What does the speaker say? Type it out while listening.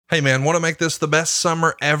Hey man, want to make this the best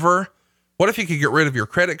summer ever? What if you could get rid of your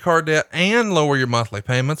credit card debt and lower your monthly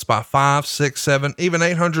payments by $500, $600, $700, even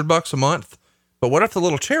 $800 a month? But what if the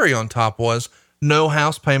little cherry on top was no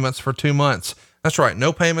house payments for 2 months? That's right.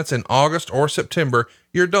 No payments in August or September.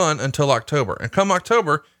 You're done until October. And come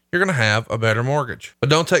October, you're going to have a better mortgage. But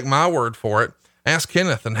don't take my word for it. Ask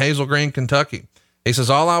Kenneth in Hazel Green, Kentucky. He says,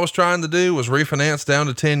 all I was trying to do was refinance down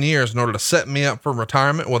to 10 years in order to set me up for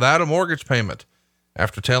retirement without a mortgage payment.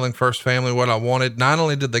 After telling First Family what I wanted, not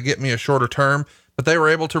only did they get me a shorter term, but they were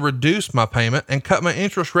able to reduce my payment and cut my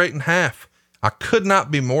interest rate in half. I could not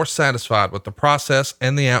be more satisfied with the process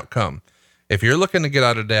and the outcome. If you're looking to get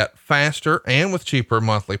out of debt faster and with cheaper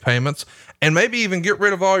monthly payments, and maybe even get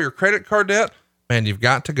rid of all your credit card debt, man, you've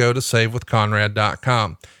got to go to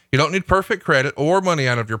savewithconrad.com. You don't need perfect credit or money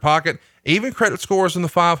out of your pocket. Even credit scores in the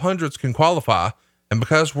 500s can qualify. And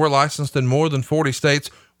because we're licensed in more than 40 states,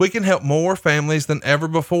 we can help more families than ever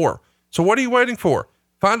before. So what are you waiting for?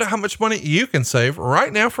 Find out how much money you can save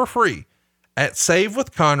right now for free at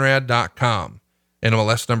savewithconrad.com.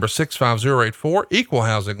 NMLS number 65084, equal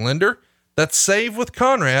housing lender. That's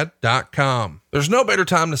savewithconrad.com. There's no better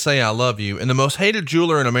time to say I love you, and the most hated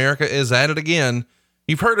jeweler in America is at it again.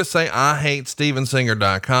 You've heard us say I hate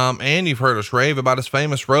StevenSinger.com, and you've heard us rave about his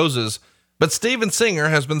famous roses. But Steven Singer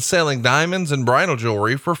has been selling diamonds and bridal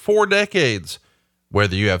jewelry for 4 decades.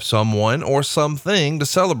 Whether you have someone or something to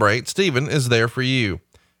celebrate, Steven is there for you.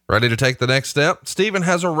 Ready to take the next step? Steven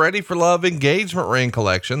has a Ready for Love engagement ring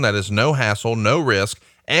collection that is no hassle, no risk,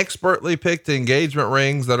 expertly picked engagement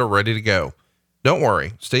rings that are ready to go. Don't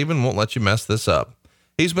worry, Steven won't let you mess this up.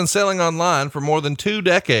 He's been selling online for more than 2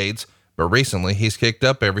 decades, but recently he's kicked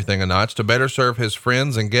up everything a notch to better serve his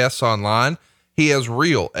friends and guests online. He has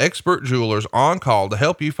real expert jewelers on call to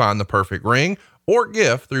help you find the perfect ring or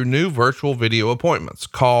gift through new virtual video appointments,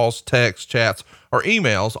 calls, texts, chats, or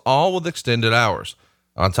emails, all with extended hours.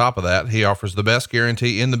 On top of that, he offers the best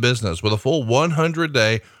guarantee in the business with a full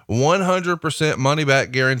 100-day, 100% money-back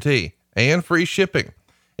guarantee and free shipping.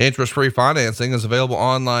 Interest-free financing is available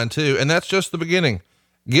online too, and that's just the beginning.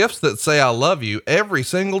 Gifts that say I love you every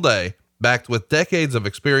single day, backed with decades of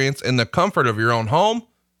experience in the comfort of your own home.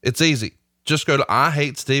 It's easy. Just go to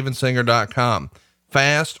IHateStevenSinger.com.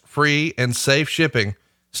 Fast, free, and safe shipping.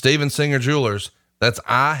 Steven Singer Jewelers. That's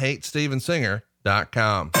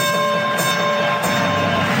IHateStevenSinger.com.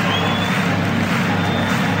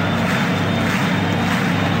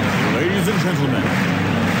 Ladies and gentlemen,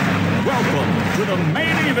 welcome to the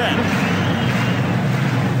main event.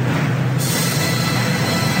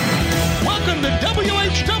 Welcome to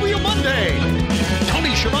WHW Monday.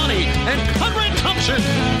 Tony Schiavone and Conrad Thompson.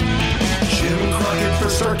 Jim Crockett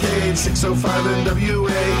First Arcade, 605 NWA.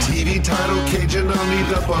 TV title, Cajun Omni,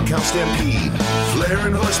 the Bunkhouse Stampede. Flair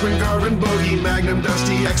and Horseman, Garvin, Bogey, Magnum,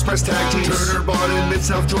 Dusty, Express Tag Team. Turner, Barton,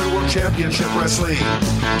 Mid-South Joy World Championship Wrestling.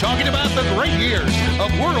 Talking about the great years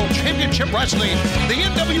of World Championship Wrestling, the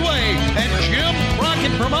NWA, and Jim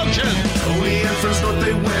Crockett Promotions. Tony and Friends North,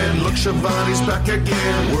 they win. Look, Shivani's back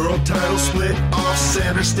again. World title split off,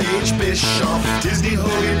 center stage, Bischoff. Disney,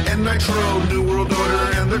 Hogan, and Nitro. New World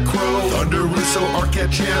Order and The Crow. Thunder, Russo,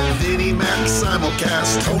 Arquette Champ, Vinnie Mac,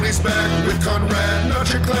 simulcast. Tony's back with Conrad,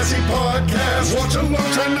 not your classy podcast. Watch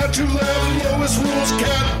along, try not to laugh. Lowest rules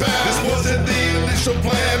can't pass. This wasn't the initial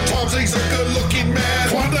plan. Tom Zigg's a good-looking man.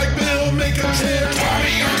 Klondike Bill, make a chant.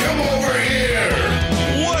 Tommy, you come over here.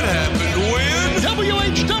 What happened when?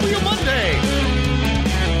 WHW Monday.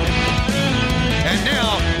 And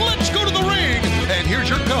now, let's go to the ring. And here's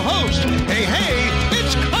your co-host. Hey,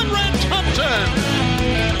 it's Conrad Thompson.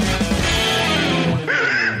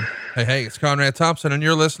 Hey, it's Conrad Thompson, and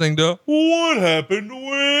you're listening to What Happened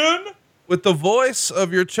When? With the voice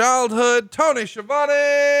of your childhood, Tony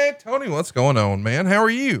Schiavone. Tony, what's going on, man? How are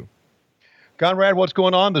you? Conrad, what's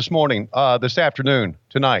going on this morning, this afternoon,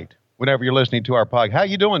 tonight, whenever you're listening to our podcast? How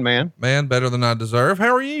you doing, man? Man, better than I deserve.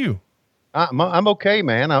 How are you? I'm okay,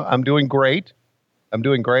 man. I'm doing great.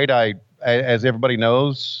 As everybody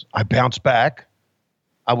knows, I bounced back.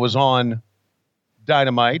 I was on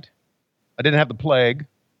Dynamite. I didn't have the plague.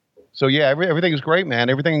 So yeah, everything is great, man.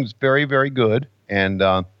 Everything's very, very good. And,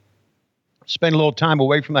 spend a little time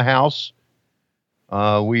away from the house.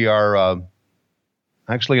 We are,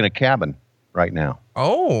 actually in a cabin right now.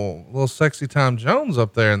 Oh, little sexy Tom Jones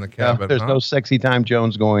up there in the cabin. There's no sexy Tom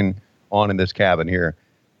Jones going on in this cabin here.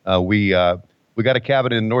 We got a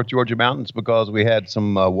cabin in North Georgia mountains because we had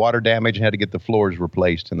some water damage and had to get the floors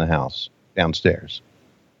replaced in the house downstairs.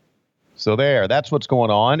 So that's what's going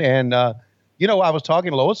on. And, I was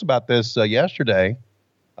talking to Lois about this yesterday.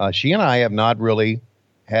 She and I have not really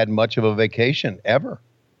had much of a vacation ever.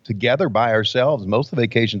 together by ourselves. Most of the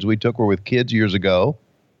vacations we took were with kids years ago.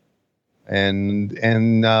 And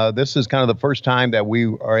this is kind of the first time that we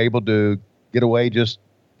are able to get away, just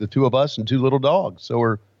the two of us and two little dogs.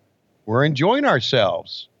 So we're enjoying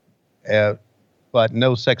ourselves, but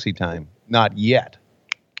no sexy time. Not yet.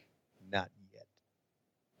 Not yet.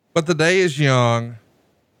 But the day is young,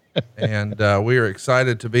 and we are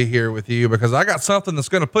excited to be here with you because I got something that's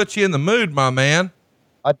going to put you in the mood, my man.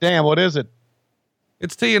 Damn, what is it?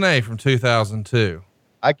 It's TNA from 2002.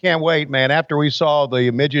 I can't wait, man. After we saw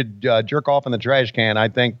the midget jerk off in the trash can, I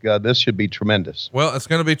think this should be tremendous. Well, it's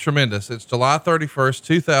going to be tremendous. It's July 31st,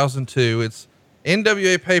 2002. It's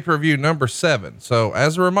NWA pay-per-view number 7. So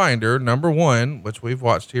as a reminder, number 1, which we've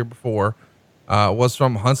watched here before, was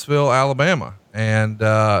from Huntsville, Alabama. And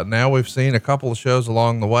now we've seen a couple of shows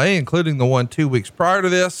along the way, including the one 2 weeks prior to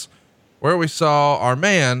this, where we saw our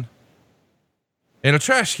man in a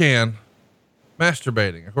trash can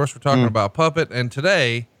masturbating. Of course, we're talking about Puppet, and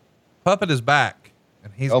today Puppet is back,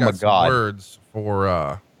 and he's got some words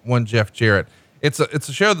for one Jeff Jarrett. It's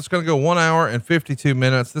a show that's going to go 1 hour and 52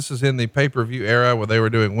 minutes. This is in the pay-per-view era where they were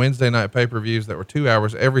doing Wednesday night pay-per-views that were 2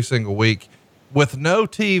 hours every single week with no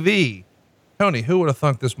TV. Tony, who would have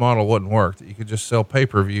thunk this model wouldn't work, that you could just sell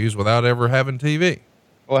pay-per-views without ever having TV?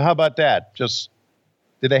 Well, how about that? Did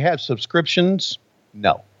they have subscriptions?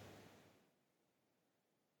 No.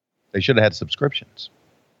 They should have had subscriptions.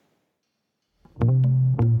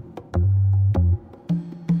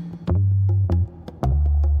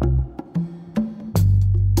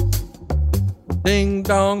 Ding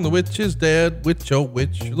dong, the witch is dead. Witch, oh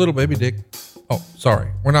witch, little baby dick. Oh,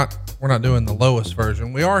 sorry. We're not doing the lowest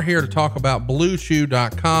version. We are here to talk about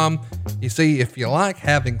BlueChew.com. You see, if you like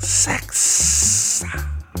having sex,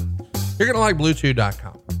 you're going to like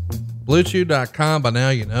BlueChew.com. BlueChew.com, by now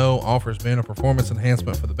you know, offers men a performance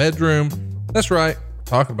enhancement for the bedroom. That's right, we're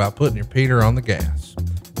talking about putting your Peter on the gas.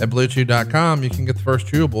 At BlueChew.com, you can get the first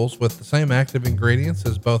chewables with the same active ingredients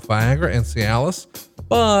as both Viagra and Cialis,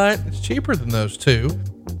 but it's cheaper than those two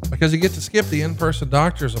because you get to skip the in-person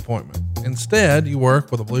doctor's appointment. Instead, you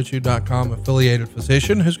work with a BlueChew.com affiliated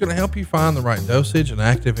physician who's going to help you find the right dosage and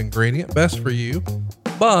active ingredient best for you,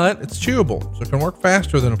 but it's chewable, so it can work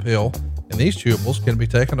faster than a pill. And these chewables can be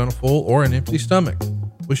taken on a full or an empty stomach.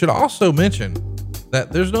 We should also mention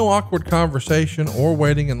that there's no awkward conversation or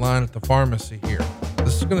waiting in line at the pharmacy here.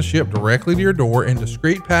 This is going to ship directly to your door in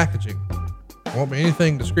discreet packaging. There won't be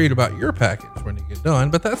anything discreet about your package when you get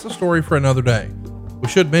done, but that's a story for another day. We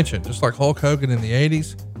should mention, just like Hulk Hogan in the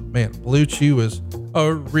 80s, man, Blue Chew is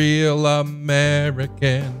a real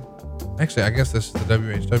American. Actually, I guess this is the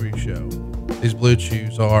WHW show. These Blue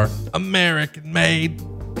Chews are American made.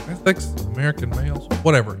 I think American males,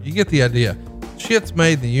 whatever. You get the idea. Shit's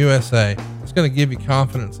made in the USA. It's going to give you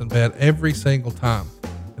confidence in bed every single time.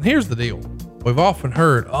 And here's the deal. We've often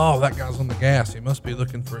heard, oh, that guy's on the gas. He must be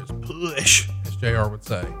looking for his push, as JR would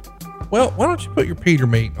say. Well, why don't you put your Peter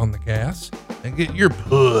meat on the gas and get your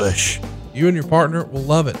push? You and your partner will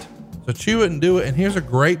love it. So chew it and do it. And here's a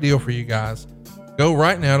great deal for you guys. Go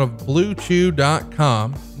right now to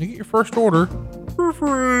BlueChew.com and you get your first order for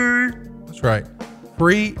free. That's right.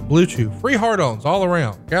 Free Blue Chew, free hard-ons all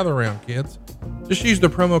around. Gather around, kids. Just use the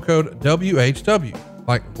promo code WHW.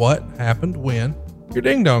 Like what happened when your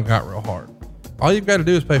ding dong got real hard. All you've got to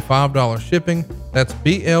do is pay $5 shipping. That's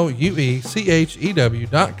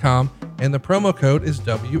BLUECHEW.com. And the promo code is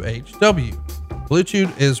WHW. Blue Chew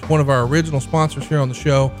is one of our original sponsors here on the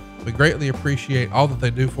show. We greatly appreciate all that they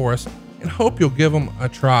do for us and hope you'll give them a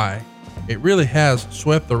try. It really has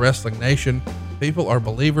swept the wrestling nation. People are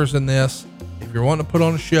believers in this. If you're wanting to put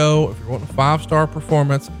on a show, if you're wanting a 5-star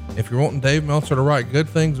performance, if you're wanting Dave Meltzer to write good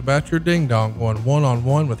things about your ding dong going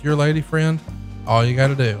one-on-one with your lady friend, all you got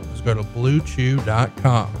to do is go to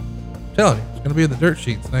BlueChew.com. I'm telling you, it's going to be in the dirt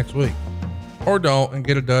sheets next week. Or don't and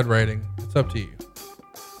get a dud rating. It's up to you.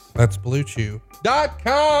 That's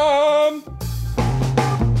BlueChew.com.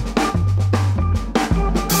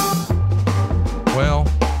 Well,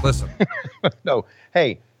 listen. No.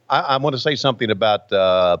 Hey, I want to say something about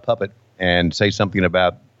Puppet and say something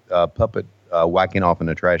about Puppet whacking off in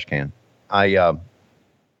a trash can. Daryl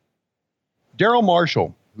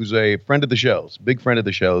Marshall, who's a friend of the shows, big friend of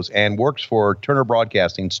the shows, and works for Turner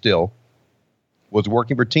Broadcasting still, was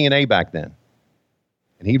working for TNA back then.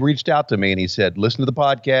 And he reached out to me and he said, listen to the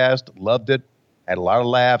podcast, loved it, had a lot of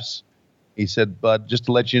laughs. He said, but just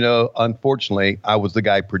to let you know, unfortunately, I was the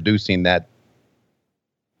guy producing that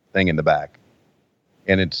thing in the back.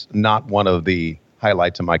 And it's not one of the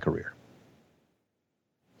highlights of my career.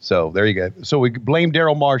 So there you go. So we blame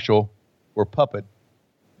Daryl Marshall for Puppet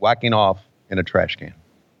whacking off in a trash can.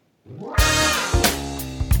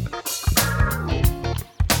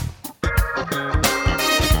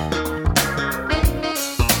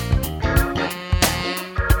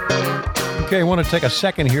 Okay, I want to take a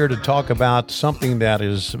second here to talk about something that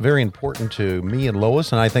is very important to me and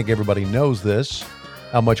Lois, and I think everybody knows this,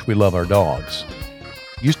 how much we love our dogs.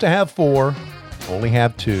 Used to have 4, only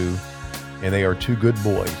have 2, and they are 2 good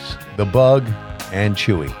boys, the Bug and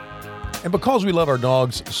Chewy. And because we love our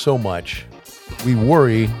dogs so much, we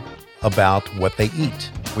worry about what they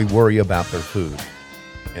eat. We worry about their food.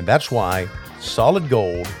 And that's why Solid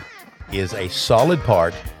Gold is a solid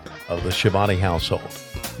part of the Schiavone household.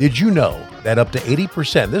 Did you know that up to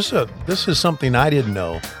 80%, this is something I didn't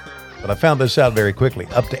know, but I found this out very quickly,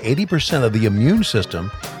 up to 80% of the immune system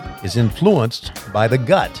is influenced by the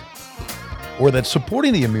gut, or that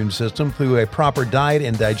supporting the immune system through a proper diet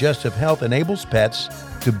and digestive health enables pets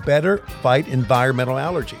to better fight environmental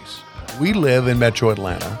allergies. We live in Metro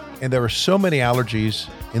Atlanta, and there are so many allergies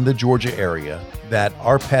in the Georgia area that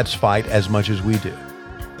our pets fight as much as we do.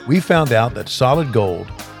 We found out that Solid Gold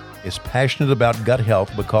is passionate about gut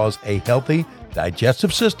health because a healthy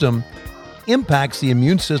digestive system impacts the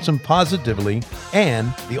immune system positively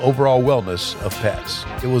and the overall wellness of pets.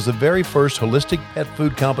 It was the very first holistic pet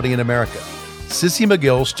food company in America. Sissy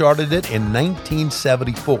McGill started it in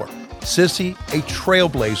 1974. Sissy, a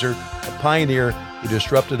trailblazer, a pioneer who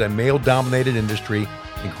disrupted a male-dominated industry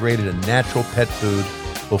and created a natural pet food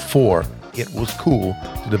before it was cool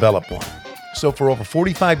to develop one. So for over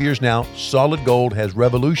 45 years now, Solid Gold has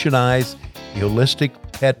revolutionized the holistic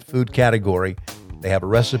pet food category. They have a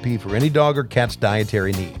recipe for any dog or cat's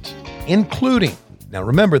dietary needs, including, now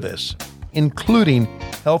remember this, including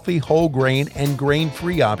healthy whole grain and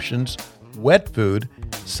grain-free options, wet food,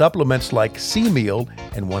 supplements like sea meal,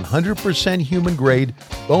 and 100% human-grade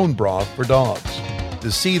bone broth for dogs.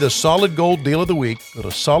 To see the Solid Gold Deal of the Week, go to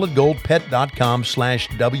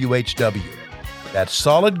solidgoldpet.com/WHW. That's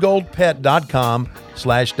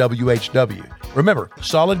solidgoldpet.com/WHW. Remember,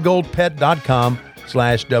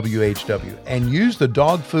 solidgoldpet.com/WHW. And use the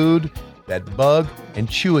dog food that Bug and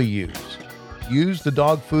Chewy use. Use the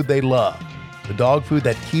dog food they love, the dog food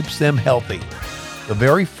that keeps them healthy. The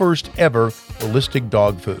very first ever holistic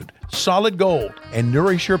dog food. Solid Gold, and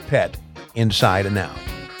nourish your pet inside and out.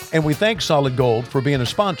 And we thank Solid Gold for being a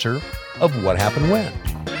sponsor of What Happened When.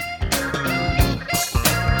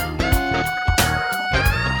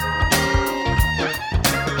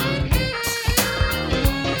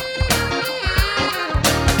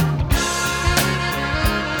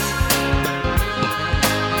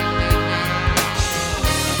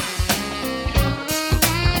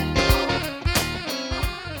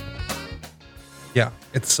 Yeah,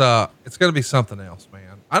 it's going to be something else,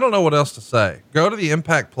 man. I don't know what else to say. Go to the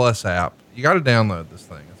Impact Plus app. You got to download this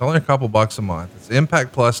thing. It's only a couple bucks a month. It's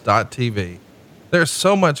impactplus.tv. There's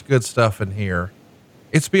so much good stuff in here.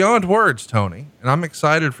 It's beyond words, Tony. And I'm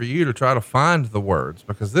excited for you to try to find the words,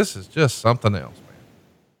 because this is just something else, man.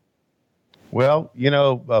 Well,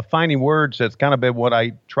 finding words, that's kind of been what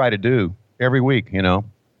I try to do every week, Well,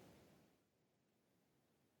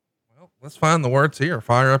 let's find the words here.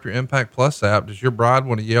 Fire up your Impact Plus app. Does your bride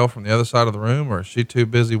want to yell from the other side of the room, or is she too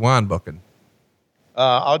busy wine booking?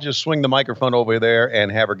 I'll just swing the microphone over there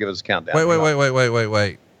and have her give us a countdown. Wait.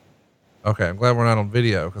 Okay. I'm glad we're not on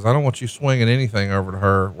video, because I don't want you swinging anything over to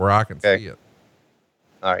her where I can see it.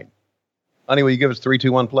 All right. Honey, will you give us 3,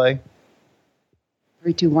 2, 1, play?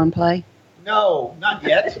 3, 2, 1, play? No, not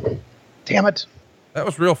yet. Damn it. That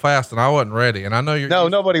was real fast, and I wasn't ready. And I know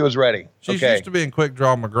nobody was ready. She's used to being Quick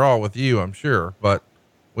Draw McGraw with you, I'm sure, but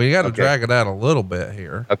we got to drag it out a little bit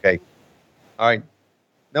here. Okay. All right.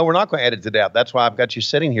 No, we're not going to edit it out. That's why I've got you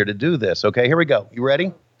sitting here to do this. Okay, here we go. You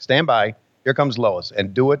ready? Stand by. Here comes Lois,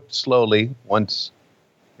 and do it slowly once.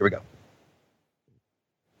 Here we go.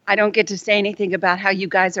 I don't get to say anything about how you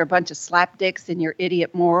guys are a bunch of slapdicks and you're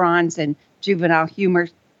idiot morons and juvenile humor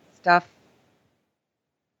stuff.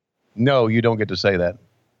 No, you don't get to say that.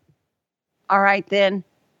 All right, then.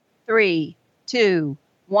 3, 2,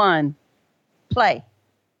 1, play.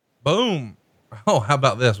 Boom. Oh, how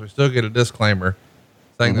about this? We still get a disclaimer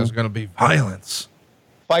saying there's going to be violence.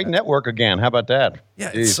 Fight Network again. How about that?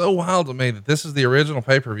 Yeah. Jeez. It's so wild to me that this is the original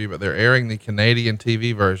pay-per-view, but they're airing the Canadian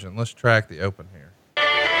TV version. Let's track the open here.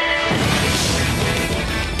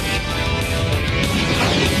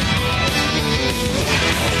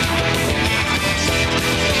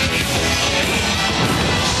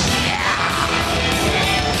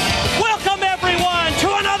 Welcome everyone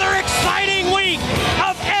to another exciting week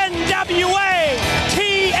of NWA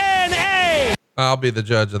TNA. I'll be the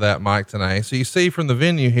judge of that, Mike, tonight. So you see from the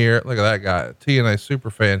venue here, look at that guy, TNA super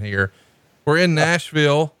fan here. We're in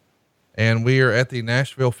Nashville, and we are at the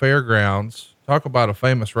Nashville Fairgrounds. Talk about a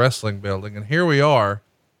famous wrestling building. And here we are.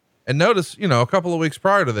 And notice, a couple of weeks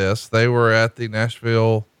prior to this, they were at the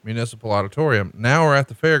Nashville Municipal Auditorium. Now we're at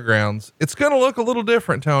the fairgrounds. It's going to look a little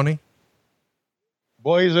different, Tony.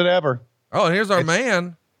 Boy, is it ever. Oh, and here's our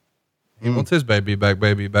man. He wants his baby back,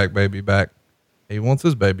 baby back, baby back. He wants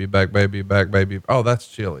his baby back, baby back, baby. Oh, that's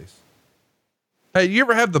Chili's. Hey, you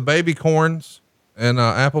ever have the baby corns in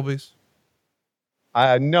Applebee's?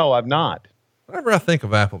 No, I've not. Whenever I think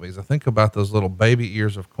of Applebee's, I think about those little baby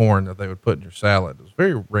ears of corn that they would put in your salad. It was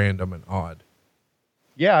very random and odd.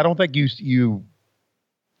 Yeah, I don't think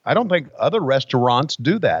I don't think other restaurants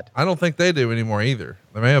do that. I don't think they do anymore either.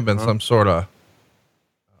 There may have been some sort of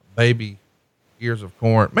baby ears of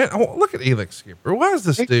corn. Man, look at Elix Skipper. Why is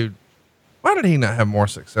this dude? Why did he not have more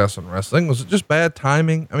success in wrestling? Was it just bad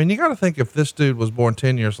timing? I mean, you got to think if this dude was born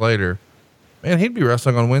 10 years later, man, he'd be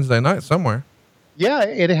wrestling on Wednesday night somewhere. Yeah,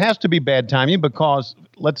 it has to be bad timing because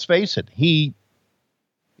let's face it, he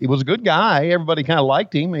was a good guy. Everybody kind of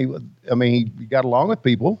liked him. He got along with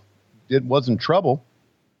people. It wasn't trouble.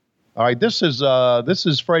 All right, this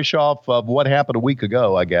is fresh off of what happened a week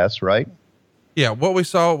ago, I guess, right? Yeah, what we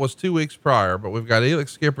saw was 2 weeks prior, but we've got Elix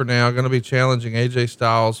Skipper now going to be challenging AJ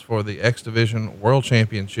Styles for the X Division World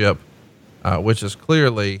Championship, which is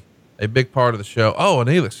clearly a big part of the show. Oh, and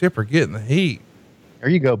Elix Skipper getting the heat. There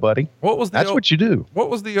you go, buddy. What you do. What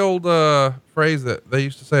was the old phrase that they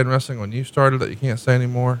used to say in wrestling when you started that you can't say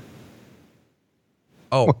anymore?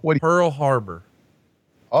 Oh, Pearl Harbor.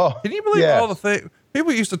 Oh, can you believe all the things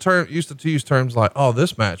people used to use terms like, oh,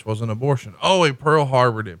 this match was an abortion. Oh, he Pearl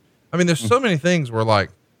Harbored him. I mean, there's so many things where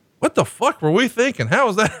like, what the fuck were we thinking? How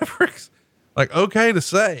was that ever like okay to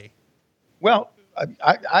say? Well,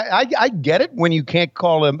 I get it when you can't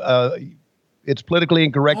call him. It's politically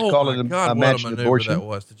incorrect to call it a match of abortion. That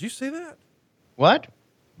was. Did you see that? What?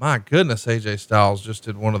 My goodness, AJ Styles just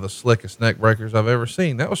did one of the slickest neck breakers I've ever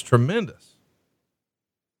seen. That was tremendous.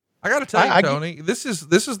 I got to tell you, Tony, this is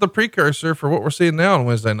the precursor for what we're seeing now on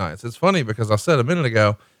Wednesday nights. It's funny because I said a minute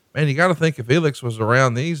ago, man, you got to think if Elix was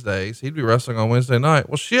around these days, he'd be wrestling on Wednesday night.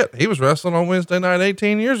 Well, shit, he was wrestling on Wednesday night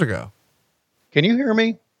 18 years ago. Can you hear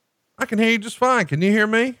me? I can hear you just fine. Can you hear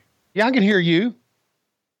me? Yeah, I can hear you.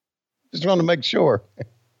 Just want to make sure.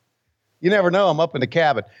 You never know. I'm up in the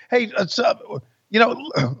cabin. Hey, the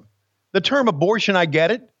term abortion, I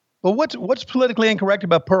get it, but what's politically incorrect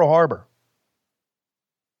about Pearl Harbor?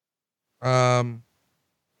 Well,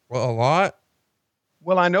 a lot.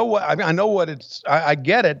 Well, I know what it's, I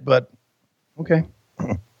get it, but okay.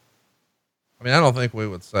 I mean, I don't think we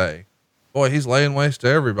would say, boy, he's laying waste to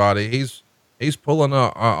everybody. He's pulling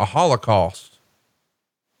a Holocaust.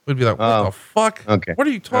 We'd be like, what the fuck? Okay. What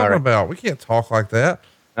are you talking about? We can't talk like that.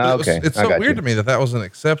 It's so weird to me that was an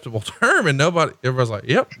acceptable term and everybody's like,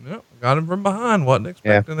 yep, got him from behind. Wasn't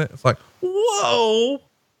expecting it. It's like, whoa.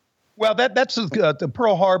 Well, that's the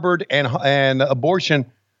Pearl Harbor and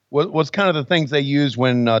abortion was kind of the things they used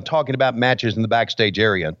when talking about matches in the backstage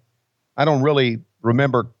area. I don't really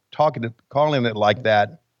remember calling it like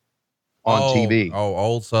that on TV. Oh,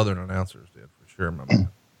 old Southern announcers did for sure, my man.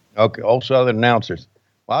 Okay, old Southern announcers.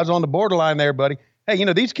 Well, I was on the borderline there, buddy. Hey,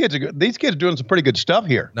 these kids are doing some pretty good stuff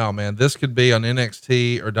here. No, man, this could be on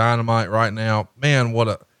NXT or Dynamite right now. Man,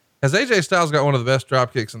 has AJ Styles got one of the best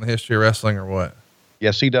drop kicks in the history of wrestling or what?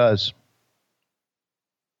 Yes, he does.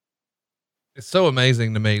 It's so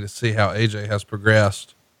amazing to me to see how AJ has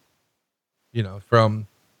progressed, from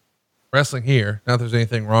wrestling here. Not that there's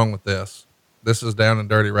anything wrong with this. This is down and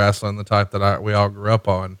dirty wrestling, the type that we all grew up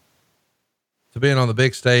on, to being on the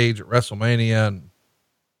big stage at WrestleMania and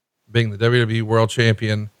being the WWE World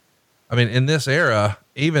Champion. I mean, in this era,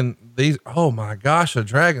 even these, oh my gosh, a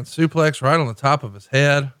dragon suplex right on the top of his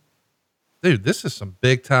head. Dude, this is some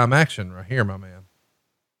big time action right here, my man.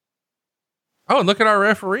 Oh, and look at our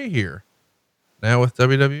referee here now with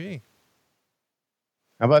WWE.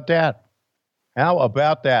 How about that?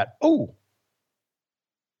 Oh,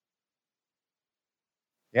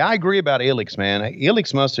 yeah, I agree about Elix, man.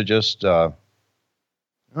 Elix must have just, I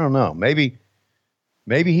don't know, maybe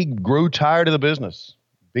he grew tired of the business.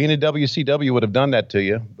 Being in WCW would have done that to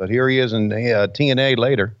you, but here he is in TNA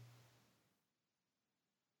later.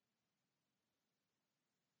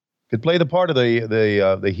 Could play the part of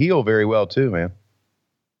the heel very well too, man.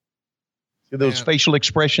 See those facial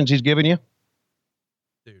expressions he's giving you?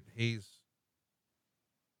 Dude, he's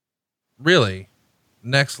really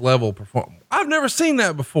next level perform. I've never seen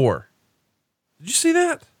that before. Did you see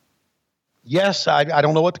that? Yes, I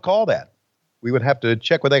don't know what to call that. We would have to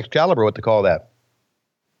check with Excalibur what to call that.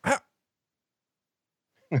 I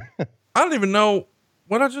don't even know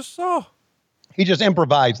what I just saw. He just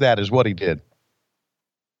improvised that is what he did.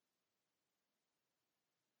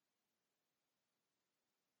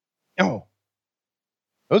 Oh,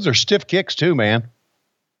 those are stiff kicks too, man.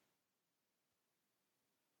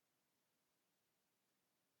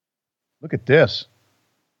 Look at this.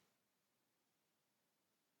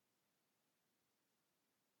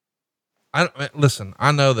 Listen,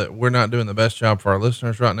 I know that we're not doing the best job for our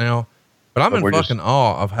listeners right now, but I'm in fucking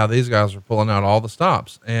awe of how these guys are pulling out all the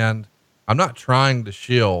stops. And I'm not trying to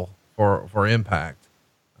shill for Impact.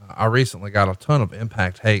 I recently got a ton of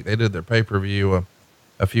Impact hate. They did their pay-per-view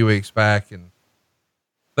a few weeks back, and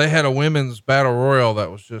they had a women's battle royal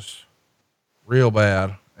that was just real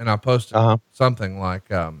bad. And I posted something like,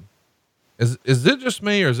 is it just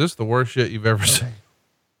me, or is this the worst shit you've ever seen?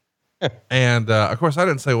 And, of course I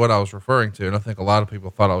didn't say what I was referring to. And I think a lot of people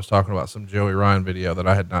thought I was talking about some Joey Ryan video that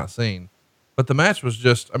I had not seen, but the match was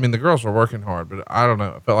just, I mean, the girls were working hard, but I don't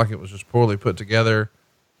know. I felt like it was just poorly put together.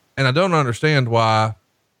 And I don't understand why,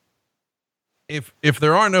 if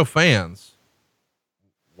there are no fans,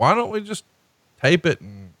 why don't we just tape it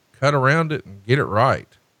and cut around it and get it right?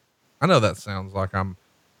 I know that sounds like I'm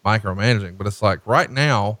micromanaging, but it's like right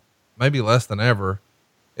now, maybe less than ever,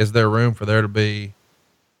 is there room for there to be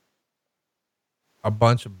a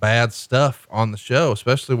bunch of bad stuff on the show,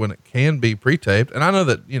 especially when it can be pre-taped. And I know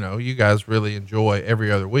that, you guys really enjoy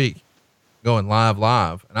every other week going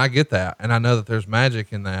live, and I get that. And I know that there's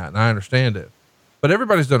magic in that, and I understand it, but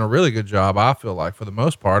everybody's done a really good job, I feel like, for the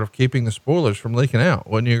most part, of keeping the spoilers from leaking out.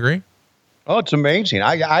 Wouldn't you agree? Oh, it's amazing.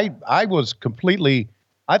 I was completely,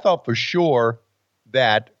 I thought for sure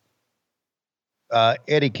that,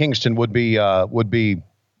 Eddie Kingston would be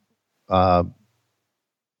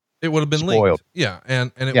it would have been spoiled. leaked. Yeah.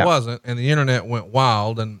 And it wasn't, and the internet went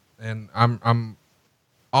wild, and I'm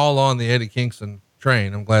all on the Eddie Kingston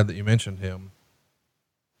train. I'm glad that you mentioned him.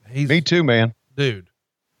 Me too, man. Dude,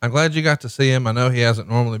 I'm glad you got to see him. I know he hasn't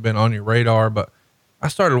normally been on your radar, but I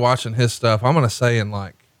started watching his stuff, I'm going to say in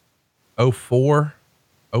like 04,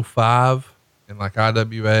 05 in like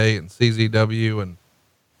IWA and CZW. And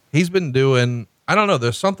he's been doing, I don't know,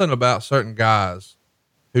 there's something about certain guys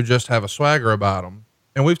who just have a swagger about them.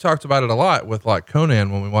 And we've talked about it a lot with like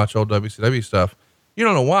Conan when we watch old WCW stuff. You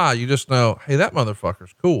don't know why, you just know, hey, that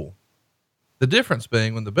motherfucker's cool. The difference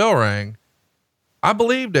being when the bell rang, I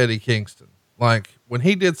believed Eddie Kingston. Like when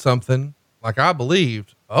he did something, like I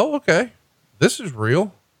believed, oh, okay, this is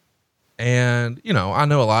real. And, I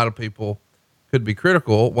know a lot of people could be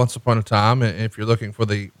critical once upon a time. And if you're looking for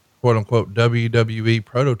the quote unquote WWE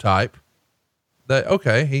prototype, that,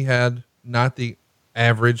 okay, he had not the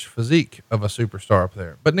average physique of a superstar up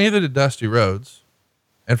there, but neither did Dusty Rhodes.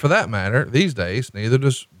 And for that matter, these days, neither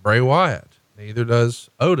does Bray Wyatt, neither does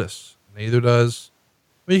Otis, neither does,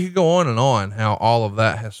 you could go on how all of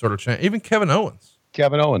that has sort of changed. Even Kevin Owens,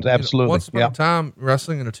 absolutely. Once upon a time,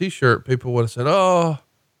 wrestling in a t-shirt, people would have said, oh,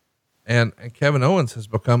 and Kevin Owens has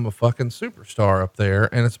become a fucking superstar up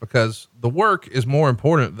there. And it's because the work is more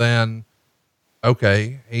important than,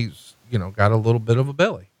 okay, he's, got a little bit of a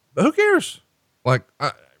belly, but who cares? Like,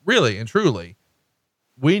 really and truly,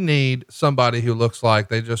 we need somebody who looks like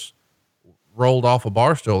they just rolled off a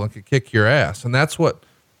bar stool and could kick your ass. And that's what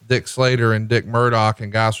Dick Slater and Dick Murdoch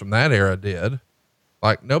and guys from that era did.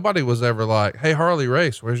 Like nobody was ever like, hey, Harley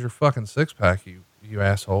Race, where's your fucking six pack? You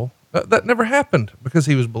asshole. That never happened because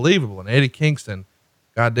he was believable. And Eddie Kingston,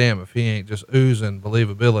 goddamn, if he ain't just oozing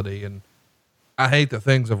believability. And I hate that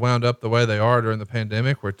things have wound up the way they are during the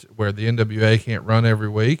pandemic where the NWA can't run every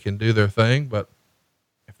week and do their thing. But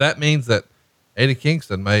if that means that Eddie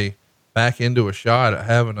Kingston may back into a shot at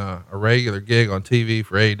having a regular gig on TV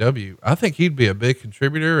for AEW, I think he'd be a big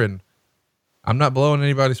contributor. And I'm not blowing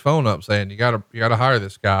anybody's phone up saying you gotta hire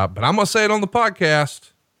this guy, but I'm going to say it on the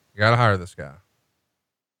podcast. You got to hire this guy.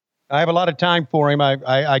 I have a lot of time for him.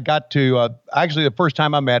 I got to, actually the first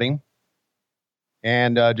time I met him,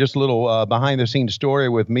 and just a little behind the scenes story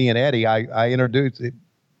with me and Eddie. I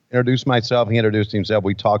introduced myself. He introduced himself.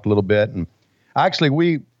 We talked a little bit, and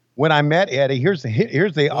actually when I met Eddie, here's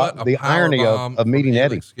the irony of meeting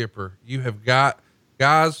Eddie. Skipper, you have got,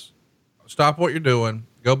 guys, stop what you're doing.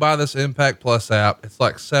 Go buy this Impact Plus app. It's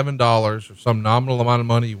like $7 or some nominal amount of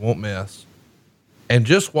money you won't miss. And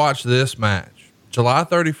just watch this match. July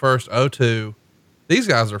 31st, 02. These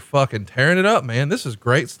guys are fucking tearing it up, man. This is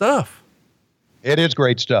great stuff. It is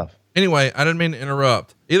great stuff. Anyway, I didn't mean to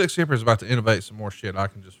interrupt. Elix Skipper is about to innovate some more shit. I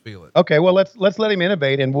can just feel it. Okay, well let's let him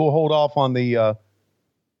innovate, and we'll hold off on the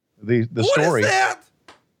story. What is that?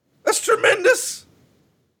 That's tremendous.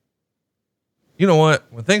 You know what?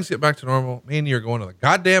 When things get back to normal, me and you are going to the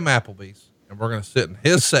goddamn Applebee's, and we're going to sit in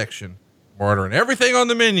his section, ordering everything on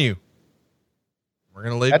the menu. We're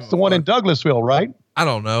going to leave. That's the one in Douglasville, right? I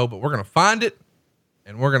don't know, but we're going to find it,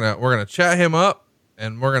 and we're going to chat him up,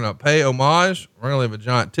 and we're going to pay homage. We're going to leave a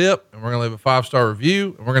giant tip, and we're going to leave a 5-star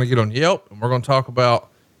review, and we're going to get on Yelp, and we're going to talk about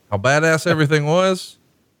how badass everything was.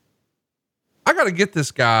 I got to get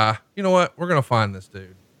this guy. You know what? We're going to find this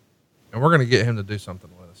dude and we're going to get him to do something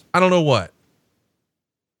with us. I don't know what,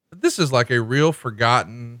 but this is like a real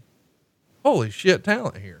forgotten, holy shit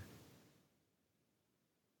talent here.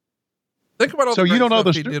 Think about all so the you don't know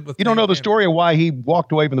you don't know the TNA. story of why he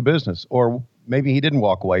walked away from the business, or maybe he didn't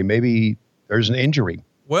walk away. Maybe there's an injury.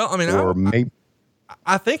 Well, I mean, or maybe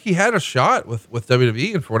I think he had a shot with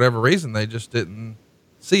WWE, and for whatever reason, they just didn't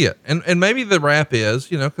see it. And maybe the rap is,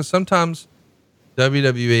 cause sometimes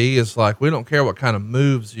WWE is like, we don't care what kind of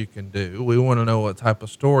moves you can do. We want to know what type of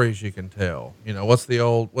stories you can tell. What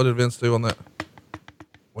did Vince do on that?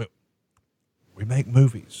 We make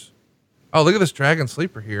movies. Oh, look at this Dragon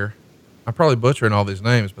Sleeper here. I'm probably butchering all these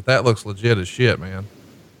names, but that looks legit as shit, man.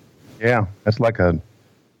 yeah, that's like a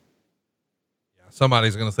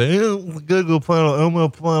Somebody's going to say, Google Planet,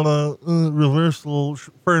 ML Planet, Reversal,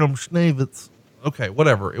 Freedom Schnavitz. Okay,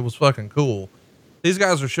 whatever. It was fucking cool. These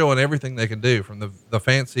guys are showing everything they can do, from the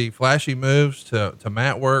fancy flashy moves to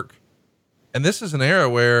mat work. And this is an era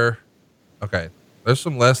where, okay, there's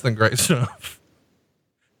some less than great stuff.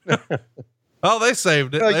 Oh, they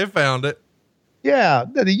saved it. They found it. yeah.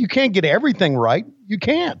 You can't get everything right. You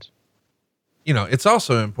can't. It's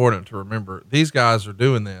also important to remember these guys are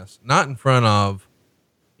doing this not in front of,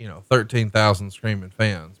 13,000 screaming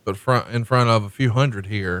fans, but in front of a few hundred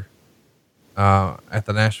here, at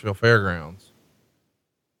the Nashville Fairgrounds.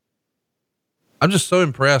 I'm just so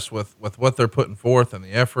impressed with what they're putting forth and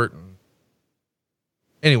the effort. And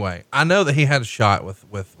anyway, I know that he had a shot with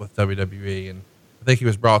WWE, and I think he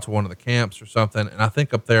was brought to one of the camps or something. And I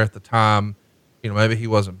think up there at the time, maybe he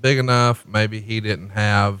wasn't big enough. Maybe he didn't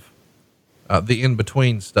have the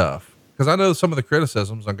in-between stuff. Cause I know some of the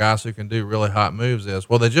criticisms on guys who can do really hot moves is,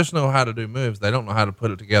 well, they just know how to do moves. They don't know how to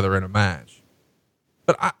put it together in a match.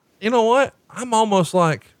 But you know what? I'm almost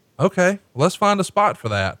like, okay, let's find a spot for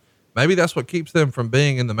that. Maybe that's what keeps them from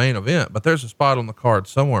being in the main event, but there's a spot on the card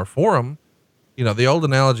somewhere for them. The old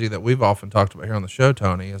analogy that we've often talked about here on the show,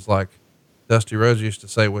 Tony, is like Dusty Rhodes used to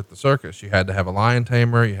say with the circus, you had to have a lion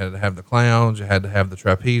tamer, you had to have the clowns, you had to have the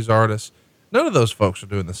trapeze artists. None of those folks are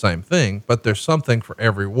doing the same thing, but there's something for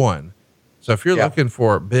everyone. So if you're looking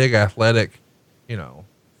for big athletic,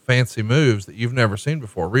 fancy moves that you've never seen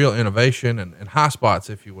before, real innovation and high spots,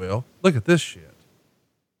 if you will, look at this shit.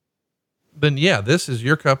 Then yeah, this is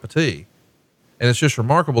your cup of tea. And it's just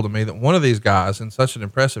remarkable to me that one of these guys in such an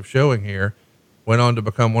impressive showing here went on to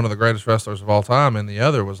become one of the greatest wrestlers of all time. And the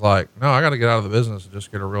other was like, no, I got to get out of the business and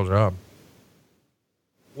just get a real job.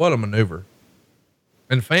 What a maneuver.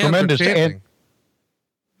 And fans Tremendous. are chanting. And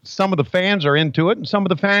some of the fans are into it and some of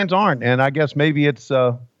the fans aren't. And I guess maybe it's,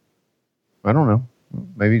 I don't know.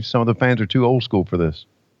 Maybe some of the fans are too old school for this.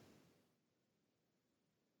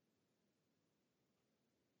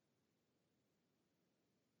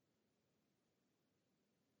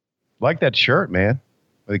 Like that shirt, man,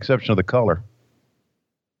 with the exception of the color.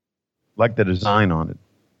 Like the design on it.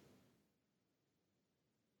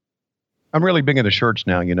 I'm really big into shirts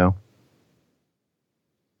now,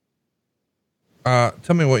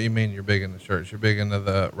 Tell me what you mean you're big into shirts. You're big into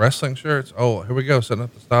the wrestling shirts? Oh, here we go. Setting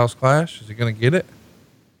up the Styles Clash. Is he going to get it?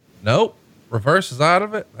 Nope. Reverse is out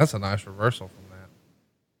of it. That's a nice reversal from that.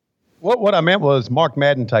 What I meant was Mark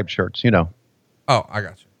Madden type shirts, Oh, I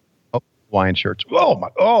got you. Oh, Hawaiian shirts.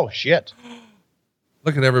 Oh, shit.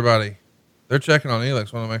 Look at everybody. They're checking on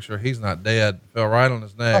Elix. Want to make sure he's not dead. Fell right on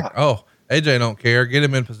his neck. Oh, AJ don't care. Get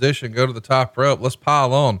him in position. Go to the top rope. Let's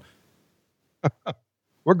pile on.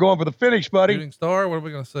 We're going for the finish, buddy. Shooting star. What are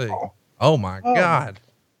we going to see? Oh my God.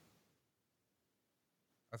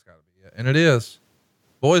 That's gotta be it. And it is.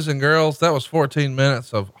 Boys and girls, that was 14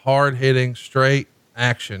 minutes of hard hitting, straight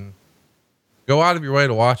action. Go out of your way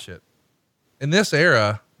to watch it. In this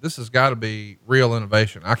era, this has got to be real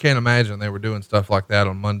innovation. I can't imagine they were doing stuff like that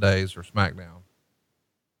on Mondays or SmackDown.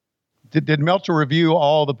 Did Meltzer review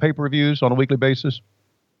all the pay-per-views on a weekly basis?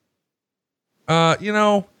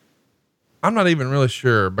 I'm not even really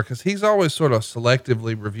sure because he's always sort of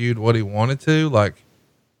selectively reviewed what he wanted to. Like,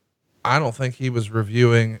 I don't think he was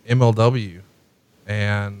reviewing MLW,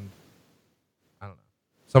 and I don't know.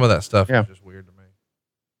 Some of that stuff is just weird to me.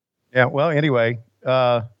 Yeah. Well, anyway,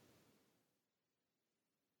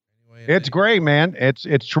 it's great, man.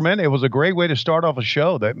 It's tremendous. It was a great way to start off a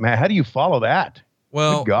show. Man, how do you follow that?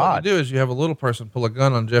 Well, what you do is you have a little person pull a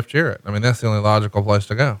gun on Jeff Jarrett. I mean, that's the only logical place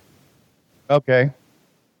to go. Okay.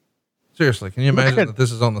 Seriously, can you imagine that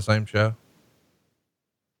this is on the same show?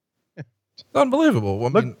 It's unbelievable. I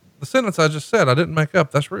mean, the sentence I just said, I didn't make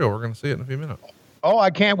up. That's real. We're going to see it in a few minutes. Oh,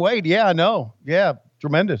 I can't wait. Yeah, I know. Yeah,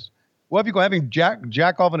 tremendous. Well, if you're going to have him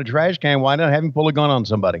jack off in a trash can, why not have him pull a gun on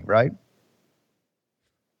somebody, right?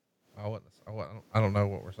 I wouldn't have I don't know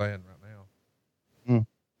what we're saying right now. Hmm.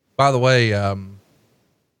 By the way,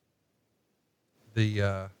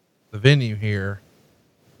 the venue here,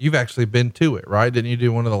 you've actually been to it, right? Didn't you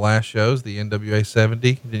do one of the last shows, the NWA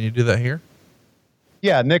 70? Didn't you do that here?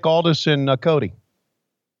 Yeah, Nick Aldis and Cody.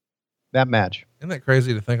 That match. Isn't that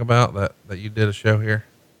crazy to think about that you did a show here?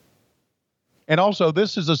 And also,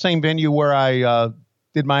 this is the same venue where I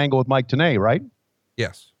did my angle with Mike Tenay, right?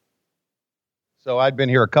 Yes. So I'd been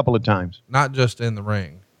here a couple of times. Not just in the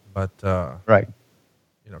ring, but, Right.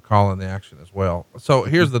 you know, calling the action as well. So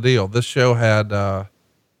here's the deal. This show had,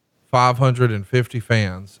 550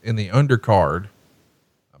 fans in the undercard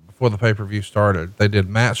before the pay-per-view started. They did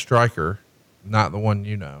Matt Stryker, not the one,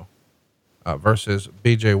 you know, versus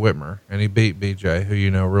BJ Whitmer. And he beat BJ, who you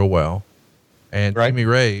know real well. And Right. Jimmy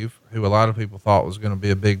Rave, who a lot of people thought was going to be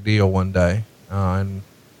a big deal one day. And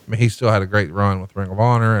I mean, he still had a great run with Ring of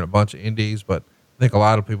Honor and a bunch of indies, but I think a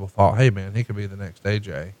lot of people thought, hey man, he could be the next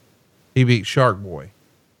AJ. He beat Shark Boy.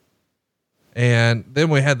 And then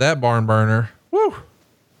we had that barn burner. Woo.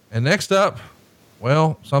 And next up,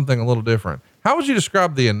 well, something a little different. How would you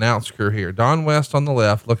describe the announce crew here? Don West on the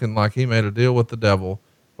left, looking like he made a deal with the devil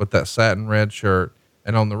with that satin red shirt.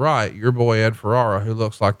 And on the right, your boy Ed Ferrara, who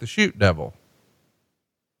looks like the shoot devil.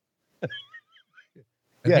 And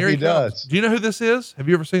Yeah, here he comes. does. Do you know who this is? Have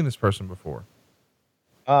you ever seen this person before?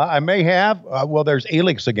 I may have. Well, there's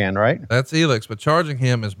Elix again, right? That's Elix, but charging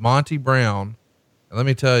him is Monty Brown. And let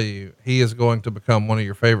me tell you, he is going to become one of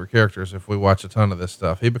your favorite characters if we watch a ton of this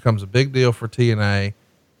stuff. He becomes a big deal for TNA.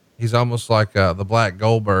 He's almost like the Black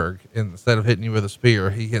Goldberg. Instead of hitting you with a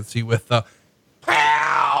spear, he hits you with the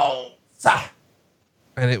pow.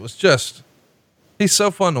 And it was just, he's so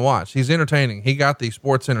fun to watch. He's entertaining. He got the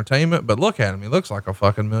sports entertainment, but look at him. He looks like a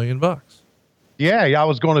fucking $1 million. Yeah, I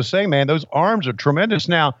was going to say, man, those arms are tremendous.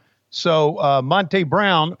 Now, so Monte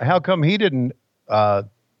Brown, how come he didn't?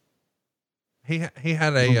 He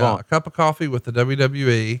had a cup of coffee with the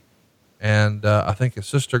WWE, and I think his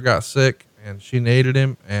sister got sick, and she needed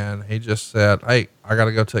him, and he just said, "Hey, I got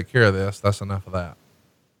to go take care of this. That's enough of that."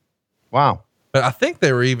 Wow. But I think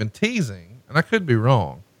they were even teasing, and I could be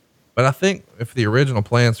wrong, but I think if the original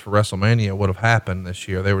plans for WrestleMania would have happened this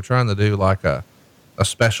year, they were trying to do like a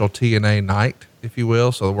special TNA night, if you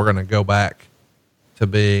will. So we're going to go back to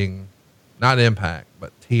being not Impact,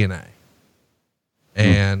 but TNA.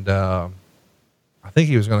 And, I think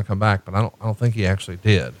he was going to come back, but I don't think he actually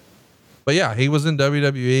did. But yeah, he was in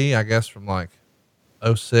WWE, I guess from like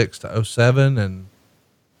 06 to 07.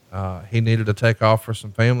 And, he needed to take off for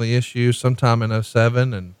some family issues sometime in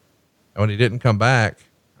 07. And when he didn't come back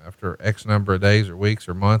after X number of days or weeks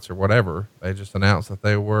or months or whatever, they just announced that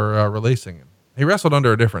they were, releasing him. He wrestled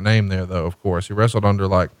under a different name there though. Of course, he wrestled under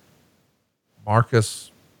like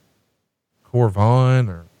Marcus Corvon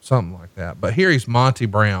or something like that. But here he's Monty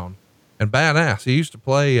Brown. And badass. He used to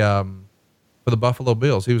play for the Buffalo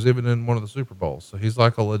Bills. He was even in one of the Super Bowls. So he's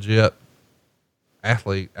like a legit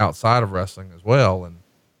athlete outside of wrestling as well. And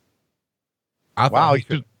I thought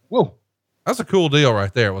whoa, that's a cool deal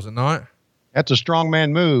right there, was it not? that's a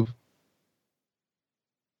strongman move.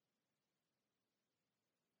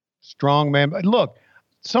 Strongman. Look,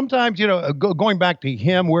 sometimes, you know, going back to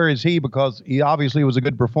him, where is he? Because he obviously was a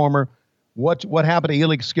good performer. What happened to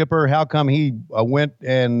Elix Skipper? How come he went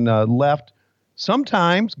and left?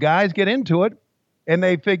 Sometimes guys get into it and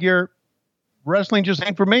they figure wrestling just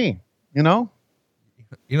ain't for me, you know?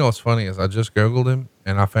 You know, what's funny is I just Googled him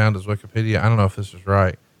and I found his Wikipedia. I don't know if this is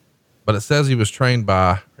right, but it says he was trained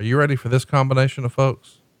by, are you ready for this combination of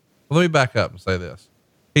folks? Well, let me back up and say this.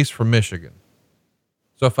 He's from Michigan.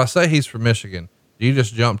 So if I say he's from Michigan, do you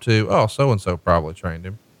just jump to, oh, so-and-so probably trained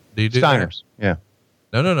him? Do you do Steiners. that?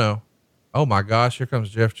 Yeah. No. Oh my gosh, here comes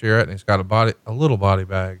Jeff Jarrett and he's got a little body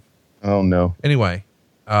bag. Oh no. Anyway,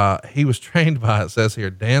 he was trained by, it says here,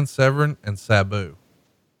 Dan Severn and Sabu.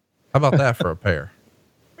 How about that for a pair?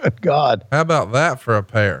 Good God. How about that for a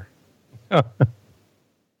pair?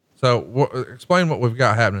 So explain what we've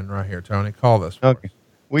got happening right here, Tony. Call this for Okay. us.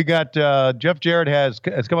 We got Jeff Jarrett has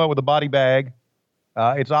come up with a body bag.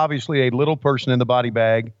 It's obviously a little person in the body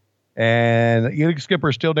bag, and Elix Skipper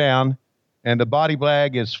is still down, and the body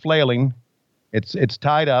bag is flailing. It's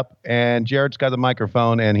tied up, and Jarrett's got the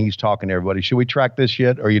microphone, and he's talking to everybody. Should we track this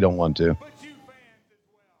shit, or you don't want to?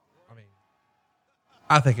 I mean,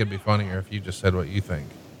 I think it'd be funnier if you just said what you think.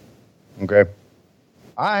 Okay.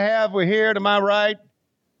 I have here to my right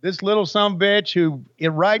this little sumbitch who,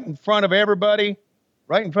 right in front of everybody,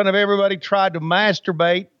 tried to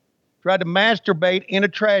masturbate in a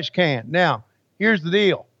trash can. Now, here's the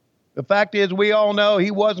deal. The fact is, we all know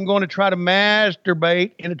he wasn't going to try to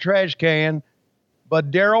masturbate in a trash can, But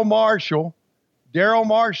Daryl Marshall,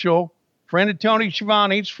 friend of Tony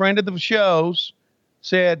Schiavone's, friend of the shows,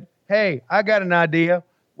 said, hey, I got an idea.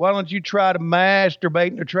 Why don't you try to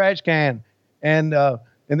masturbate in a trash can? And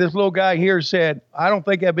this little guy here said, I don't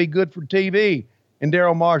think that'd be good for TV. And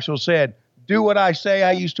Daryl Marshall said, do what I say.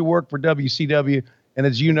 I used to work for WCW. And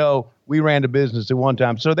as you know, we ran the business at one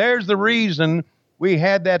time. So there's the reason we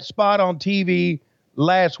had that spot on TV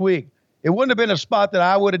last week. It wouldn't have been a spot that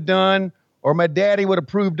I would have done or my daddy would have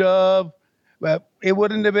approved of. It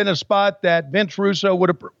wouldn't have been a spot that Vince Russo would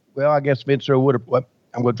have. Well, I guess Vince Russo would have.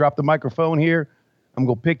 I'm going to drop the microphone here. I'm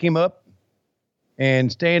going to pick him up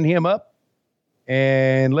and stand him up.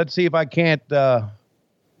 And let's see if I can't. Well,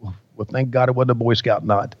 thank God it wasn't a Boy Scout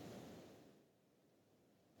knot.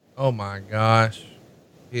 Oh my gosh.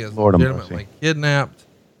 He is Lord legitimately kidnapped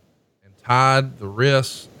and tied the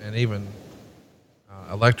wrists and even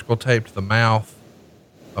electrical tape to the mouth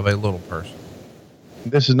of a little person.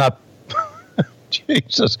 This is not.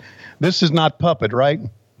 Jesus. This is not Puppet, right?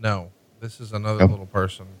 No, this is another little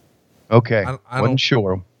person. Okay. I Wasn't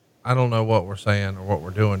sure. I don't know what we're saying or what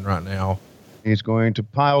we're doing right now. He's going to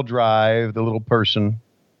pile drive the little person.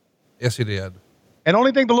 Yes, he did. And the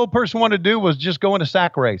only thing the little person wanted to do was just go in a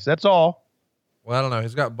sack race. That's all. Well, I don't know.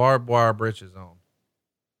 He's got barbed wire breeches on.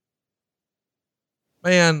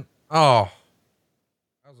 Man, that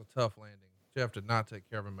was a tough landing. Jeff did not take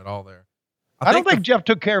care of him at all there. I don't think Jeff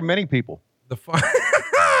took care of many people.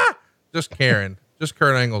 Just Karen, just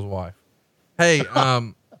Kurt Angle's wife. Hey,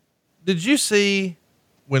 did you see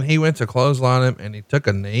when he went to clothesline him and he took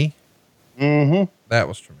a knee? Mm-hmm. That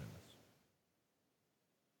was tremendous.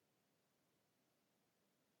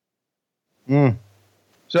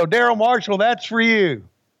 So Daryl Marshall, that's for you.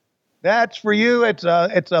 That's for you. It's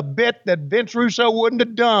a bit that Vince Russo wouldn't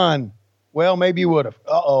have done. Well, maybe he would have.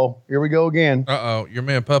 Here we go again. Your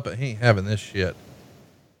man Puppet, he ain't having this shit.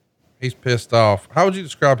 He's pissed off. How would you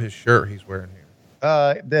describe his shirt he's wearing here?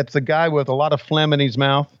 That's a guy with a lot of phlegm in his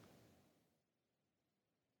mouth.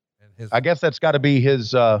 And I guess that's got to be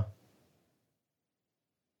his. That's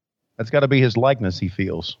got to be his likeness he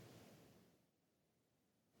feels.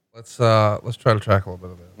 Let's try to track a little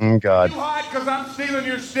bit of it. God. You hide because I'm stealing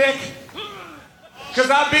your stick? Because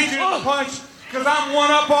I beat you to the punch? Because I'm one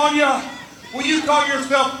up on you? Well, you call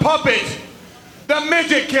yourself Puppet, the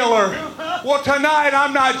midget killer. Well, tonight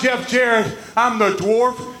I'm not Jeff Jarrett. I'm the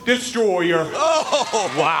Dwarf Destroyer.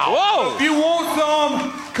 Oh, wow. Whoa. If you want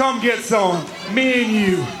some, come get some. Me and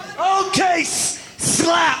you. Okay,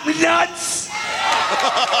 slap me nuts.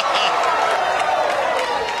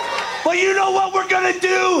 But you know what we're gonna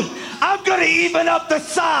do? I'm gonna even up the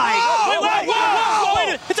side.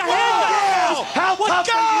 Wait, it's a handgun. How tough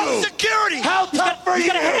are you? Security. How tough are you?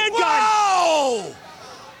 He's got a handgun. Whoa!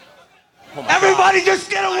 Everybody just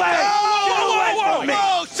get away. Get away from me.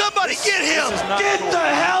 Whoa, somebody get him. Get the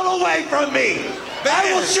hell away from me.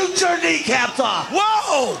 I will shoot your kneecaps off.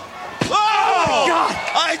 Whoa. Whoa. Oh my God.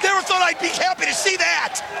 I never thought I'd be happy to see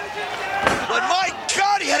that. But my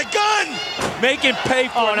God, he had a gun. Make him pay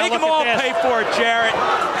for it. Make them all pay for it, Jarrett.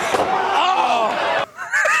 Oh.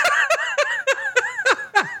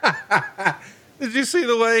 Did you see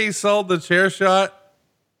the way he sold the chair shot?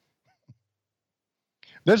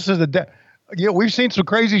 This is we've seen some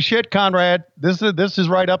crazy shit, Conrad. This is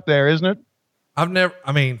right up there, isn't it?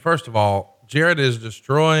 First of all, Jarrett is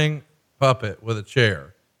destroying Puppet with a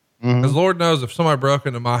chair. Because Lord knows if somebody broke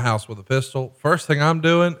into my house with a pistol, first thing I'm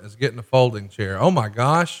doing is getting a folding chair. Oh my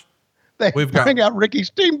gosh. We've got out Ricky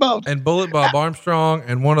Steamboat and Bullet Bob Armstrong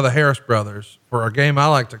and one of the Harris brothers for a game I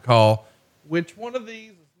like to call, which one of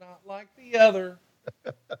these is not like the other?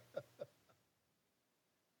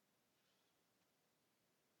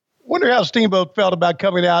 Wonder how Steamboat felt about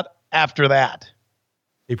coming out after that.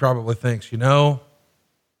 He probably thinks,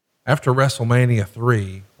 after WrestleMania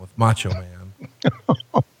 3 with Macho Man,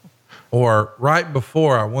 or right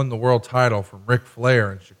before I won the world title from Ric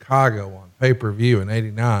Flair in Chicago on pay-per-view in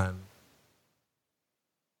 '89.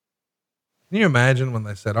 Can you imagine when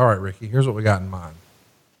they said, all right, Ricky, here's what we got in mind.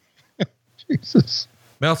 Jesus.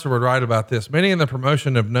 Meltzer would write about this. Many in the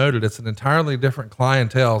promotion have noted it's an entirely different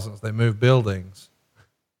clientele since they moved buildings.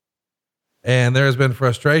 And there has been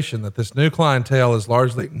frustration that this new clientele is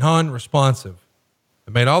largely non-responsive.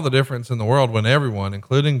 It made all the difference in the world when everyone,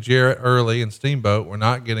 including Jarrett, Early, and Steamboat, were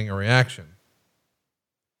not getting a reaction.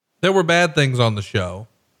 There were bad things on the show,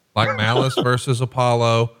 like Malice versus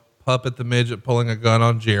Apollo, Puppet the Midget pulling a gun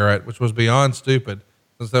on Jarrett, which was beyond stupid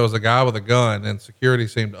since there was a guy with a gun and security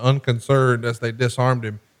seemed unconcerned as they disarmed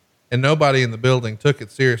him and nobody in the building took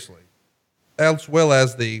it seriously. As well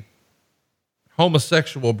as the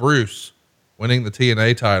homosexual Bruce winning the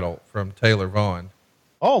TNA title from Taylor Vaughn.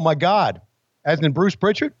 Oh my God. As in Bruce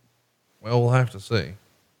Pritchard? Well, we'll have to see.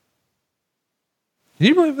 Can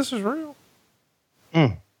you believe this is real?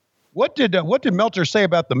 What did Meltzer say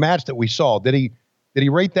about the match that we saw? Did he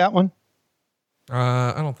rate that one?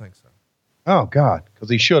 I don't think so. Oh God, because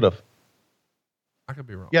he should have. I could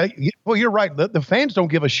be wrong. Yeah, well, you're right. The fans don't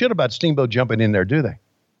give a shit about Steamboat jumping in there, do they?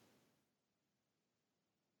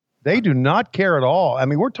 They do not care at all. I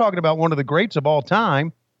mean, we're talking about one of the greats of all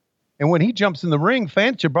time, and when he jumps in the ring,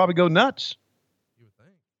 fans should probably go nuts. You would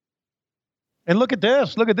think. And look at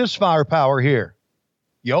this. Look at this firepower here.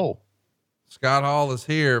 Yo. Scott Hall is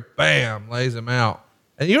here. Bam, lays him out.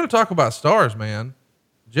 And you want to talk about stars, man.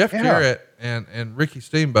 Jeff Jarrett and Ricky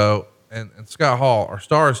Steamboat and Scott Hall are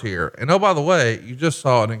stars here. And oh, by the way, you just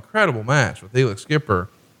saw an incredible match with Elix Skipper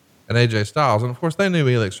and AJ Styles. And of course they knew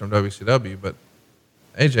Elix from WCW, but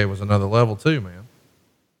AJ was another level too, man.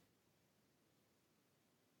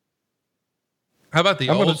 How about the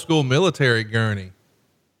old school military gurney?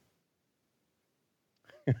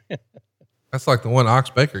 That's like the one Ox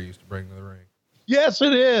Baker used to bring to the ring. Yes,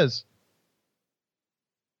 it is.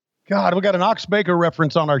 God, we got an Ox Baker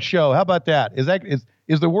reference on our show. How about that?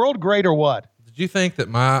 Is the world great or what? Did you think that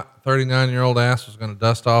my 39-year-old ass was going to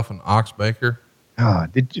dust off an Ox Baker?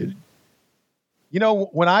 Did you? You know,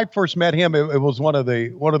 when I first met him, it was one of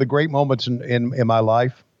the great moments in my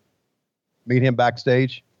life. Meet him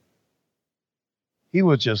backstage. He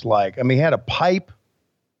was just like, I mean, he had a pipe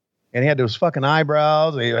and he had those fucking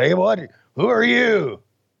eyebrows. Hey, what? Who are you?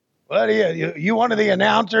 What are you one of the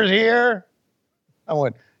announcers here? I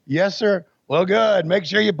went, yes, sir. Well, good. Make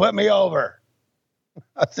sure you put me over.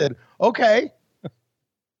 I said, okay.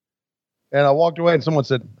 And I walked away and someone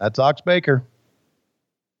said, that's Ox Baker.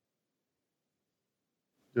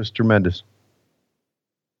 Just tremendous.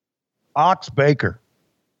 Ox Baker.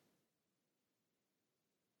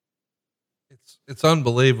 It's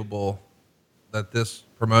unbelievable that this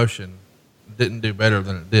promotion didn't do better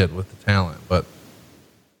than it did with the talent. But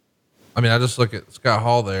I mean, I just look at Scott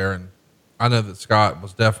Hall there, and I know that Scott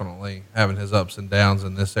was definitely having his ups and downs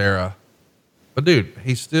in this era, but dude,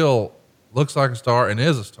 he still looks like a star and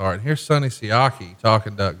is a star. And here's Sonny Siaki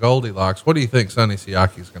talking to Goldilocks. What do you think Sonny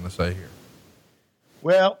Siaki is going to say here?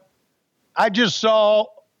 Well, I just saw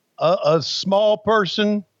a small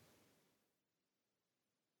person.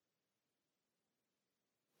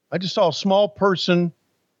 I just saw a small person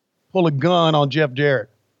pull a gun on Jeff Jarrett.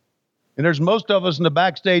 And there's most of us in the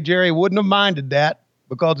backstage area wouldn't have minded that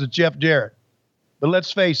because it's Jeff Jarrett. But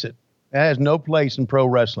let's face it, that has no place in pro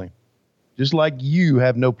wrestling. Just like you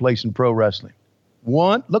have no place in pro wrestling.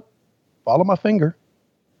 One, look, follow my finger.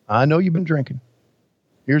 I know you've been drinking.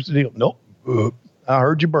 Here's the deal. Nope. I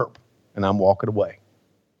heard you burp, and I'm walking away.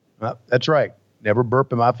 That's right. Never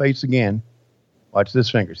burp in my face again. Watch this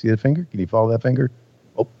finger. See that finger? Can you follow that finger?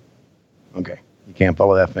 Oh, okay. You can't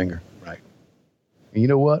follow that finger. Right. And you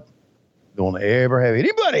know what? Don't ever have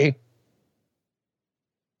anybody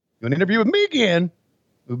do an interview with me again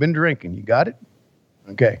who've been drinking. You got it?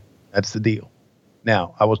 Okay. That's the deal.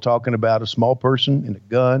 Now, I was talking about a small person and a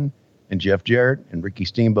gun and Jeff Jarrett and Ricky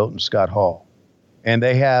Steamboat and Scott Hall. And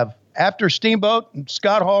they have, after Steamboat and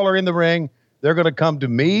Scott Hall are in the ring, they're going to come to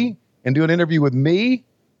me and do an interview with me.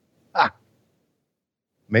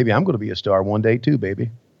 Maybe I'm going to be a star one day too, baby.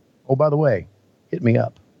 Oh, by the way, hit me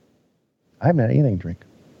up. I haven't had anything to drink.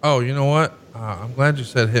 Oh, you know what? I'm glad you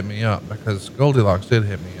said hit me up because Goldilocks did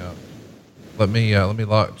hit me up. Let me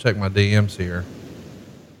check my DMs here.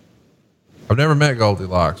 I've never met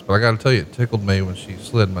Goldilocks, but I got to tell you, it tickled me when she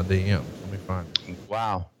slid my DMs. Let me find it.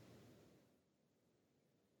 Wow.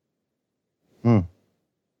 Well,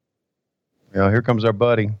 here comes our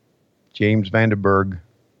buddy, James Vanderberg.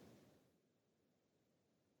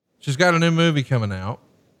 She's got a new movie coming out.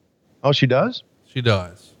 Oh, she does? She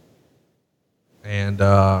does. And,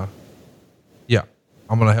 yeah,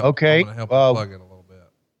 I'm going to help. Okay. I'm going to help her plug it a little bit.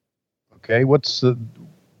 Okay.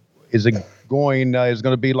 Is it going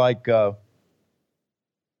to be like,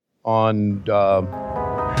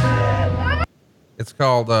 it's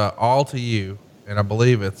called, All to You. And I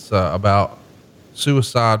believe it's, about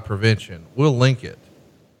suicide prevention. We'll link it.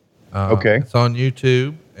 Okay. It's on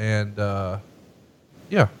YouTube and,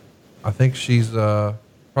 yeah, I think she's,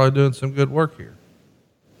 probably doing some good work here.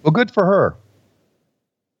 Well, good for her.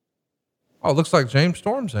 Oh, it looks like James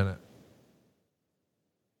Storm's in it.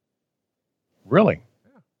 Really?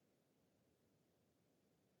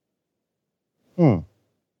 Yeah.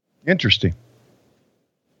 Interesting.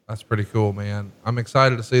 That's pretty cool, man. I'm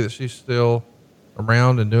excited to see that she's still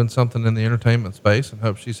around and doing something in the entertainment space and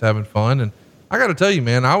hope she's having fun. And I got to tell you,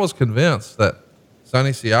 man, I was convinced that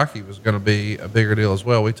Sonny Siaki was going to be a bigger deal as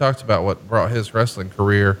well. We talked about what brought his wrestling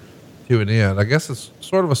career to an end. I guess it's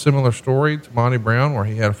sort of a similar story to Monty Brown, where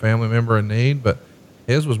he had a family member in need, but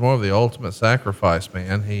his was more of the ultimate sacrifice,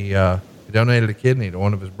 man. He donated a kidney to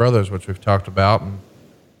one of his brothers, which we've talked about, and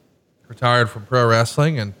retired from pro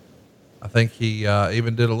wrestling. And I think he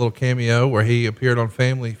even did a little cameo where he appeared on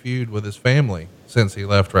Family Feud with his family since he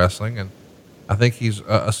left wrestling. And I think he's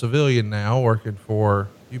a civilian now, working for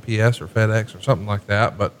UPS or FedEx or something like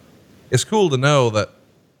that. But it's cool to know that,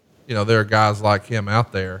 you know, there are guys like him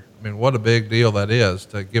out there. I mean, what a big deal that is,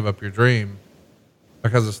 to give up your dream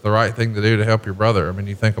because it's the right thing to do to help your brother. I mean,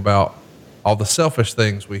 you think about all the selfish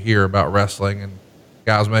things we hear about wrestling and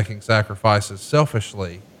guys making sacrifices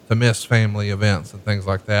selfishly to miss family events and things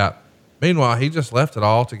like that. Meanwhile, he just left it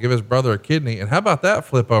all to give his brother a kidney. And how about that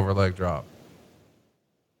flip over leg drop?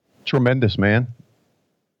 Tremendous, man.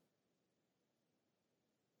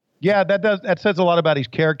 Yeah, that says a lot about his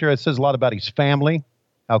character. It says a lot about his family,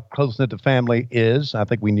 how close-knit the family is. I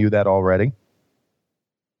think we knew that already.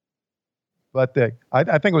 But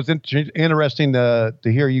I think it was interesting to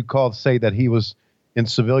hear you say that he was in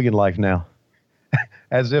civilian life now,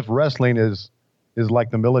 as if wrestling is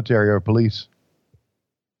like the military or police.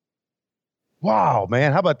 Wow,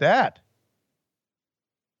 man, how about that?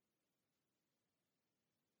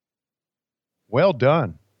 Well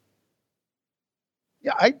done.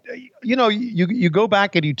 Yeah, you go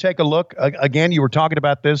back and you take a look. Again, you were talking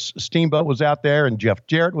about this. Steamboat was out there, and Jeff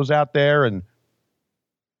Jarrett was out there, and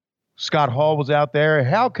Scott Hall was out there.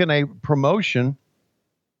 How can a promotion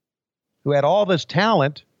who had all this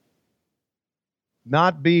talent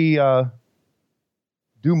not be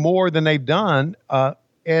do more than they've done?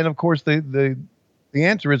 And of course, the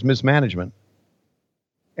answer is mismanagement.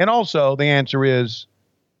 And also, the answer is,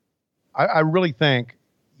 I really think,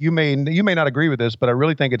 you may not agree with this, but I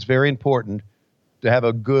really think it's very important to have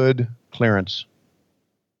a good clearance.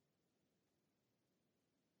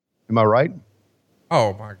 Am I right?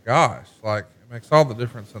 Oh my gosh. Like, it makes all the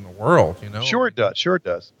difference in the world, you know? Sure it does. Sure it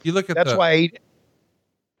does. You look at that's why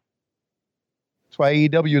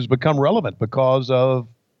AEW has become relevant, because of,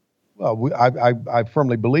 well, I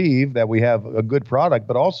firmly believe that we have a good product,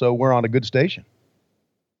 but also we're on a good station.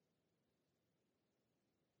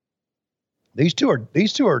 These two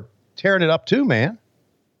are tearing it up too, man.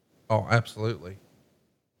 Oh, absolutely.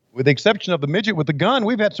 With the exception of the midget with the gun,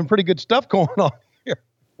 we've had some pretty good stuff going on here.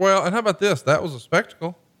 Well, and how about this? That was a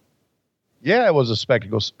spectacle. Yeah, it was a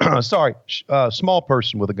spectacle. Sorry, small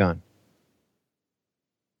person with a gun.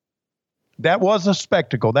 That was a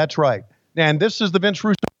spectacle. That's right. And this is the Vince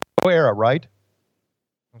Russo era, right?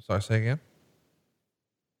 I'm sorry, say again?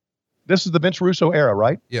 This is the Vince Russo era,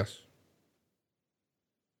 right? Yes.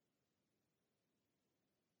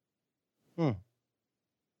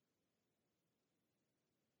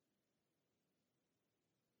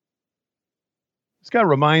 This guy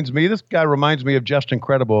reminds me of Just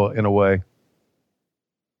Incredible in a way. With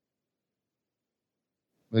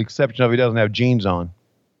the exception of he doesn't have jeans on.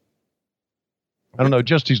 I don't know,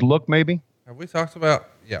 just his look maybe? Have we talked about,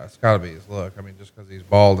 yeah, it's got to be his look. I mean, just because he's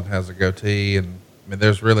bald and has a goatee, and I mean,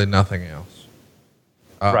 there's really nothing else.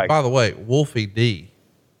 Right. By the way, Wolfie D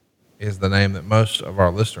is the name that most of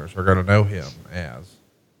our listeners are going to know him as.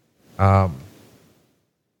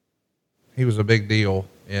 He was a big deal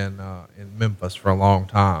in Memphis for a long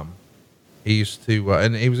time. He used to,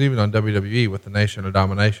 and he was even on WWE with the Nation of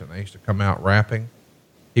Domination. They used to come out rapping.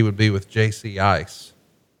 He would be with JC Ice,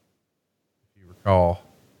 if you recall.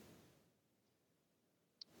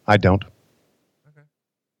 I don't. Okay.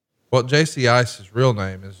 Well, JC Ice's real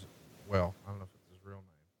name is, well, I don't know if it's his real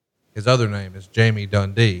name. His other name is Jamie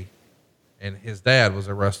Dundee, and his dad was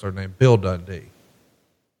a wrestler named Bill Dundee.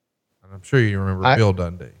 And I'm sure you remember Bill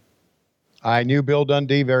Dundee. I knew Bill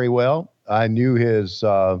Dundee very well. I knew his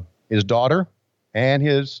daughter and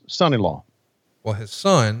his son-in-law. Well, his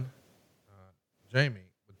son, Jamie,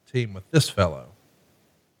 would team with this fellow.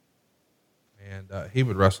 And he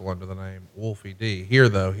would wrestle under the name Wolfie D. Here,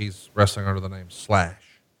 though, he's wrestling under the name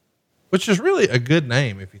Slash, which is really a good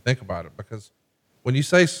name if you think about it, because when you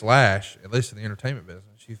say Slash, at least in the entertainment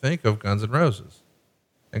business, you think of Guns N' Roses.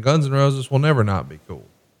 And Guns N' Roses will never not be cool.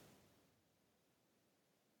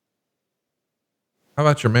 How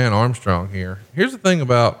about your man Armstrong here? Here's the thing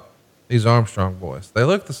about these Armstrong boys. They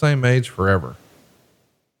look the same age forever.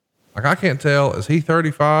 Like, I can't tell, is he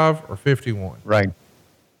 35 or 51? Right.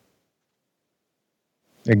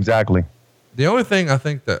 Exactly. The only thing I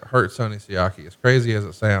think that hurts Sonny Siaki, as crazy as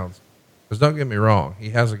it sounds, because don't get me wrong,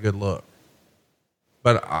 he has a good look.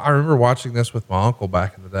 But I remember watching this with my uncle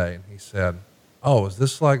back in the day, and he said, "Oh, is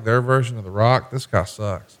this like their version of The Rock? This guy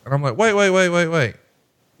sucks." And I'm like, wait.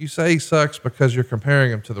 you say he sucks because you're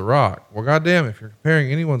comparing him to The Rock. Well, goddamn, if you're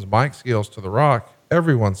comparing anyone's mic skills to The Rock,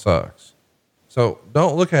 everyone sucks. So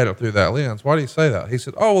don't look at it through that lens. Why do you say that? He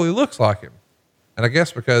said, oh, well, he looks like him. And I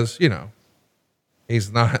guess because, you know,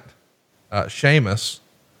 he's not Seamus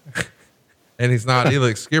and he's not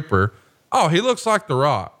Elix Skipper. Oh, he looks like The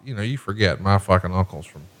Rock. You know, you forget my fucking uncle's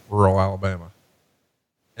from rural Alabama.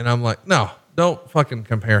 And I'm like, no, don't fucking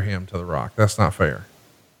compare him to The Rock. That's not fair.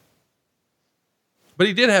 But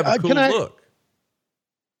he did have a cool look.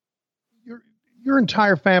 Your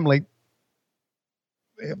entire family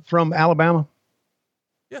from Alabama?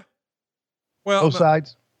 Yeah. Well, both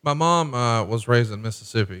sides. My mom was raised in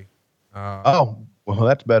Mississippi. Oh, well,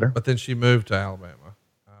 that's better. But then she moved to Alabama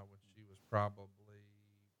when she was probably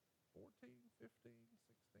 14, 15, 16,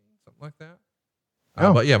 something like that.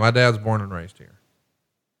 But yeah, my dad's born and raised here.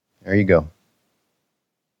 There you go.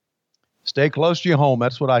 Stay close to your home.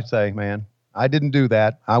 That's what I say, man. I didn't do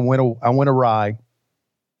that. I went awry.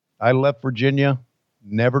 I left Virginia,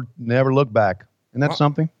 never looked back. And that's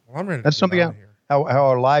something. Well, I'm ready. That's something how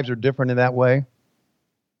our lives are different in that way.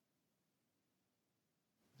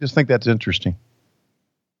 Just think that's interesting.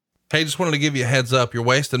 Hey, just wanted to give you a heads up. You're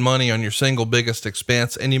wasting money on your single biggest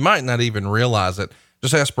expense, and you might not even realize it.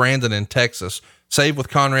 Just ask Brandon in Texas.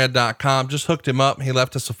 SaveWithConrad.com just hooked him up. He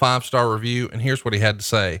left us a 5-star review, and here's what he had to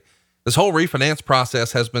say. This whole refinance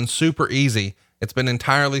process has been super easy. It's been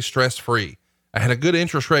entirely stress-free. I had a good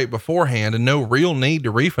interest rate beforehand and no real need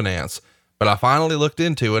to refinance, but I finally looked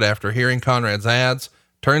into it after hearing Conrad's ads.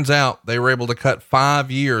 Turns out they were able to cut 5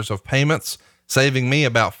 years of payments, saving me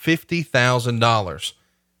about $50,000.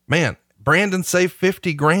 Man, Brandon saved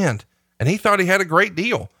 50 grand and he thought he had a great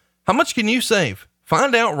deal. How much can you save?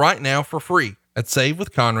 Find out right now for free at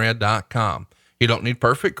SaveWithConrad.com. You don't need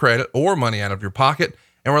perfect credit or money out of your pocket,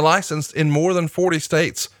 and we're licensed in more than 40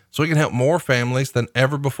 states, so we can help more families than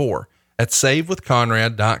ever before at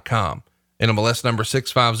SaveWithConrad.com. NMLS number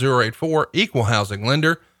 65084, equal housing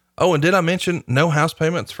lender. Oh, and did I mention no house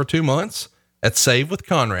payments for 2 months at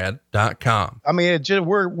SaveWithConrad.com? I mean,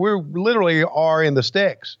 we're literally are in the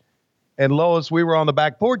sticks. And Lois, we were on the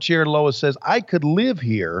back porch here, and Lois says, I could live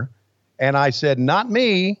here. And I said, not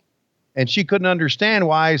me. And she couldn't understand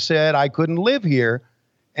why I said I couldn't live here.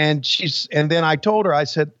 And then I told her, I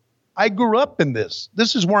said, I grew up in this.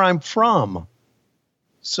 This is where I'm from.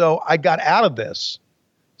 So I got out of this.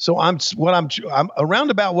 So I'm a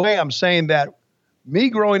roundabout way. I'm saying that me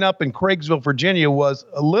growing up in Craigsville, Virginia was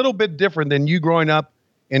a little bit different than you growing up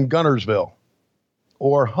in Guntersville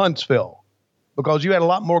or Huntsville, because you had a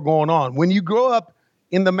lot more going on. When you grow up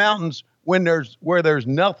in the mountains, where there's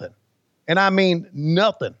nothing, and I mean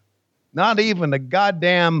nothing, not even a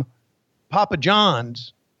goddamn Papa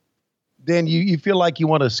John's, then you feel like you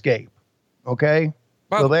want to escape. Okay.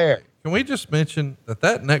 So there. Can we just mention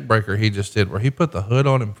that neck breaker he just did where he put the hood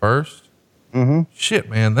on him first? Mm-hmm. Shit,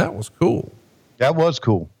 man, that was cool. That was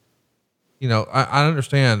cool. You know, I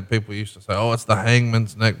understand people used to say, oh, it's the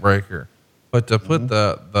hangman's neck breaker, but to put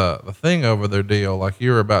the thing over their deal, like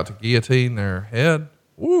you were about to guillotine their head.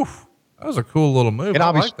 Woof. That was a cool little move. I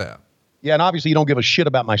like that. Yeah. And obviously you don't give a shit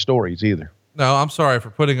about my stories either. No, I'm sorry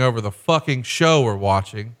for putting over the fucking show we're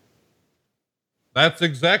watching. That's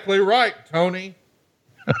exactly right, Tony.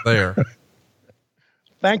 There.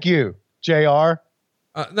 Thank you, JR.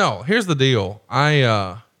 No, here's the deal.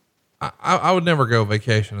 I would never go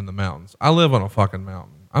vacation in the mountains. I live on a fucking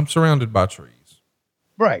mountain. I'm surrounded by trees.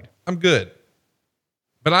 Right. I'm good.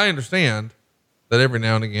 But I understand that every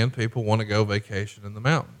now and again, people want to go vacation in the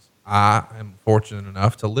mountains. I am fortunate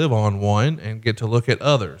enough to live on one and get to look at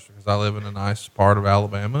others because I live in a nice part of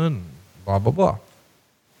Alabama and blah, blah, blah.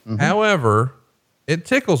 Mm-hmm. However, it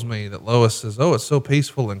tickles me that Lois says, oh, it's so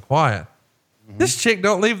peaceful and quiet. Mm-hmm. This chick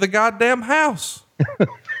don't leave the goddamn house.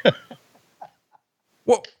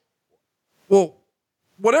 Well,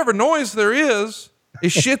 whatever noise there is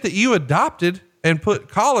shit that you adopted and put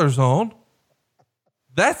collars on.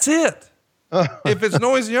 That's it. If it's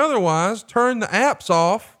noisy otherwise, turn the apps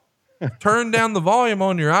off, turn down the volume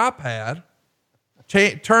on your iPad,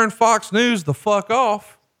 turn Fox News the fuck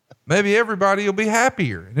off. Maybe everybody will be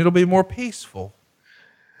happier and it'll be more peaceful.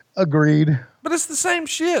 Agreed. But it's the same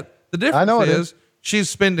shit. The difference is she's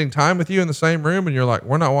spending time with you in the same room and you're like,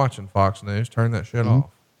 we're not watching Fox News. Turn that shit off.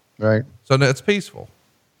 Right. So no, it's peaceful.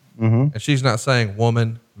 Mm-hmm. And she's not saying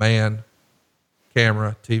woman, man,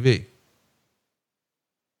 camera, TV.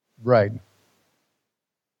 Right.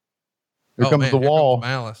 Here comes the wall. Comes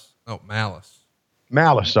Malice. Oh, Malice.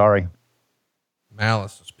 Malice, sorry.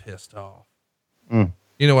 Malice was pissed off.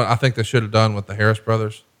 You know what I think they should have done with the Harris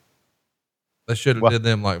brothers? They should have did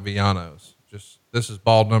them like Villanos. Just, this is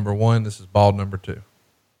bald number 1. This is bald number 2.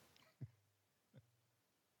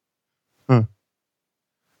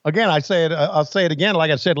 Again, I'll say it again.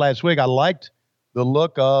 Like I said last week, I liked the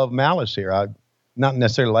look of Malice here. I not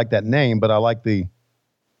necessarily like that name, but I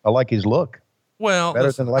like his look. Well, better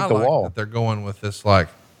listen, than like I the like wall. that they're going with this, like,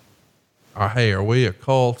 hey, are we a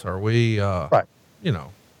cult? Are we, Right. You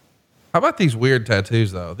know, how about these weird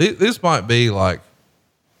tattoos though? This might be like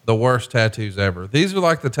the worst tattoos ever. These are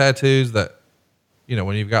like the tattoos that, you know,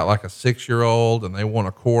 when you've got like a 6-year-old and they want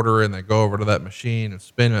a quarter and they go over to that machine and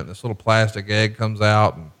spin it, and this little plastic egg comes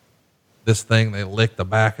out, and this thing, they lick the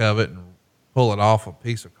back of it and pull it off a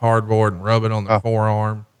piece of cardboard and rub it on their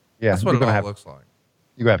forearm. Yeah. That's what it all looks like.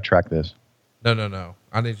 You're going to have to track this. No.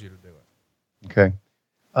 I need you to do it. Okay.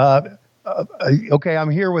 Okay. I'm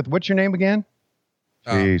here with, what's your name again?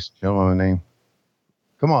 Jeez. Tell me my name.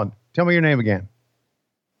 Come on. Tell me your name again.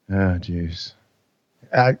 Oh, jeez.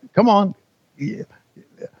 Come on.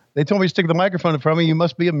 They told me to stick the microphone in front of me. You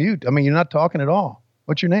must be a mute. I mean, you're not talking at all.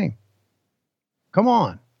 What's your name? Come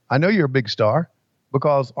on. I know you're a big star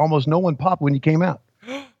because almost no one popped when you came out.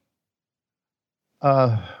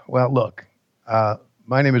 Well, look,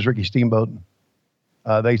 my name is Ricky Steamboat.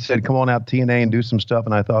 They said, come on out to TNA and do some stuff.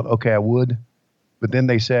 And I thought, okay, I would. But then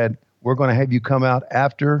they said, we're going to have you come out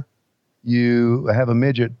after you have a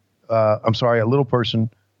a little person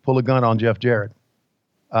pull a gun on Jeff Jarrett.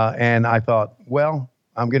 And I thought, well,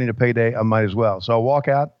 I'm getting a payday. I might as well. So I walk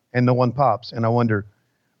out and no one pops. And I wonder,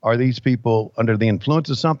 are these people under the influence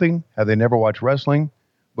of something? Have they never watched wrestling?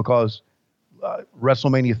 Because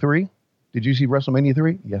WrestleMania 3, did you see WrestleMania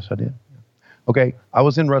 3? Yes, I did. Okay, I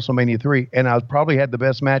was in WrestleMania 3, and I probably had the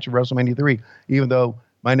best match of WrestleMania 3, even though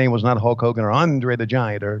my name was not Hulk Hogan or Andre the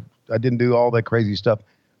Giant, or I didn't do all that crazy stuff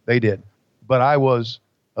they did. But I was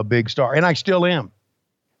a big star, and I still am.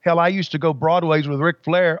 Hell, I used to go Broadways with Ric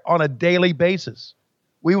Flair on a daily basis.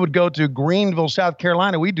 We would go to Greenville, South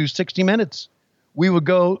Carolina. We'd do 60 Minutes. We would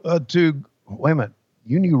go to, wait a minute,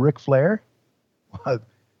 you knew Ric Flair?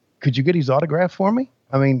 Could you get his autograph for me?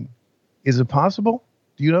 I mean, is it possible?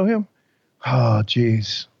 Do you know him? Oh,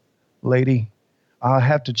 geez. Lady, I'll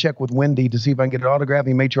have to check with Wendy to see if I can get an autograph.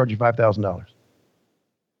 He may charge you $5,000.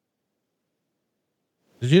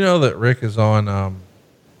 Did you know that Rick is on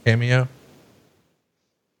Cameo?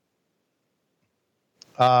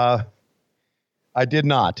 I did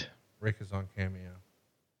not. Rick is on Cameo.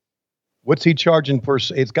 What's he charging per?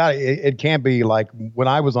 It can't be like when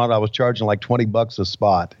I was on it, I was charging like $20 a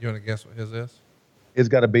spot. You want to guess what his is? It's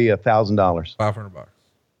got to be $1,000. $500.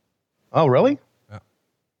 Oh, really? Yeah.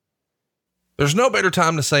 There's no better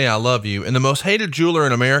time to say I love you, and the most hated jeweler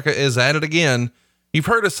in America is at it again. You've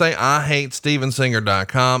heard us say I hate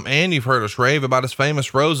StevenSinger.com, and you've heard us rave about his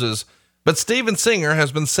famous roses, but Steven Singer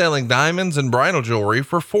has been selling diamonds and bridal jewelry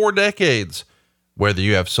for 4 decades. Whether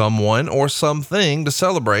you have someone or something to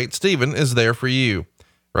celebrate, Steven is there for you.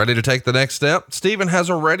 Ready to take the next step? Steven has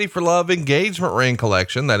a Ready for Love engagement ring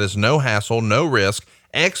collection that is no hassle, no risk,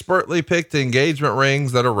 expertly picked engagement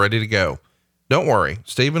rings that are ready to go. Don't worry,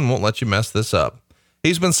 Steven won't let you mess this up.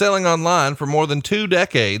 He's been selling online for more than 2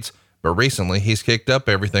 decades, but recently he's kicked up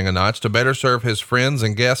everything a notch to better serve his friends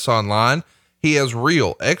and guests online. He has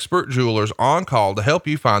real expert jewelers on call to help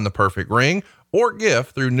you find the perfect ring or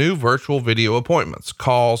gift through new virtual video appointments,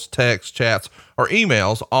 calls, texts, chats, or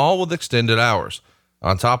emails, all with extended hours.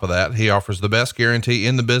 On top of that, he offers the best guarantee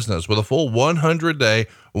in the business with a full 100-day,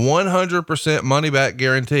 100% money-back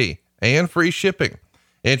guarantee and free shipping.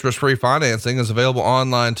 Interest-free financing is available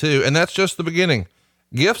online too, and that's just the beginning.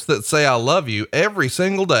 Gifts that say I love you every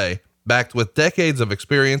single day, backed with decades of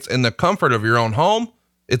experience in the comfort of your own home.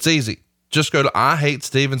 It's easy. Just go to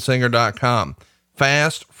IHateStevenSinger.com.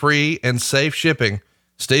 Fast, free, and safe shipping.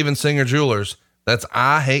 Steven Singer Jewelers. That's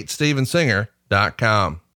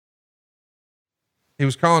IHateStevenSinger.com. He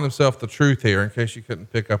was calling himself the Truth here in case you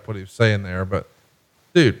couldn't pick up what he was saying there, but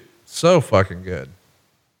dude, so fucking good.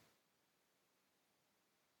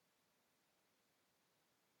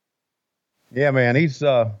 Yeah, man. He's,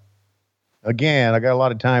 again, I got a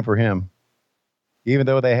lot of time for him. Even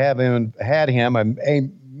though they had him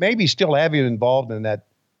and maybe still have him involved in that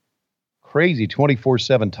crazy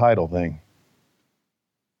 24/7 title thing.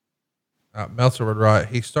 Meltzer would write,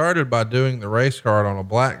 he started by doing the race card on a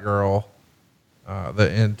black girl,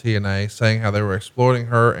 in TNA, saying how they were exploiting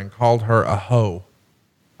her and called her a hoe.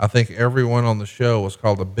 I think everyone on the show was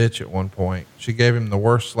called a bitch at one point. She gave him the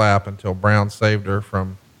worst slap until Brown saved her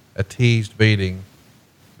from a teased beating.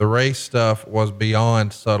 The race stuff was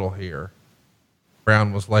beyond subtle here.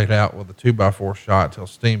 Brown was laid out with a 2x4 shot till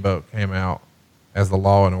Steamboat came out as the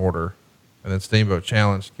Law and Order. And then Steamboat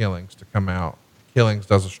challenged Killings to come out. Killings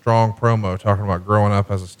does a strong promo talking about growing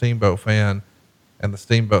up as a Steamboat fan and the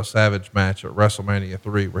Steamboat Savage match at WrestleMania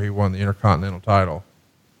 3 where he won the Intercontinental title.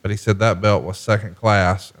 but he said that belt was second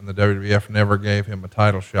class and the WWF never gave him a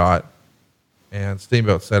title shot. And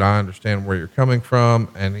Steamboat said, I understand where you're coming from.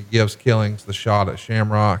 And he gives Killings the shot at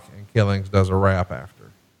Shamrock, and Killings does a rap after.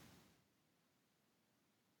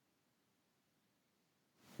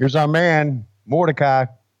 Here's our man, Mordecai.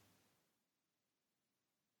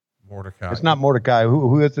 Mordecai. It's not Mordecai.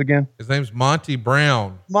 Who is it again? His name's Monty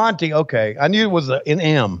Brown. Monty. Okay. I knew it was an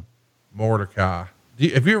M. Mordecai.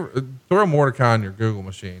 If you throw Mordecai on your Google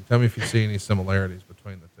machine, tell me if you see any similarities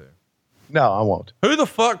between the two. No, I won't. Who the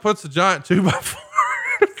fuck puts a giant 2x4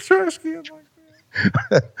 in a trash can like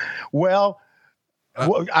that? Well,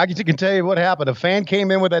 I can tell you what happened. A fan came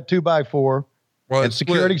in with that 2x4, and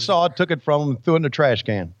security saw it, took it from him, threw it in the trash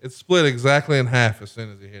can. It split exactly in half as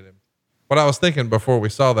soon as he hit him. What I was thinking before we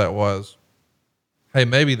saw that was, hey,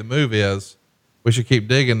 maybe the move is we should keep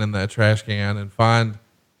digging in that trash can and find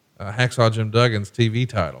Hacksaw Jim Duggan's TV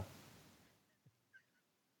title.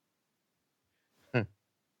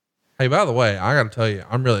 Hey, by the way, I got to tell you,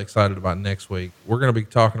 I'm really excited about next week. We're going to be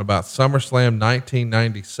talking about SummerSlam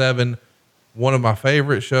 1997, one of my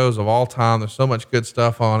favorite shows of all time. There's so much good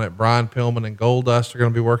stuff on it. Brian Pillman and Goldust are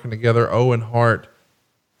going to be working together. Owen Hart,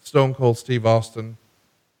 Stone Cold Steve Austin.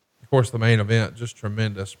 Of course, the main event, just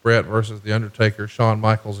tremendous. Brett versus The Undertaker. Shawn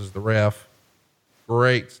Michaels is the ref.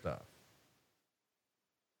 Great stuff.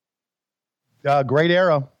 Great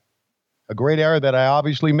era. A great era that I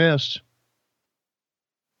obviously missed.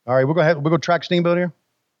 All right, we're going to track Steamboat here.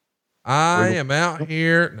 I am out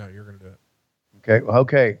here. No, you're going to do Okay. it.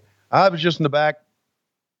 Okay. I was just in the back,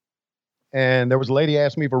 and there was a lady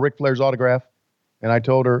asked me for Ric Flair's autograph, and I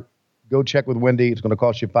told her, go check with Wendy. It's going to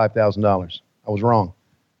cost you $5,000. I was wrong.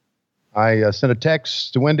 I sent a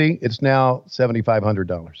text to Wendy. It's now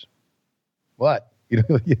 $7,500. What?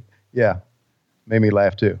 Yeah. Made me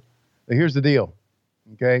laugh too. But here's the deal.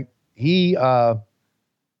 Okay. He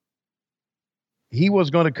was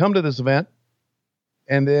going to come to this event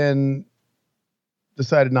and then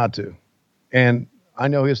decided not to. And I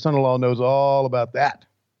know his son-in-law knows all about that.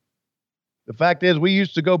 The fact is, we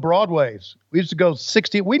used to go Broadways. We used to go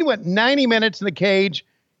 60. We went 90 minutes in the cage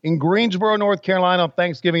in Greensboro, North Carolina on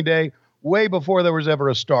Thanksgiving Day, way before there was ever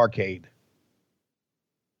a Starcade.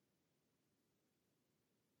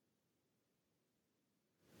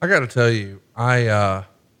 I got to tell you, I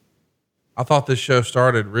thought this show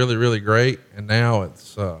started really, really great, and now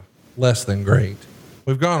it's less than great.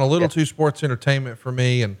 We've gone a little too sports entertainment for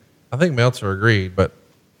me, and I think Meltzer agreed, but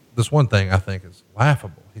this one thing I think is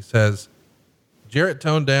laughable. He says, Jarrett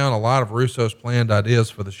toned down a lot of Russo's planned ideas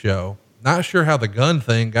for the show. Not sure how the gun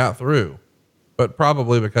thing got through, but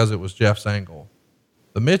probably because it was Jeff's angle.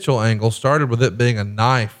 The Mitchell angle started with it being a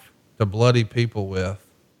knife to bloody people with,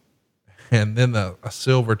 and then a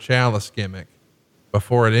silver chalice gimmick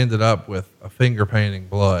before it ended up with a finger painting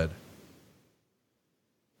blood.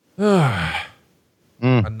 A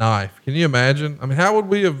knife. Can you imagine? I mean, how would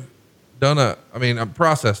we have done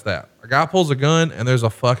process that? A guy pulls a gun and there's a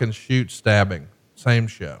fucking shoot stabbing. Same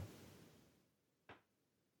show.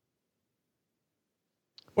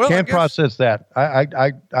 Well, Can't process that.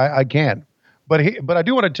 I can't. But I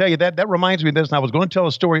do want to tell you that reminds me of this. And I was going to tell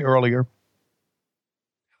a story earlier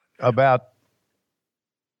about,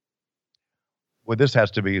 well, this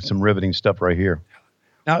has to be some riveting stuff right here.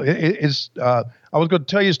 Now, I was going to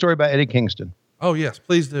tell you a story about Eddie Kingston. Oh yes,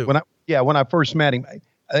 please do. When I first met him,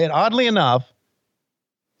 and oddly enough,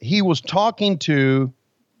 he was talking to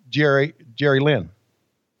Jerry Lynn,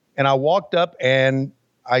 and I walked up and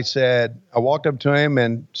I walked up to him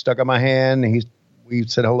and stuck out my hand, and we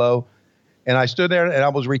said hello, and I stood there and I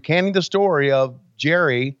was recanting the story of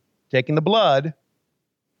Jerry taking the blood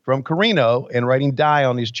from Carino and writing "die"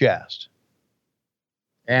 on his chest.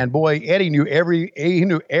 And boy, Eddie knew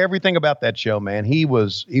everything about that show, man. He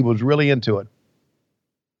was really into it.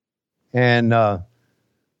 And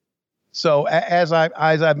so as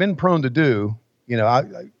I've been prone to do, I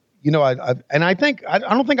don't think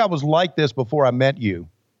I was like this before I met you,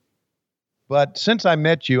 but since I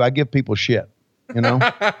met you, I give people shit,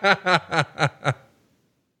 I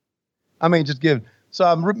mean, so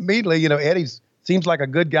I'm immediately, Eddie seems like a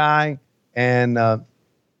good guy. And I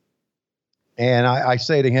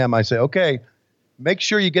say to him, I say, okay, make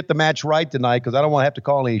sure you get the match right tonight, because I don't want to have to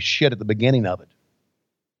call any shit at the beginning of it.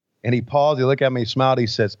 And he paused, he looked at me, he smiled, he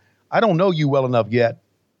says, I don't know you well enough yet,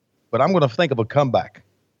 but I'm going to think of a comeback.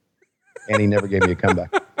 And he never gave me a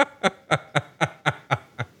comeback.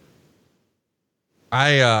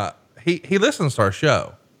 He listens to our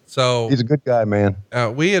show. So he's a good guy, man.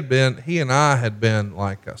 He and I had been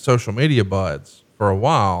like social media buds for a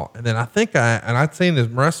while. And then I'd seen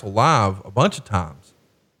him wrestle live a bunch of times,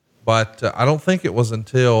 but I don't think it was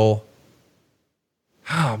until,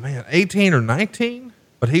 18 or 19,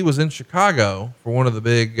 but he was in Chicago for one of the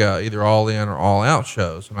big, either All In or All Out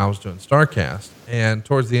shows. And I was doing StarCast, and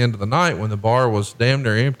towards the end of the night when the bar was damn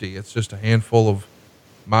near empty, it's just a handful of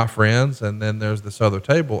my friends. And then there's this other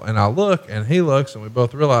table, and I look and he looks, and we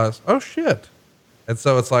both realize, oh shit. And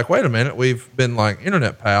so it's like, wait a minute, we've been like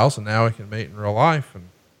internet pals, and now we can meet in real life. And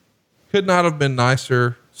could not have been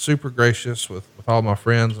nicer, super gracious with all my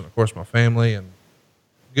friends and of course my family, and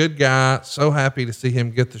good guy. So happy to see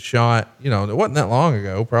him get the shot. You know, it wasn't that long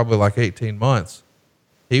ago, probably like 18 months.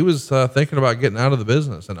 He was thinking about getting out of the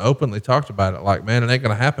business and openly talked about it. Like, man, it ain't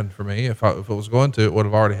going to happen for me. If it was going to, it would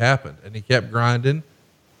have already happened. And he kept grinding.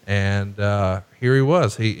 And here he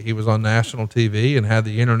was. He was on national TV and had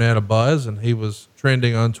the internet abuzz, and he was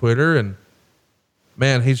trending on Twitter. And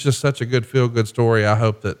man, he's just such a good feel-good story. I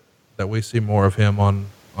hope that we see more of him on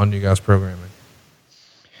you guys' programming.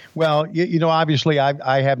 Well, you know, obviously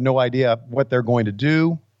I have no idea what they're going to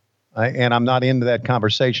do. And I'm not into that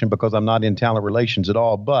conversation because I'm not in talent relations at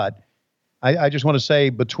all. But I just want to say,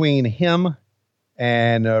 between him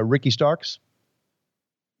and Ricky Starks,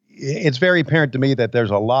 it's very apparent to me that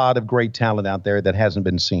there's a lot of great talent out there that hasn't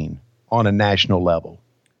been seen on a national level.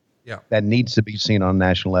 Yeah. That needs to be seen on a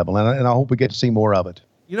national level. And I hope we get to see more of it.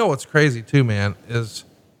 You know, what's crazy too, man, is,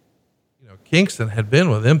 you know, Kingston had been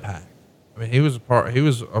with Impact. I mean, he was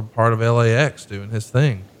a part of LAX doing his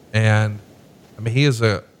thing. And I mean, he is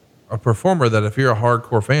a performer that if you're a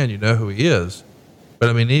hardcore fan, you know who he is. But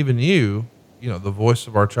I mean, even you know, the voice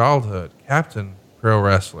of our childhood, Captain Pro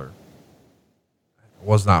Wrestler,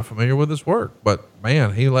 was not familiar with his work, but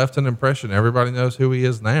man, he left an impression. Everybody knows who he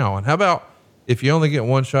is now. And how about if you only get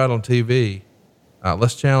one shot on TV,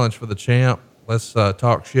 let's challenge for the champ. Let's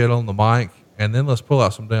talk shit on the mic, and then let's pull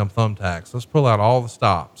out some damn thumbtacks. Let's pull out all the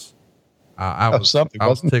stops. I was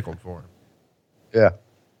tickled for him. Yeah,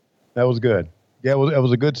 that was good. Yeah, it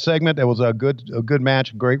was a good segment. It was a good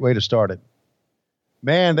match. Great way to start it.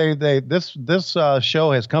 Man, this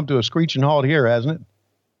show has come to a screeching halt here, hasn't it?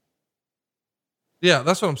 Yeah,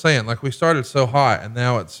 that's what I'm saying. Like, we started so hot, and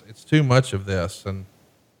now it's too much of this, and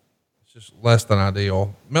it's just less than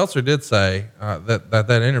ideal. Meltzer did say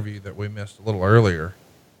that interview that we missed a little earlier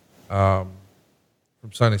from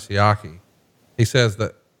Sonny Siaki. He says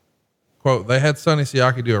that, quote, they had Sonny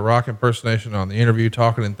Siaki do a rock impersonation on the interview,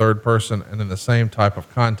 talking in third person and in the same type of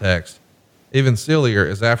context. Even sillier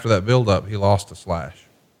is after that buildup, he lost to Slash.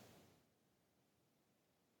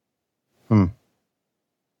 What's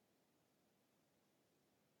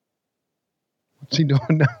he doing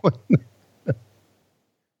now?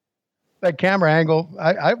 That camera angle,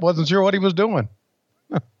 I wasn't sure what he was doing.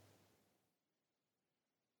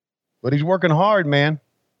 But he's working hard, man.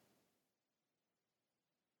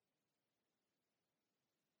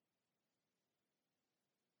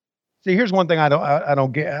 See, here's one thing I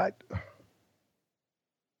don't get.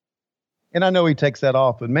 And I know he takes that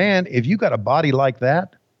off, but man, if you got a body like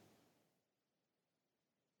that,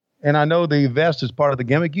 and I know the vest is part of the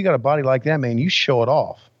gimmick, you got a body like that, man, you show it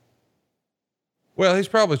off. Well, he's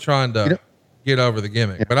probably trying to get over the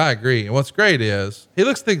gimmick, but I agree. And what's great is he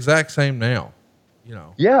looks the exact same now, you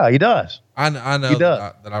know? Yeah, he does. I know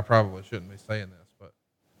that I probably shouldn't be saying this, but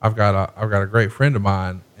I've got a great friend of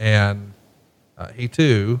mine, and he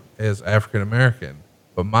too is African-American,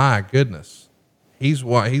 but my goodness, he's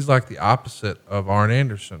like the opposite of Arn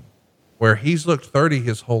Anderson, where he's looked 30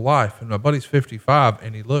 his whole life, and my buddy's 55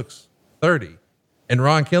 and he looks 30, and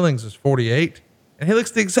Ron Killings is 48 and he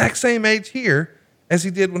looks the exact same age here as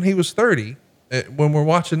he did when he was 30. When we're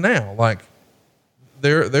watching now, like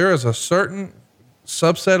there is a certain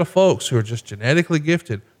subset of folks who are just genetically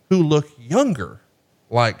gifted who look younger.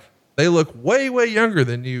 Like they look way, way younger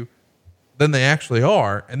than they actually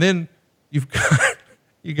are. And then you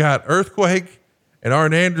got Earthquake and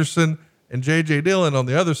Arn Anderson and J.J. Dillon on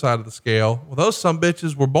the other side of the scale. Well, those some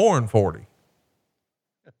bitches were born 40.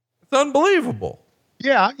 It's unbelievable.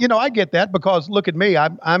 Yeah, you know, I get that because look at me.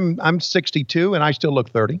 I'm 62 and I still look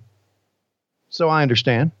 30. So I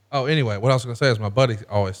understand. Oh, anyway, what I was going to say is my buddy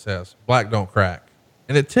always says, black don't crack.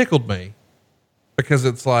 And it tickled me because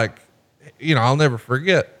it's like, you know, I'll never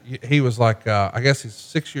forget. He was like, I guess he's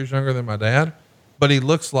 6 years younger than my dad, but he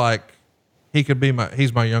looks like he could be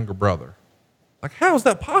he's my younger brother. Like, how is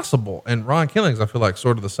that possible? And Ron Killings, I feel like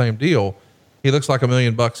sort of the same deal. He looks like $1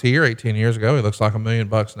 million here 18 years ago. He looks like $1 million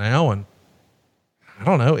now. And I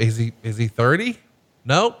don't know. Is he 30?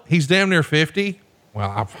 No, he's damn near 50. Well,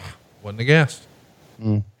 I wouldn't have guessed.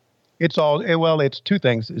 It's it's two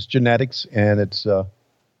things. It's genetics and it's,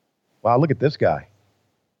 wow, look at this guy.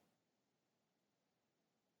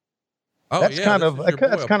 Oh, That's yeah, kind this of is your boy,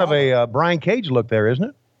 that's kind of a Brian Cage look there, isn't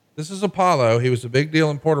it? This is Apollo. He was a big deal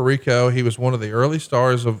in Puerto Rico. He was one of the early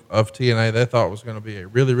stars of TNA. They thought it was going to be a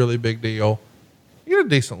really, really big deal. He had a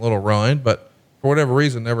decent little run, but for whatever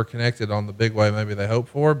reason, never connected on the big way maybe they hoped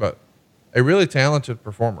for, but a really talented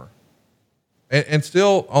performer. And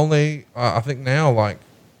still only, I think now, like,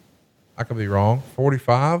 I could be wrong,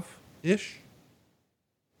 45-ish.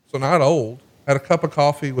 So not old. Had a cup of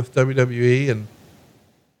coffee with WWE and,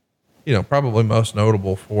 you know, probably most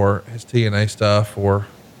notable for his TNA stuff, or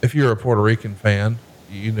if you're a Puerto Rican fan,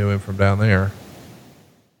 you knew him from down there.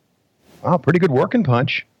 Wow, pretty good working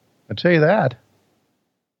punch. I tell you that.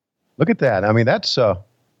 Look at that. I mean, that's a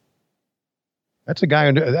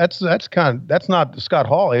guy. That's not Scott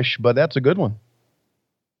Hall-ish, but that's a good one.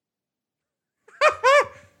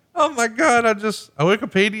 Oh my God. I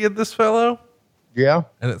Wikipedia'd this fellow. Yeah.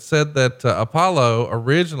 And it said that Apollo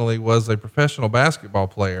originally was a professional basketball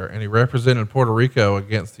player, and he represented Puerto Rico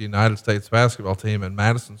against the United States basketball team in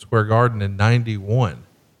Madison Square Garden in 91.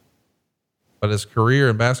 But his career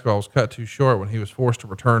in basketball was cut too short when he was forced to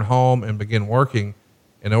return home and begin working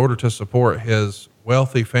in order to support his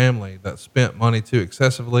wealthy family that spent money too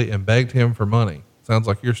excessively and begged him for money. Sounds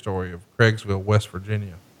like your story of Craigsville, West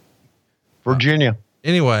Virginia.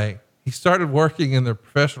 Anyway, he started working in the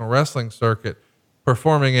professional wrestling circuit,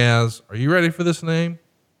 performing as, are you ready for this name?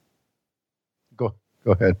 Go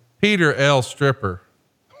ahead. Peter L. Stripper.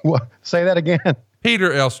 What? Say that again.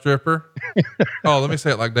 Peter L. Stripper. Oh, let me say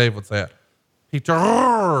it like Dave would say it.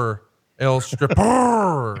 Peter L.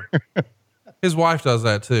 Stripper. His wife does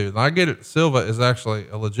that too. And I get it. Silva is actually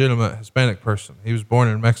a legitimate Hispanic person. He was born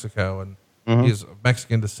in Mexico and he's of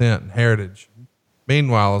Mexican descent and heritage.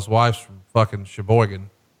 Meanwhile, his wife's from fucking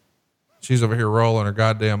Sheboygan. She's over here rolling her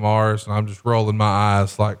goddamn R's, and I'm just rolling my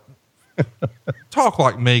eyes like, talk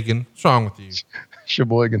like Megan. What's wrong with you?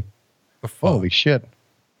 Sheboygan. Holy shit.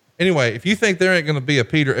 Anyway, if you think there ain't going to be a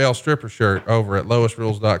Peter L. Stripper shirt over at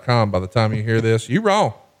lowestrules.com by the time you hear this, you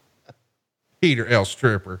wrong. Peter L.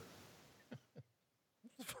 Stripper.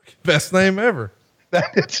 Best name ever.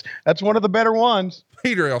 That's one of the better ones.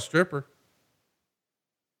 Peter L. Stripper.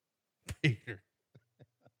 Peter.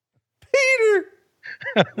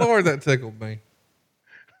 Lord, that tickled me.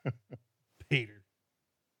 Peter.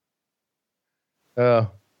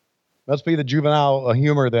 Must be the juvenile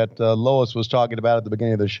humor that Lois was talking about at the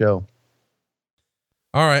beginning of the show.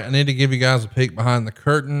 All right. I need to give you guys a peek behind the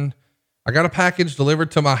curtain. I got a package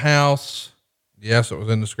delivered to my house. Yes, it was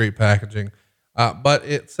in discreet packaging. But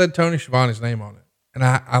it said Tony Schiavone's name on it. And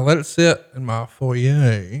I let it sit in my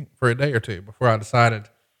foyer for a day or two before I decided,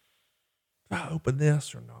 do I open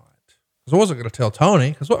this or not? Because I wasn't going to tell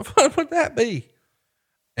Tony, because what fun would that be?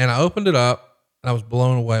 And I opened it up and I was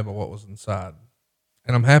blown away by what was inside.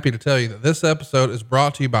 And I'm happy to tell you that this episode is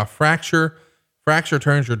brought to you by Fracture. Fracture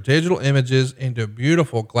turns your digital images into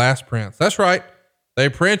beautiful glass prints. That's right. They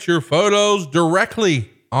print your photos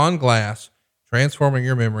directly on glass, transforming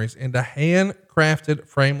your memories into handcrafted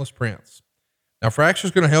frameless prints. Now, Fracture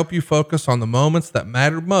is going to help you focus on the moments that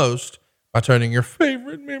matter most by turning your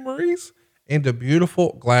favorite memories into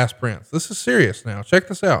beautiful glass prints. This is serious now. Check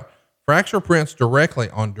this out. Fracture prints directly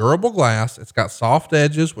on durable glass. It's got soft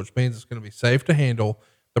edges, which means it's going to be safe to handle.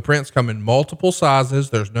 The prints come in multiple sizes.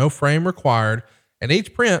 There's no frame required. And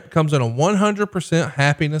each print comes in a 100%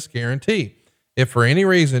 happiness guarantee. If for any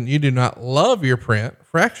reason you do not love your print,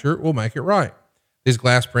 Fracture will make it right. These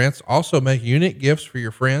glass prints also make unique gifts for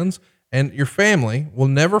your friends, and your family will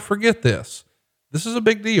never forget this. This is a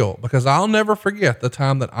big deal because I'll never forget the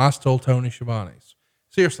time that I stole Tony Schiavone's.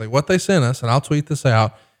 Seriously, what they sent us, and I'll tweet this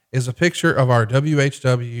out, is a picture of our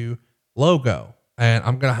WHW logo. And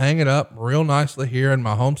I'm going to hang it up real nicely here in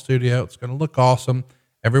my home studio. It's going to look awesome.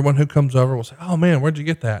 Everyone who comes over will say, oh man, where'd you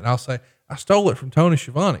get that? And I'll say, I stole it from Tony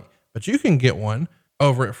Schiavone, but you can get one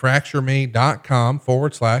over at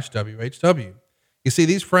fractureme.com/WHW. You see,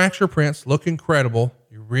 these Fracture prints look incredible.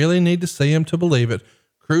 You really need to see them to believe it.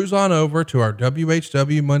 Cruise on over to our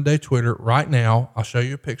WHW Monday Twitter right now. I'll show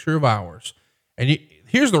you a picture of ours. And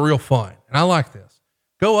here's the real fun. And I like this.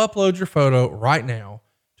 Go upload your photo right now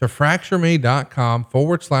to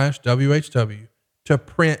fractureme.com/WHW to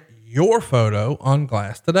print your photo on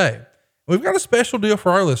glass today. We've got a special deal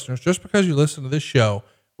for our listeners just because you listen to this show.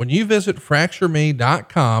 When you visit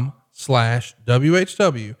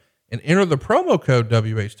fractureme.com/WHW and enter the promo code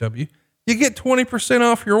WHW, you get 20%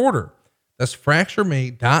 off your order. That's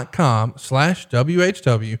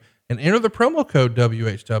fractureme.com/WHW and enter the promo code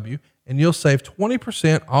WHW and you'll save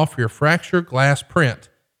 20% off your Fracture glass print.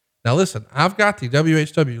 Now listen, I've got the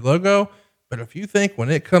WHW logo, but if you think when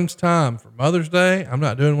it comes time for Mother's Day, I'm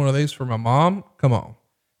not doing one of these for my mom, come on.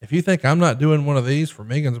 If you think I'm not doing one of these for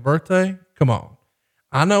Megan's birthday, come on.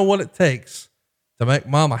 I know what it takes to make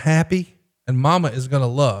mama happy, and mama is going to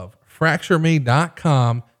love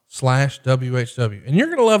fractureme.com/WHW. And you're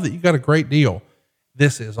going to love that you got a great deal.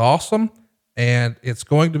 This is awesome. And it's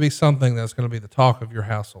going to be something that's going to be the talk of your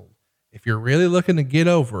household. If you're really looking to get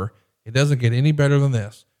over, it doesn't get any better than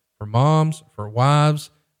this. For moms, for wives,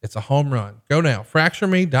 it's a home run. Go now,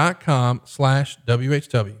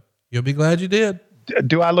 fractureme.com/WHW. You'll be glad you did.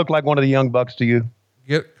 Do I look like one of the young bucks to you?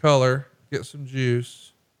 Get color, get some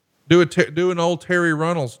juice. Do an old Terry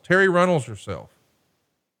Runnels. Terry Runnels yourself.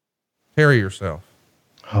 Terry yourself.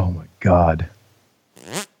 Oh my God.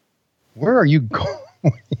 Where are you going?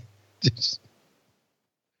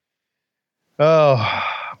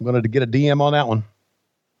 I'm going to get a DM on that one.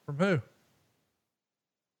 From who?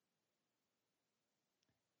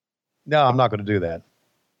 No, I'm not going to do that.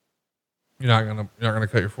 You're not gonna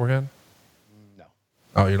cut your forehead? No.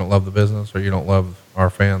 Oh, you don't love the business, or you don't love our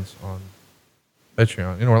fans on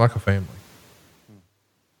Patreon? You know, we're like a family.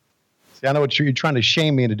 See, I know what you're trying to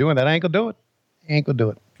shame me into doing that. I ain't gonna do it.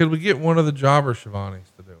 Could we get one of the jobber Shivani's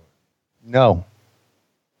to do it? No.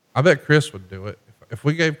 I bet Chris would do it. If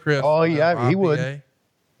we gave Chris, oh yeah, IPA, he would.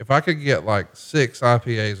 If I could get like 6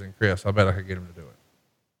 IPAs in Chris, I bet I could get him to do it.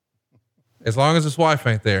 As long as his wife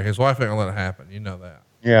ain't there. His wife ain't gonna let it happen. You know that.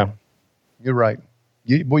 Yeah, you're right.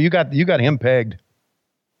 You got him pegged.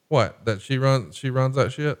 What? That she runs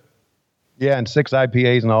that shit? Yeah, and 6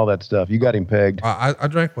 IPAs and all that stuff. You got him pegged. I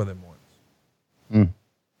drank with him once. Mm.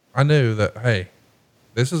 I knew that, hey,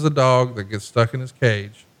 this is a dog that gets stuck in his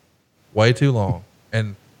cage way too long.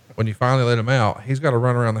 And when you finally let him out, he's got to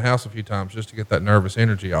run around the house a few times just to get that nervous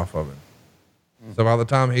energy off of him. So by the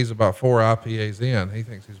time he's about 4 IPAs in, he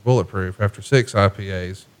thinks he's bulletproof. After 6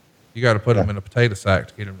 IPAs, you got to put him in a potato sack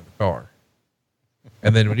to get him to the car.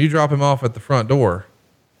 And then when you drop him off at the front door,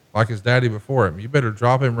 like his daddy before him, you better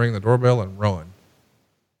drop him, ring the doorbell, and run.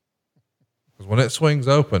 Because when it swings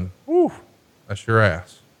open, whew, that's your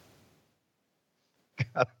ass.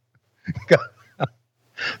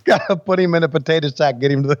 Got to put him in a potato sack,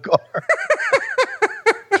 get him to the car.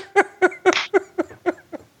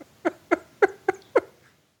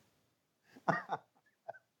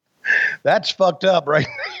 That's fucked up, right?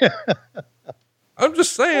 I'm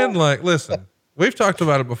just saying, like, listen, we've talked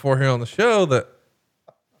about it before here on the show that,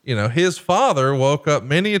 you know, his father woke up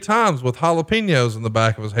many a times with jalapenos in the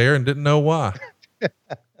back of his hair and didn't know why.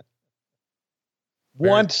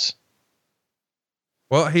 Once.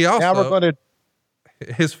 Well, he also, now we're going to,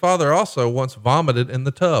 his father also once vomited in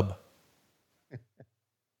the tub.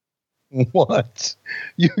 What?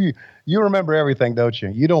 You remember everything, don't you?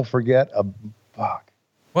 You don't forget a fuck.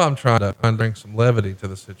 Well, I'm trying to bring some levity to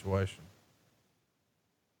the situation.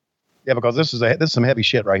 Yeah, because this is some heavy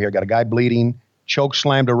shit right here. Got a guy bleeding, choke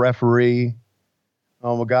slammed a referee.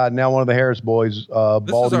 Oh my God! Now one of the Harris boys, this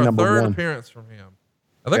balding is our number third 1. appearance from him.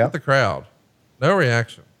 I look at the crowd. No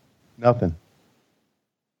reaction. Nothing.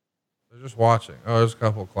 They're just watching. Oh, there's a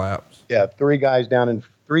couple of claps. Yeah, 3 guys down in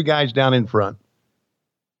front.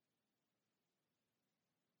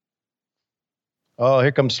 Oh,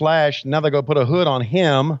 here comes Slash. Now they're going to put a hood on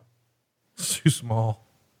him. It's too small.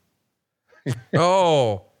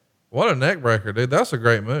 Oh, what a neck breaker, dude. That's a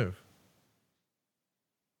great move.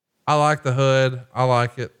 I like the hood. I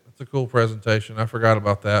like it. It's a cool presentation. I forgot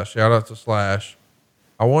about that. Shout out to Slash.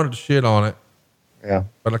 I wanted to shit on it. Yeah.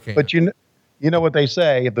 But I can't. But you know what they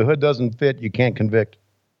say, if the hood doesn't fit, you can't convict.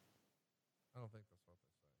 I don't think that's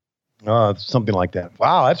what they say. Something like that.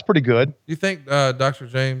 Wow, that's pretty good. Do you think Dr.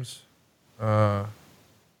 James, I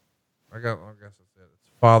guess that's it.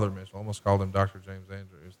 It's Father Mitchell. I almost called him Dr. James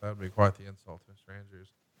Andrews. That would be quite the insult to Mr. Andrews.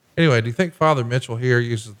 Anyway, do you think Father Mitchell here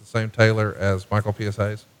uses the same tailor as Michael P.S.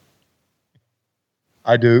 Hayes?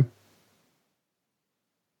 I do.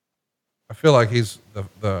 I feel like he's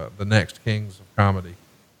the next kings of comedy.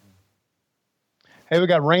 Hey, we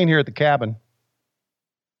got rain here at the cabin.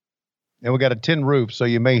 And we got a tin roof, so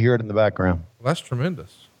you may hear it in the background. Well, that's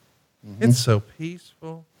tremendous. Mm-hmm. It's so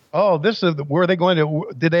peaceful. Oh, this is were they going to?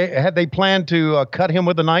 Had they planned to cut him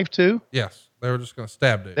with a knife too? Yes, they were just going to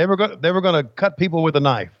stab dude. They were going to cut people with a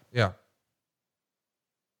knife. Yeah.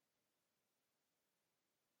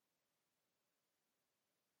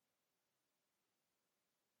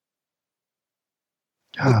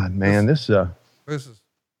 God, man, this is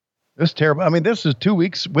terrible. I mean, this is 2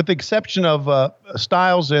 weeks, with the exception of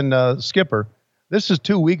Styles and Skipper. This is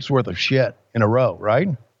 2 weeks worth of shit in a row, right?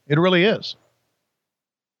 It really is.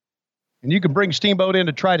 And you can bring Steamboat in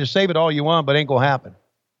to try to save it all you want, but it ain't gonna happen.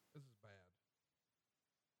 This is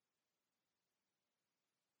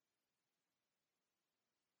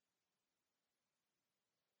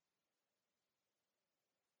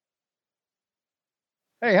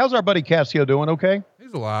Hey, how's our buddy Cassio doing? Okay.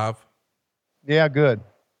 He's alive. Yeah, good.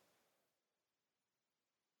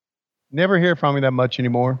 Never hear from him that much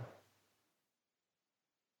anymore.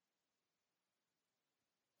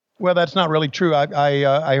 Well, that's not really true.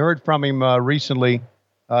 I heard from him recently.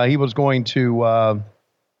 He was going to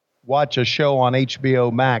watch a show on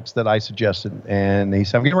HBO Max that I suggested, and he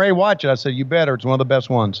said, "I'm getting ready to watch it." I said, "You better. It's one of the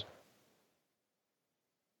best ones."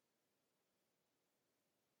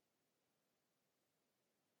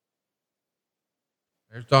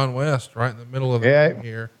 There's Don West right in the middle of the ring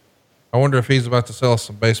here. I wonder if he's about to sell us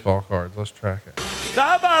some baseball cards. Let's track it. So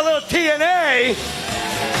how about a little TNA?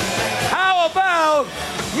 How about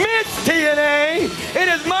Miss TNA? It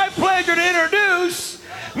is my pleasure to introduce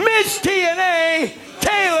Miss TNA,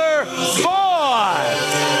 Taylor Vaughn.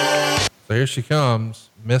 So here she comes,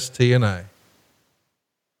 Miss TNA.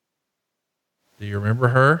 Do you remember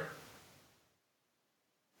her?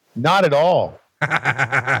 Not at all.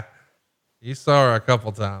 You saw her a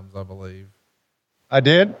couple times, I believe. I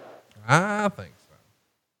did? I think so.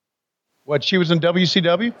 What, she was in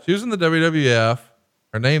WCW? She was in the WWF.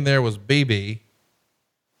 Her name there was BB.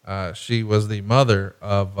 She was the mother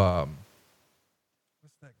of, what's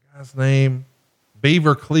that guy's name?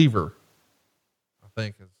 Beaver Cleaver, I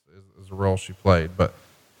think is the role she played. But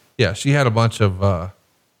yeah, she had a bunch of, but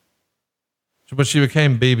she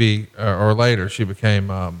became BB, or later she became,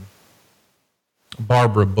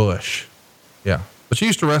 Barbara Bush. Yeah. But she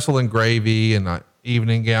used to wrestle in Gravy and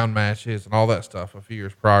evening gown matches and all that stuff a few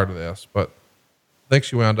years prior to this. But I think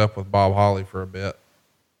she wound up with Bob Holly for a bit.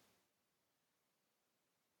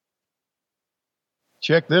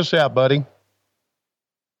 Check this out, buddy.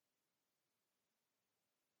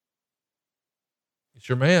 It's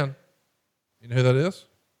your man. You know who that is?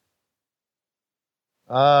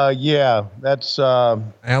 Yeah, that's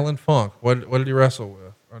Alan Funk. What did he wrestle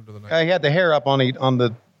with under the name? he had the hair up on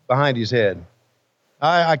the behind his head.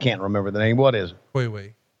 I can't remember the name. What is it?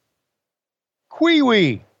 Kwee-wee.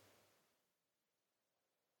 Kwee-wee.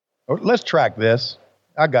 Let's track this.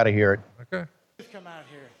 I got to hear it. Okay. Come out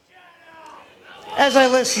here. As I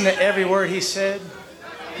listened to every word he said,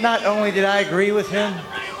 not only did I agree with him,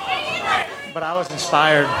 but I was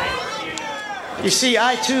inspired. You see,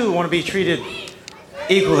 I too want to be treated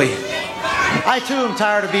equally. I too am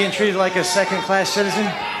tired of being treated like a second-class citizen.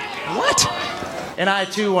 What? And I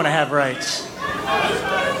too want to have rights.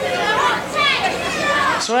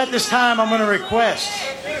 So at this time, I'm going to request,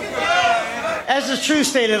 as the truth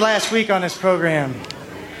stated last week on this program,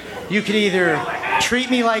 you could either treat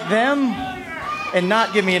me like them and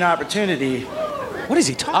not give me an opportunity. What is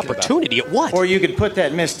he talking about? Opportunity at what? Or you could put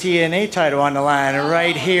that Miss TNA title on the line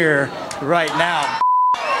right here, right now.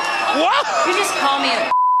 What? You just call me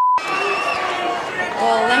a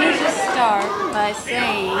Well, let me just start by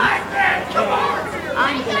saying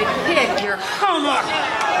I'm going to kick your homework.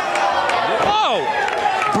 Whoa!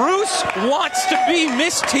 Bruce wants to be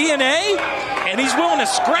Miss TNA, and he's willing to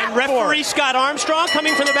scrap and referee Scott Armstrong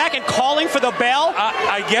coming from the back and calling for the bell.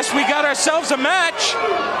 I guess we got ourselves a match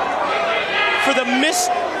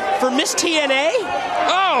for Miss TNA.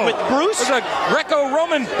 Oh, with Bruce. It's a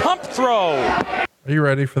Greco-Roman pump throw. Are you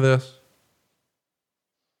ready for this?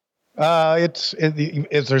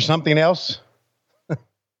 Is there something else?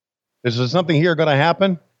 Is there something here going to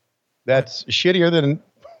happen that's shittier than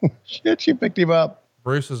shit? She picked him up.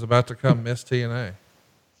 Bruce is about to come Miss TNA.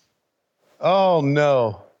 Oh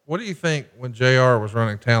no. What do you think when JR was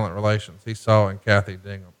running talent relations, he saw in Kathy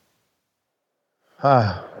Dingham?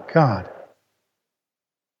 God.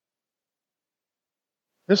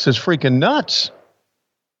 This is freaking nuts.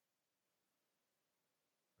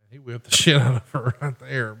 He whipped the shit out of her right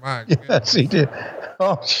there. My Yes, goodness. he did.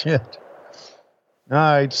 Oh shit. All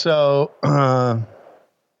right. So,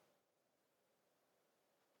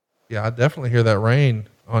 Yeah, I definitely hear that rain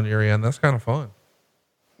on your end. That's kind of fun.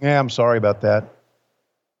 yeah, I'm sorry about that.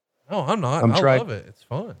 No, I'm not. I'm I trying- love it. It's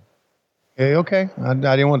fun. Hey, okay. I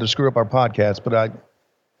didn't want to screw up our podcast, but I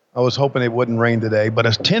was hoping it wouldn't rain today. But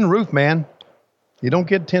a tin roof, man. You don't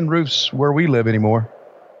get tin roofs where we live anymore.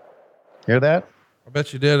 Hear that? I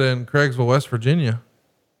bet you did in Craigsville, West Virginia.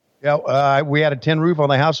 Yeah, we had a tin roof on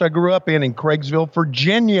the house I grew up in Craigsville,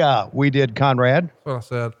 Virginia. We did, Conrad. That's what I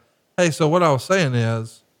said. Hey, so what I was saying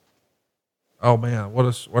is, oh man, what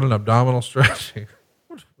an abdominal stretching.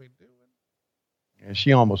 What are we doing? And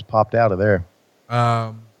she almost popped out of there.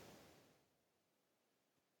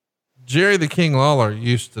 Jerry the King Lawler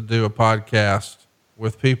used to do a podcast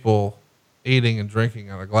with people eating and drinking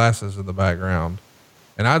out of glasses in the background.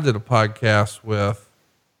 And I did a podcast with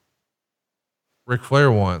Ric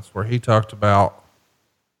Flair once where he talked about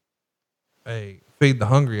a Feed the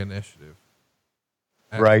Hungry initiative.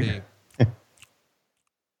 Right.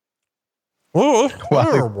 Oh, that's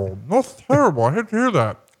terrible. That's terrible. I hate to hear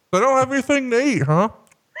that. They don't have anything to eat, huh?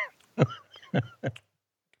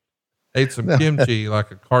 Ate some kimchi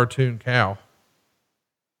like a cartoon cow.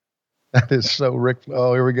 That is so Rick.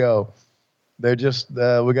 Oh, here we go. They're just,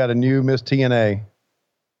 we got a new Miss TNA.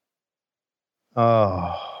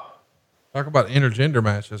 Oh. Talk about intergender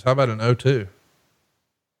matches. How about an O2?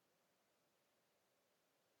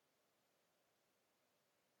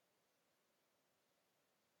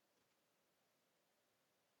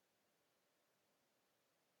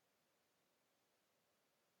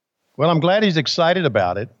 Well, I'm glad he's excited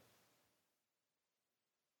about it.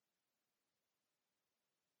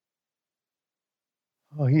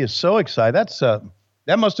 Oh, he is so excited.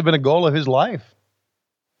 That must have been a goal of his life.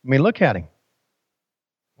 I mean, look at him.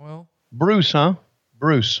 Well, Bruce, huh?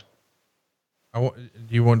 Bruce. Do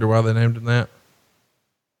you wonder why they named him that?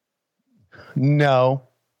 No.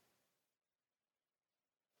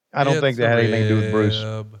 I don't think that had anything to do with Bruce.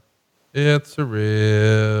 It's a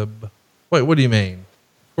rib. Wait, what do you mean?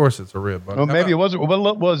 Of course it's a rib. Well, maybe it wasn't.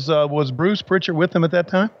 Well, was Bruce Pritchard with him at that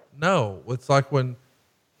time? No, it's like when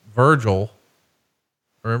Virgil,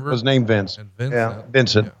 remember? Was named Vince. And Vincent. Yeah,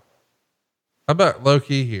 Vincent. Yeah. How about low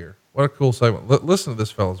key here? What a cool segment. Listen to this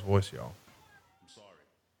fella's voice, y'all. I'm sorry.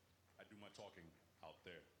 I do my talking out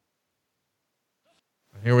there.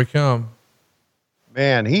 Here we come.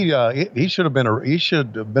 Man, he should have been a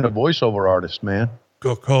voiceover artist, man.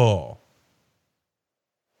 Good call.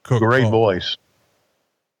 Great voice.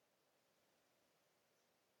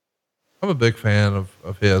 I'm a big fan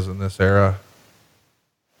of his in this era.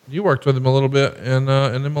 You worked with him a little bit in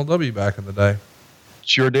MLW back in the day.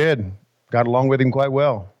 Sure did. Got along with him quite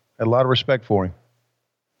well. Had a lot of respect for him.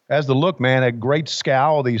 Has the look, man. Had great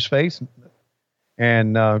scowl to his face,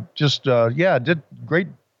 and did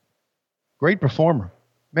great performer.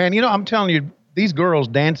 Man, I'm telling you, these girls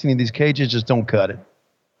dancing in these cages just don't cut it.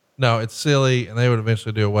 No, it's silly, and they would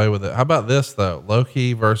eventually do away with it. How about this though?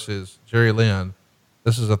 Low-Key versus Jerry Lynn.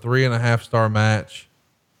 This is a 3.5-star match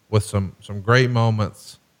with some great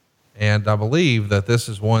moments. And I believe that this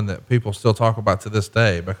is one that people still talk about to this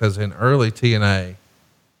day, because in early TNA,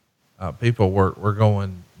 people were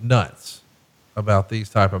going nuts about these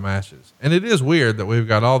type of matches. And it is weird that we've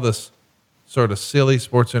got all this sort of silly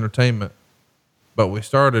sports entertainment, but we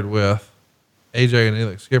started with AJ and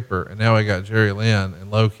Elix Skipper, and now we got Jerry Lynn and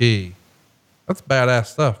Low Key. That's badass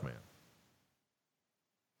stuff, man.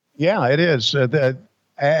 Yeah, it is.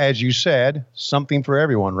 As you said, something for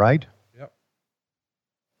everyone, right? Yep.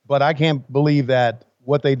 But I can't believe that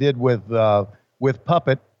what they did with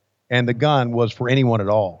Puppet and the gun was for anyone at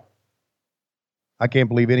all. I can't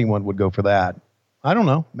believe anyone would go for that. I don't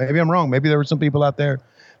know. Maybe I'm wrong. Maybe there were some people out there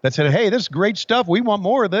that said, "Hey, this is great stuff. We want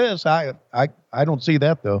more of this." I don't see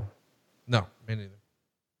that though. No, me neither.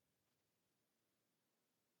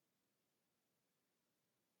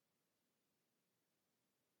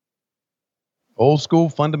 Old school,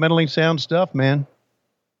 fundamentally sound stuff, man.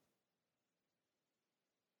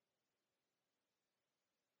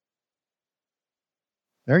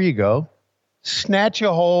 There you go. Snatch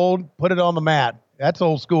a hold, put it on the mat. That's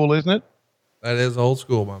old school, isn't it? That is old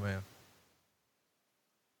school, my man.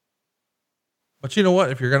 But you know what?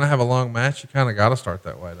 If you're going to have a long match, you kind of got to start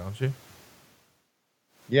that way, don't you?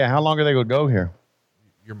 Yeah. How long are they going to go here?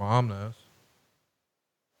 Your mom knows.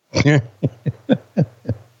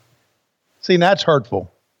 See, that's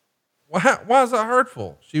hurtful. Why is that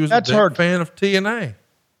hurtful? She was a big fan of TNA.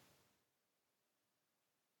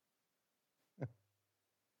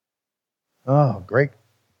 Oh, great.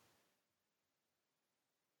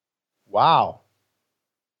 Wow.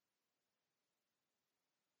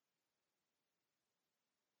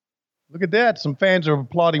 Look at that. Some fans are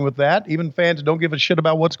applauding with that. Even fans that don't give a shit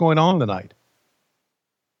about what's going on tonight.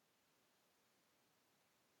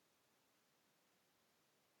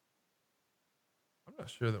 I'm not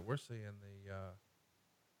sure that we're seeing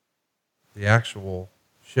the actual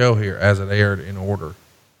show here as it aired in order.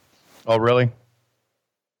 Oh, really?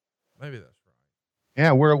 Maybe that's right.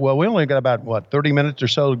 Yeah, we only got about 30 minutes or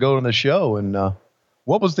so to go in the show. And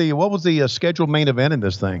what was the scheduled main event in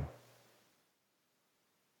this thing?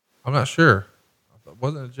 I'm not sure.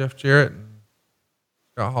 Wasn't it Jeff Jarrett and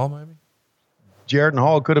Scott Hall, maybe? Jarrett and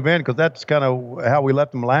Hall could have been, because that's kind of how we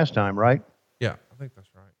left them last time, right? Yeah, I think that's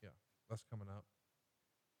right. Yeah, that's coming up.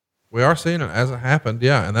 We are seeing it as it happened.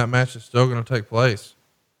 Yeah, and that match is still going to take place.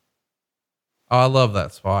 Oh, I love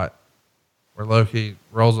that spot where Loki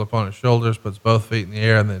rolls up on his shoulders, puts both feet in the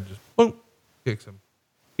air, and then just boom, kicks him.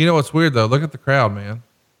 You know what's weird though? Look at the crowd, man.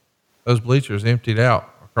 Those bleachers emptied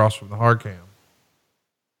out across from the hard cam.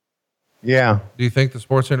 Yeah. Do you think the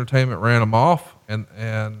sports entertainment ran them off and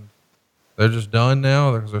they're just done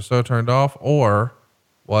now because they're so turned off? Or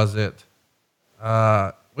was it,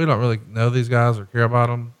 we don't really know these guys or care about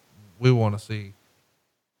them. We want to see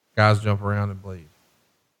guys jump around and bleed.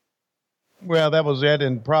 Well, that was it.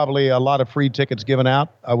 And probably a lot of free tickets given out,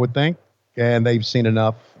 I would think. And they've seen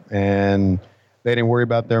enough and they didn't worry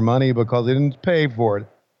about their money because they didn't pay for it.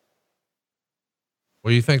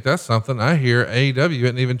 Well, you think that's something? I hear AEW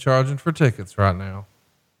isn't even charging for tickets right now.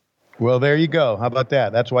 Well, there you go. How about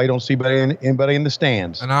that? That's why you don't see anybody in the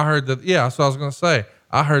stands. And I heard that, yeah, so I was going to say,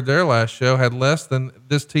 I heard their last show had less than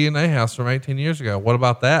this TNA house from 18 years ago. What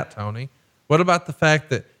about that, Tony? What about the fact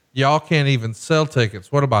that y'all can't even sell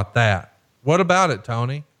tickets? What about that? What about it,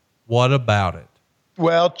 Tony? What about it?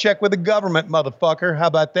 Well, check with the government, motherfucker. How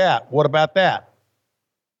about that? What about that?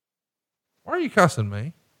 Why are you cussing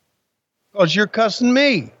me? Because you're cussing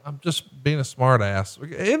me. I'm just being a smart ass.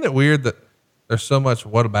 Isn't it weird that there's so much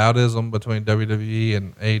whataboutism between WWE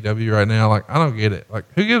and AEW right now? Like, I don't get it. Like,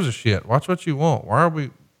 who gives a shit? Watch what you want. Why are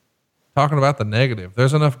we talking about the negative?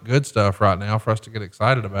 There's enough good stuff right now for us to get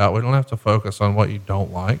excited about. We don't have to focus on what you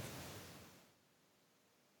don't like.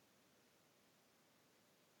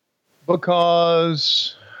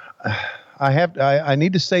 Because I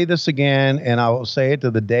need to say this again, and I will say it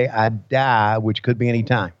to the day I die, which could be any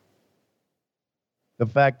time. The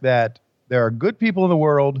fact that there are good people in the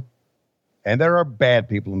world and there are bad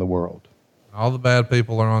people in the world. All the bad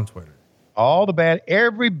people are on Twitter.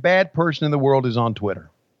 Every bad person in the world is on Twitter.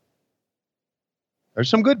 There's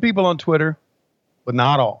some good people on Twitter, but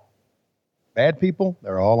not all. Bad people,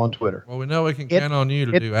 they're all on Twitter. Well, we know we can count on you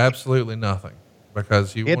to do absolutely nothing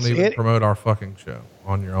because you won't even promote our fucking show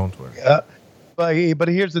on your own Twitter. But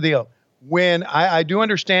here's the deal. When I do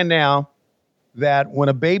understand now that when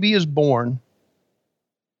a baby is born,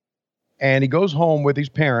 and he goes home with his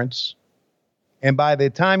parents, and by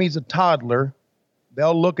the time he's a toddler,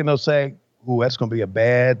 they'll look and they'll say, ooh, that's going to be a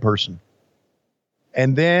bad person.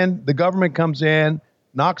 And then the government comes in,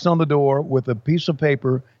 knocks on the door with a piece of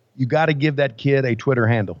paper. You got to give that kid a Twitter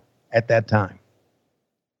handle at that time.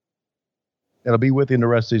 That'll be with him the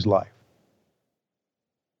rest of his life.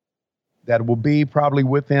 That will be probably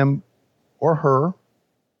with him or her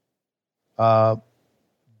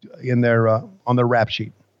in their on their rap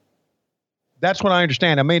sheet. That's what I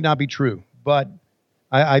understand. It may not be true, but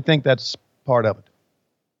I think that's part of it.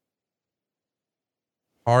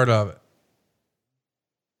 Part of it.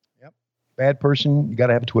 Yep. Bad person, you got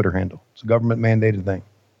to have a Twitter handle. It's a government mandated thing.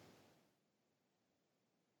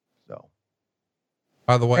 So.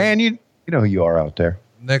 By the way. And you know who you are out there.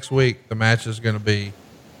 Next week, the match is going to be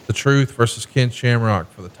The Truth versus Ken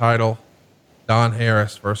Shamrock for the title. Don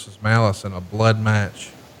Harris versus Malice in a blood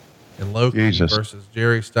match. And Loki versus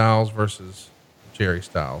Jerry Styles versus Jerry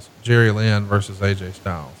Styles. Jerry Lynn versus AJ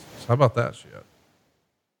Styles. So how about that shit?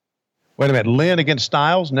 Wait a minute. Lynn against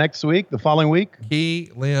Styles next week, the following week?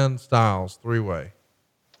 Key, Lynn, Styles, 3-way.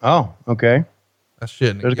 Oh, okay. That's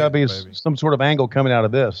shit. There's got to be some sort of angle coming out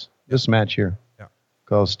of this match here. Yeah.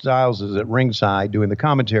 Because Styles is at ringside doing the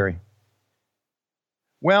commentary.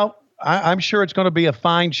 Well, I'm sure it's going to be a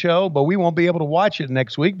fine show, but we won't be able to watch it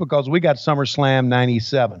next week because we got SummerSlam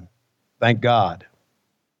 97. Thank God.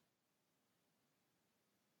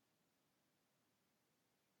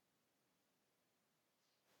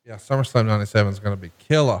 Yeah, SummerSlam 97 is going to be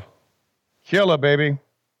killer. Killer, baby.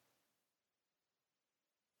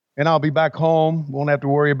 And I'll be back home. Won't have to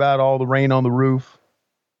worry about all the rain on the roof.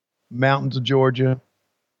 Mountains of Georgia.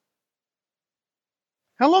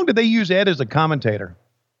 How long did they use Ed as a commentator?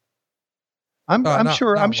 I'm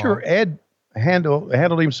sure Ed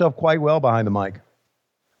handled himself quite well behind the mic.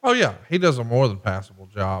 Oh yeah, he does a more than passable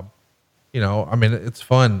job. You know, I mean, it's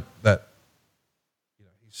fun that, you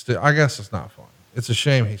know, he's still, I guess it's not fun. It's a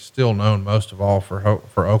shame he's still known most of all for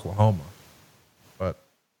Oklahoma, but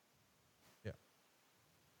yeah.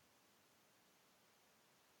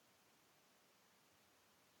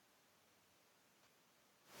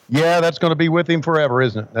 Yeah, that's going to be with him forever,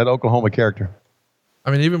 isn't it? That Oklahoma character. I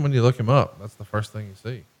mean, even when you look him up, that's the first thing you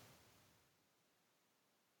see.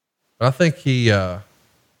 But I think he, I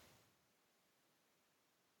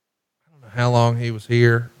don't know how long he was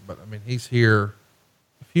here, but I mean, he's here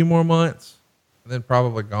a few more months and then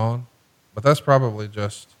probably gone. But that's probably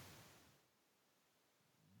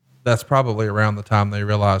around the time they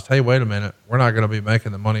realized, hey, wait a minute, we're not going to be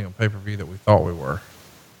making the money on pay-per-view that we thought we were.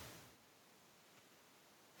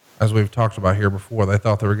 As we've talked about here before, they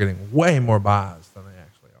thought they were getting way more buys than they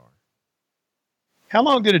actually are. How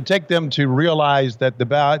long did it take them to realize that the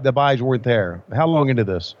buys weren't there? How long into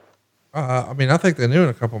this? I mean, I think they knew in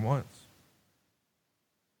a couple months.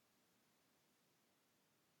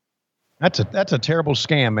 That's a terrible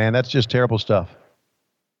scam, man. That's just terrible stuff.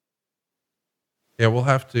 Yeah, we'll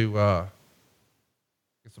have to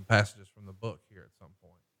get some passages from the book here at some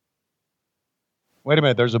point. Wait a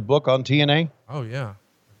minute. There's a book on TNA? Oh, yeah.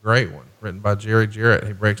 A great one written by Jerry Jarrett.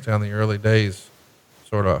 He breaks down the early days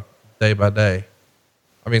sort of day by day.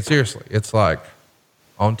 I mean, seriously, it's like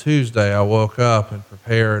on Tuesday, I woke up and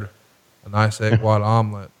prepared a nice egg white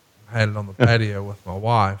omelet, had it on the patio with my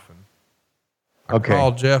wife. And I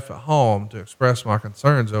called Jeff at home to express my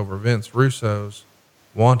concerns over Vince Russo's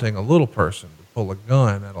wanting a little person to pull a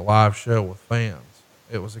gun at a live show with fans.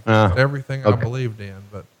 It was against everything I believed in,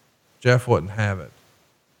 but Jeff wouldn't have it.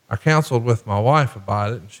 I counseled with my wife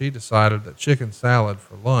about it, and she decided that chicken salad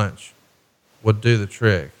for lunch would do the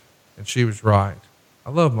trick. And she was right. I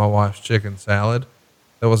love my wife's chicken salad.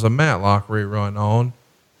 There was a Matlock rerun on,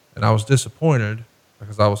 and I was disappointed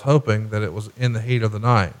because I was hoping that it was in the heat of the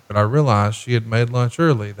night, but I realized she had made lunch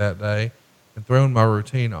early that day and thrown my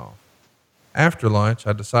routine off. After lunch,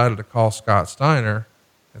 I decided to call Scott Steiner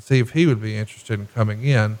and see if he would be interested in coming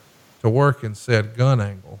in to work in said gun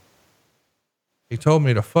angle. He told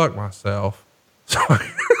me to fuck myself. So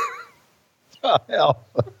Oh, hell.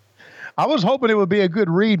 I was hoping it would be a good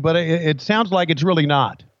read, but it sounds like it's really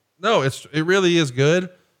not. No, it really is good.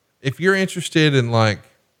 If you're interested in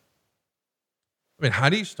how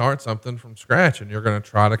do you start something from scratch and you're going to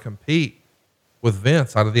try to compete with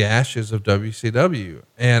Vince out of the ashes of WCW?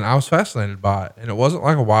 And I was fascinated by it. And it wasn't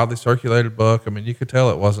like a widely circulated book. I mean, you could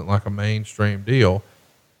tell it wasn't like a mainstream deal,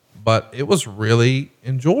 but it was really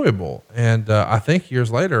enjoyable. And I think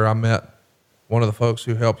years later, I met one of the folks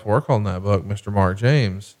who helped work on that book, Mr. Mark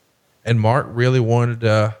James. And Mark really wanted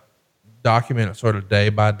to document it sort of day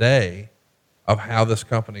by day of how this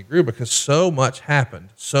company grew, because so much happened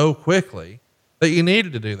so quickly that you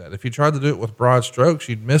needed to do that. If you tried to do it with broad strokes,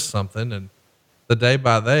 you'd miss something. And the day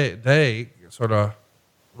by day sort of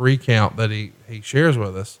recount that he shares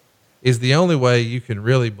with us is the only way you can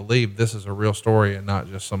really believe this is a real story and not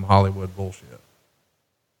just some Hollywood bullshit.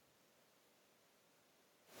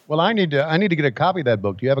 Well, I need to get a copy of that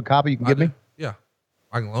book. Do you have a copy you can give me? Yeah.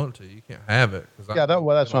 I can loan it to you. You can't have it. That's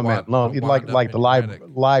what I meant. Loan, like the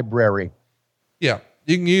library. Yeah.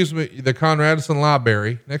 You can use the Conrad Addison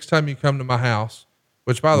Library next time you come to my house,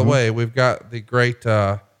 which by the way, we've got the great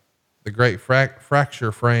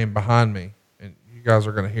fracture frame behind me. And you guys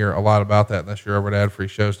are going to hear a lot about that unless you're over at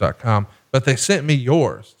adfreeshows.com, but they sent me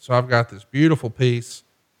yours. So I've got this beautiful piece,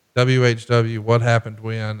 WHW, What Happened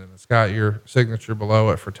When, and it's got your signature below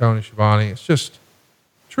it for Tony Schiavone. It's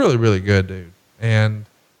really, really good, dude. And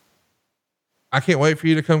I can't wait for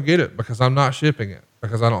you to come get it, because I'm not shipping it,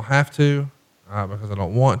 because I don't have to, because I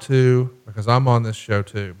don't want to, because I'm on this show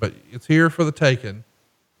too, but it's here for the taking.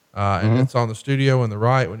 And it's on the studio on the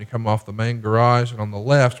right when you come off the main garage, and on the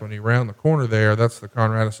left when you round the corner there, that's the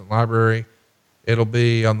Conrad Addison Library. It'll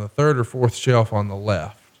be on the third or fourth shelf on the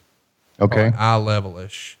left. Okay. Eye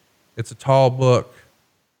level-ish. It's a tall book.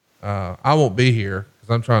 I won't be here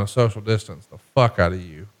because I'm trying to social distance the fuck out of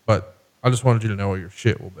you, but I just wanted you to know where your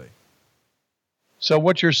shit will be. So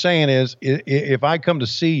what you're saying is, if I come to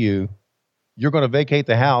see you, you're going to vacate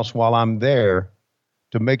the house while I'm there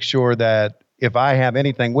to make sure that if I have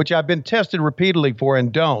anything, which I've been tested repeatedly for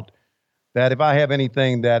and don't, that if I have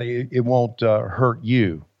anything that it won't hurt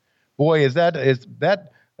you. Boy, that's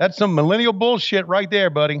some millennial bullshit right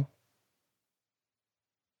there, buddy.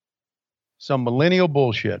 Some millennial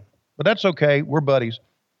bullshit, but that's okay. We're buddies.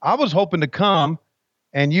 I was hoping to come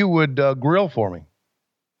and you would grill for me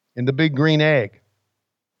in the big green egg,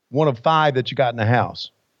 one of 5 that you got in the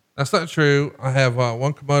house. That's not true. I have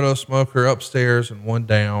one Komodo smoker upstairs and one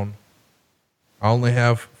down. I only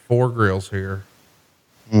have 4 grills here.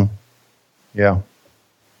 Yeah.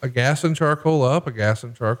 A gas and charcoal up, a gas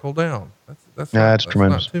and charcoal down. That's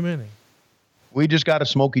tremendous. Not too many. We just got a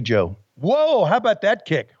Smoky Joe. Whoa, how about that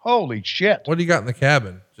kick? Holy shit. What do you got in the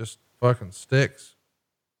cabin? Just fucking sticks?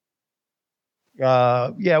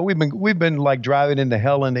 Yeah, we've been like driving into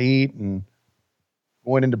Helen to eat and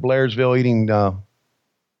going into Blairsville eating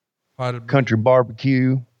country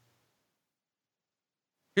barbecue.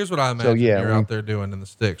 Here's what I imagine you're out there doing in the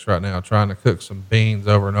sticks right now, trying to cook some beans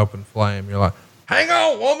over an open flame. You're like, hang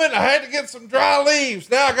on, woman, I had to get some dry leaves.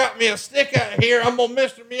 Now I got me a stick out here. I'm gonna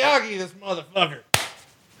Mr. Miyagi this motherfucker.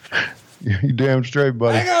 You damn straight,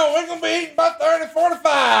 buddy. Hang on, we're gonna be eating by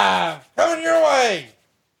 30:45. Coming your way.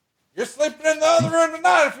 You're sleeping in the other room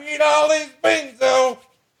tonight if you eat all these beans, though.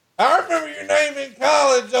 I remember your name in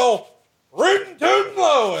college, old Rootin' Tootin'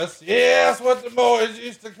 Lois. Yeah, that's what the boys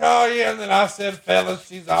used to call you. And then I said, fellas,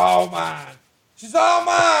 she's all mine. She's all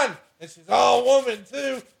mine. And she's all woman,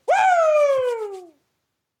 too. Woo!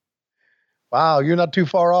 Wow, you're not too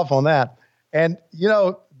far off on that. And you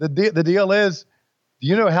know, the deal is, do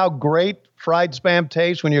you know how great fried spam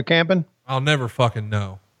tastes when you're camping? I'll never fucking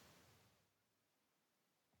know.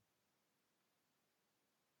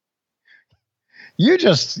 You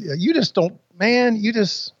just don't, man. You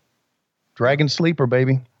just dragon sleeper,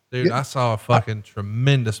 baby. Dude, I saw a fucking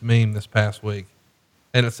tremendous meme this past week.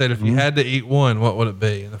 And it said, if you had to eat one, what would it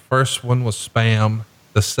be? And the first one was Spam.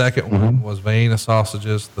 The second one was Vienna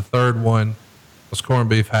sausages. The third one was corned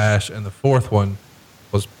beef hash. And the fourth one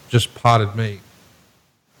was just potted meat.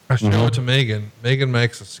 I show it to Megan. Megan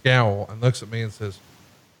makes a scowl and looks at me and says,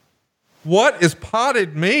 "What is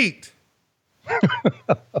potted meat?"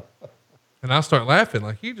 And I start laughing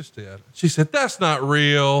like you just did. She said, "That's not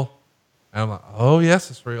real." And I'm like, "Oh,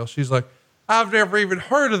 yes, it's real." She's like, "I've never even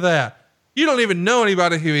heard of that. You don't even know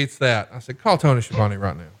anybody who eats that." I said, "Call Tony Schiavone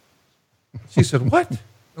right now." She said, "What?"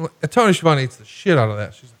 I'm like, "Tony Schiavone eats the shit out of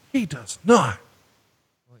that." She's like, "He does not."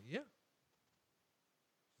 I'm like, "Yeah.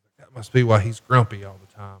 That must be why he's grumpy all the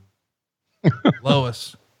time."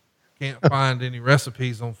 Lois can't find any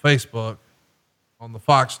recipes on Facebook on the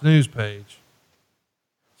Fox News page.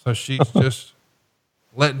 So she's just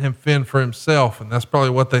letting him fend for himself. And that's probably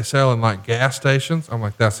what they sell in like gas stations. I'm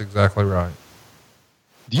like, that's exactly right.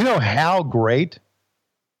 Do you know how great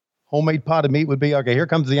homemade potted meat would be? Okay, here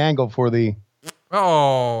comes the angle for the.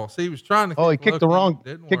 Oh, see, he was trying to. Oh, he kicked the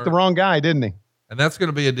wrong guy, didn't he? And that's going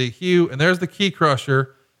to be a DQ. And there's the key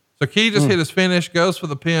crusher. So Key just hit his finish, goes for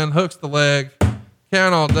the pin, hooks the leg,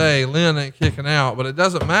 count all day. Lynn ain't kicking out, but it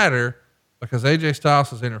doesn't matter because AJ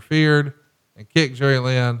Styles has interfered and kicked Jerry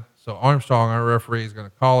Lynn. So Armstrong, our referee, is going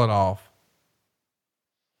to call it off.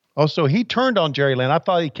 Oh, so he turned on Jerry Lynn. I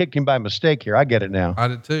thought he kicked him by mistake here. I get it now. I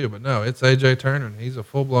did too, but no, it's AJ Turner, and he's a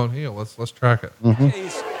full-blown heel. Let's track it.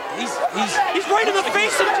 He's right in the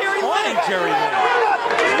face of Jerry Lynn. Jerry Lynn.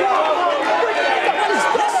 What is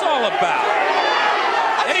this all about?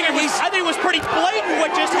 I think it was pretty blatant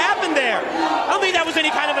what just happened there. I don't think that was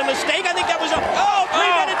any kind of a mistake. I think that was a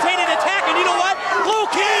premeditated attack. And you know what? Blue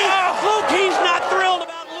Key's not thrilled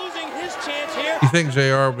about losing his chance here. You think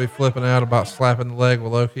JR will be flipping out about slapping the leg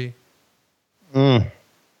with Loki?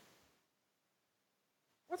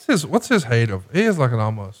 What's his hate of? He is like an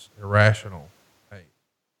almost irrational hate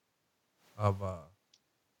of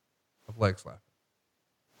leg slapping.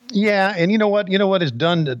 Yeah, and you know what it's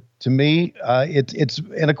done to me. It's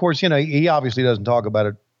and of course he obviously doesn't talk about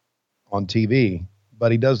it on TV,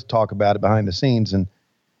 but he does talk about it behind the scenes, and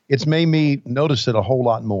it's made me notice it a whole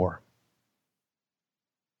lot more.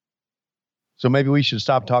 So maybe we should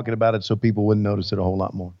stop talking about it so people wouldn't notice it a whole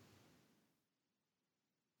lot more.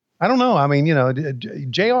 I don't know. I mean,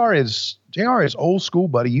 JR is old school,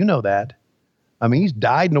 buddy. You know that. I mean, he's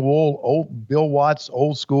dyed in the wool, old Bill Watts,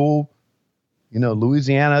 old school.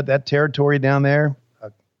 Louisiana, that territory down there.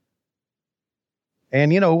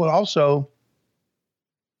 And, also,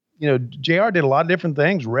 JR did a lot of different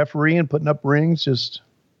things, refereeing, putting up rings,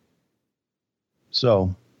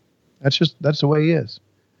 so that's the way he is.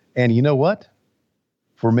 And you know what?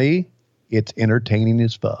 For me, it's entertaining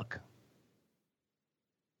as fuck.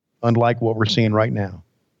 Unlike what we're seeing right now.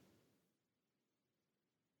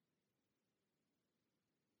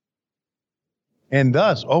 And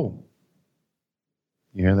thus,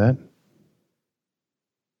 you hear that?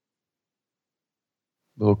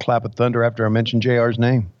 Little clap of thunder after I mentioned JR's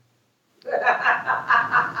name.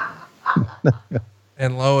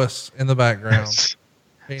 And Lois in the background.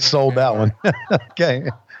 Sold that one. Okay.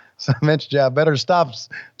 So I mentioned, I better stop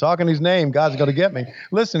talking his name. God's going to get me.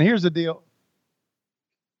 Listen, here's the deal.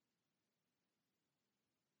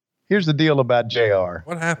 Here's the deal about JR.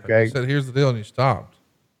 What happened? Okay? You said, here's the deal, and you stopped.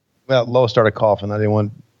 Well, Lois started coughing. I didn't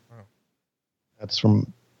want. That's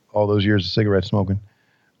from all those years of cigarette smoking.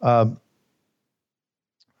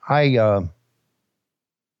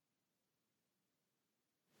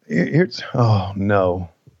 Here's, oh no.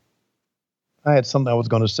 I had something I was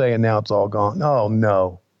going to say and now it's all gone. Oh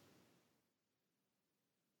no.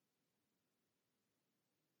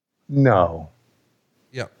 No.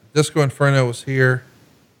 Yep. Disco Inferno was here.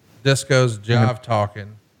 Disco's jive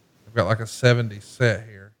talking. I've got like a 70s set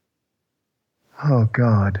here. Oh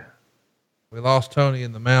God. We lost Tony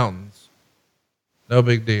in the mountains. No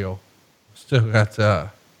big deal. Still got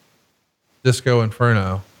Disco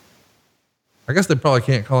Inferno. I guess they probably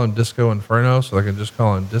can't call him Disco Inferno, so they can just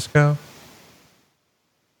call him Disco.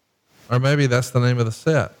 Or maybe that's the name of the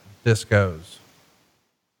set. Discos.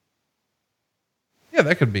 Yeah,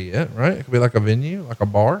 that could be it, right? It could be like a venue, like a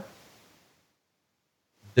bar.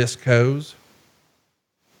 Discos.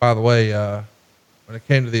 By the way, when it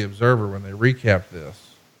came to the Observer, when they recapped this,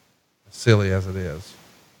 as silly as it is,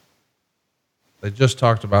 They just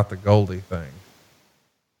talked about the Goldie thing.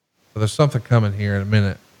 So there's something coming here in a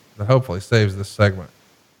minute that hopefully saves this segment.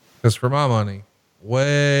 Because for my money,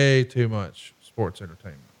 way too much sports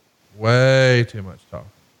entertainment. Way too much talk.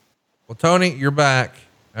 Well, Tony, you're back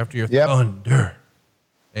after your thunder.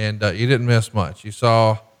 And you didn't miss much. You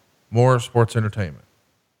saw more sports entertainment.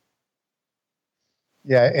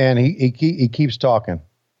 Yeah, and he keeps talking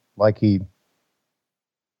like he's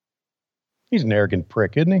an arrogant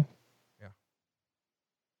prick, isn't he? Yeah.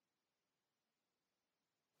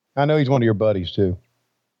 I know he's one of your buddies too.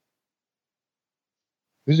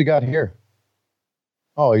 Who's he got here?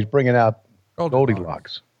 Oh, he's bringing out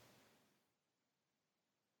Goldilocks.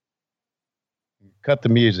 Cut the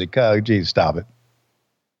music. Geez, stop it.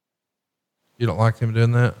 You don't like him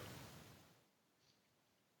doing that?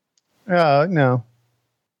 No.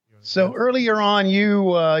 So earlier on,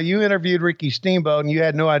 you interviewed Ricky Steamboat, and you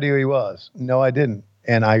had no idea who he was. No, I didn't,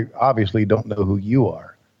 and I obviously don't know who you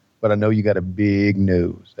are, but I know you got a big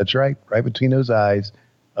nose. That's right, right between those eyes,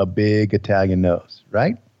 a big Italian nose,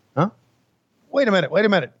 right? Huh? Wait a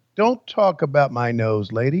minute. Don't talk about my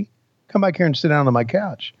nose, lady. Come back here and sit down on my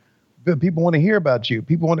couch. People want to hear about you.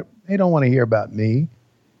 They don't want to hear about me,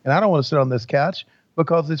 and I don't want to sit on this couch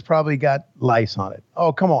because it's probably got lice on it.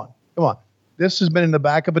 Oh, come on. This has been in the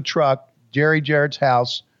back of a truck, Jerry Jarrett's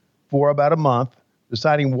house, for about a month,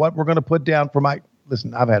 deciding what we're going to put down for my.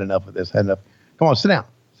 Listen, I've had enough of this. Come on, sit down.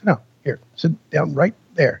 Here, sit down right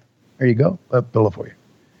there. There you go. A pillow for you.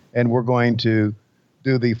 And we're going to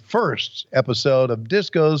do the first episode of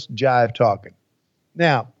Disco's Jive Talking.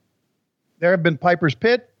 Now, there have been Piper's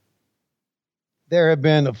Pit. There have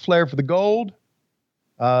been a Flair for the Gold.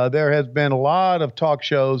 There has been a lot of talk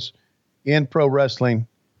shows in pro wrestling.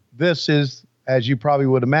 This is, as you probably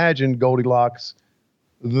would imagine, Goldilocks,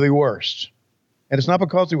 the worst. And it's not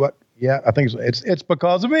because of what? Yeah, I think it's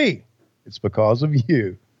because of me. It's because of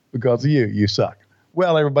you. Because of you. You suck.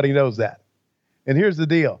 Well, everybody knows that. And here's the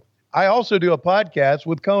deal. I also do a podcast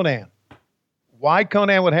with Conan. Why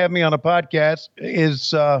Conan would have me on a podcast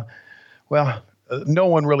is, no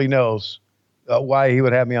one really knows why he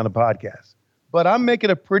would have me on a podcast. But I'm making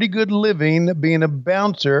a pretty good living being a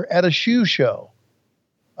bouncer at a shoe show.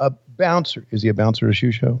 A bouncer. Is he a bouncer at a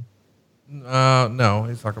shoe show? No,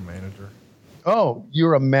 he's like a manager. Oh,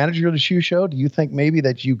 you're a manager at a shoe show? Do you think maybe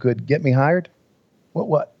that you could get me hired?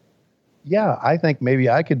 What? Yeah, I think maybe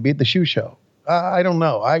I could be at the shoe show. I don't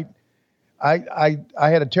know. I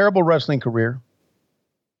had a terrible wrestling career.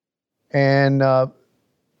 And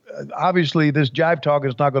obviously this jive talk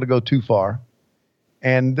is not going to go too far.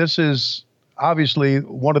 And this is obviously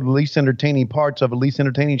one of the least entertaining parts of a least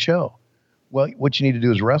entertaining show. Well, what you need to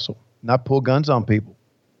do is wrestle, not pull guns on people,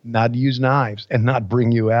 not use knives, and not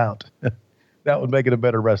bring you out. That would make it a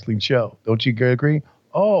better wrestling show. Don't you agree?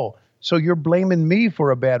 Oh, so you're blaming me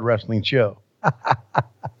for a bad wrestling show.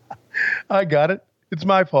 I got it. It's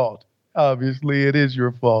my fault. Obviously, it is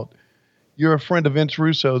your fault. You're a friend of Vince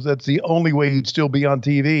Russo's. That's the only way you'd still be on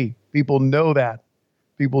TV. People know that.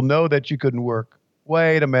 People know that you couldn't work.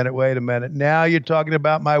 Wait a minute. Now you're talking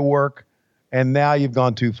about my work, and now you've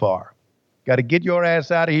gone too far. Got to get your ass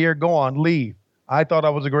out of here. Go on, leave. I thought I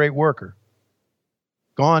was a great worker.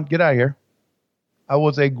 Go on, get out of here. I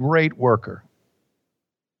was a great worker.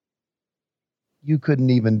 You couldn't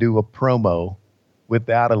even do a promo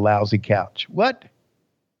without a lousy couch. What?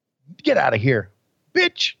 Get out of here.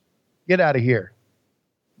 Bitch, get out of here.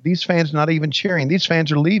 These fans not even cheering. These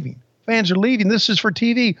fans are leaving. Fans are leaving. This is for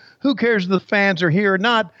TV. Who cares if the fans are here or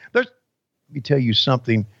not? Let me tell you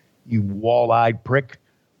something, you wall-eyed prick.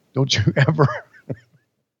 Don't you ever.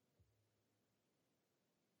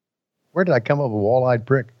 Where did I come up with wall-eyed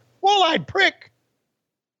prick? Wall-eyed prick!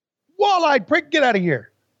 Wall-eyed prick, get out of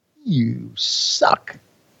here. You suck.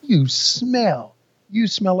 You smell. You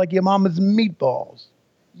smell like your mama's meatballs.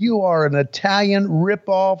 You are an Italian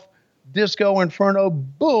rip-off Disco Inferno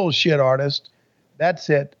bullshit artist. That's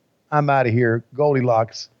it. I'm out of here.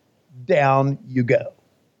 Goldilocks. Down you go.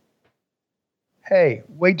 Hey,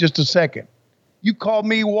 wait just a second. You called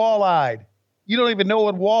me wall-eyed. You don't even know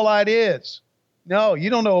what wall-eyed is. No, you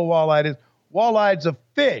don't know what wall-eyed is. Wall-eyed's a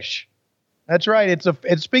fish. That's right.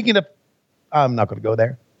 It's speaking of, I'm not going to go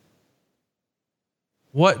there.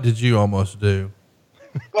 What did you almost do?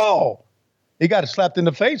 Oh, he got slapped in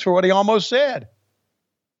the face for what he almost said.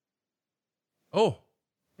 Oh,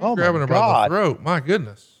 grabbing her by the throat. My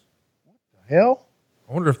goodness. What the hell?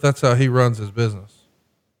 I wonder if that's how he runs his business.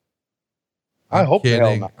 I hope the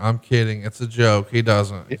hell not. I'm kidding. It's a joke. He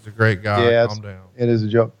doesn't. He's a great guy. Yeah, calm down. It is a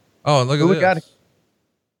joke. Oh, and look at this.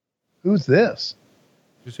 Who's this?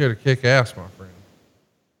 Just here to kick ass, my friend.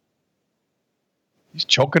 He's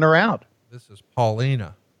choking her out. This is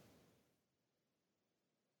Paulina.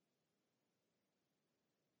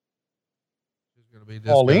 She's going to be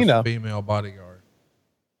Paulina? Disco's female bodyguard.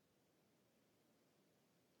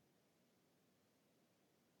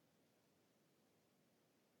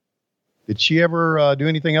 Did she ever do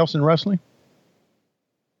anything else in wrestling?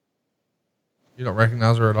 You don't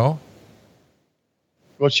recognize her at all?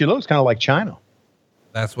 Well, she looks kind of like China.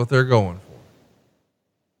 That's what they're going for.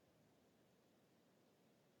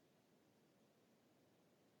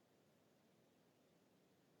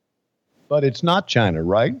 But it's not China,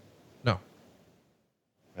 right? No.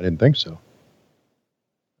 I didn't think so.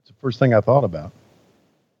 That's the first thing I thought about.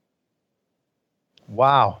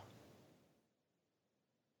 Wow.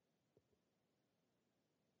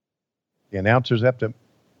 The announcers have to.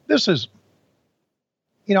 This is,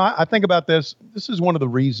 I think about this. This is one of the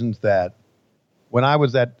reasons that when I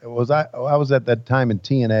was at that time in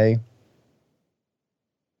TNA,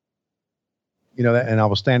 and I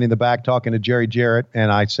was standing in the back talking to Jerry Jarrett,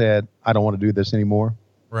 and I said, I don't want to do this anymore.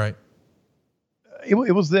 Right. It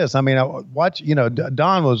was this. I mean, I watch.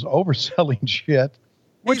 Don was overselling shit.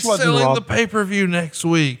 He's selling the pay-per-view next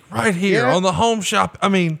week, right here on the home shop. I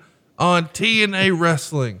mean, on TNA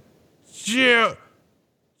Wrestling. Yeah.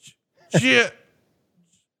 Three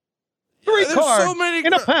cards so many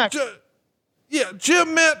in a pack.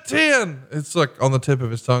 Jim Met 10. It's like on the tip of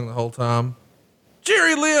his tongue the whole time.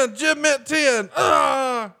 Jerry Lynn, Jim Met 10.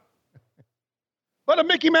 But a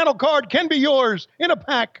Mickey Mantle card can be yours in a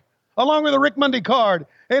pack, along with a Rick Monday card.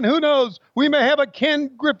 And who knows, we may have a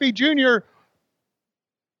Ken Griffey Jr.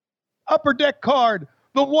 Upper Deck card,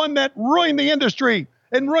 the one that ruined the industry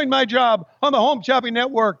and ruined my job on the Home Shopping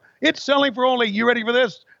Network. It's selling for only, you ready for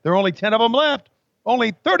this? There are only 10 of them left.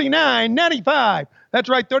 Only $39.95. That's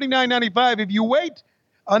right, $39.95. If you wait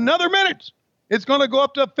another minute, it's going to go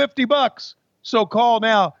up to $50. So call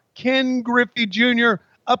now. Ken Griffey Jr.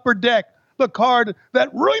 Upper Deck, the card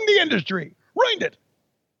that ruined the industry. Ruined it.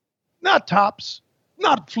 Not Tops,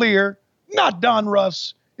 not Fleer, not Don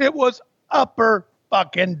Russ. It was Upper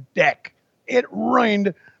fucking Deck. It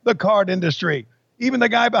ruined the card industry. Even the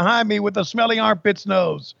guy behind me with the smelly armpits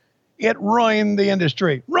knows. It ruined the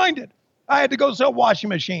industry. Ruined it. I had to go sell washing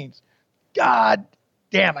machines. God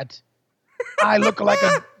damn it. I look like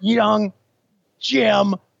a young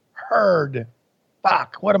Jim Herd.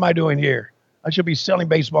 Fuck, what am I doing here? I should be selling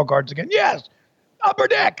baseball cards again. Yes, Upper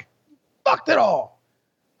Deck. Fucked it all.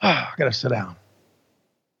 I gotta sit down.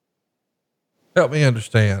 Help me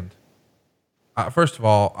understand. First of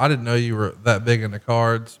all, I didn't know you were that big into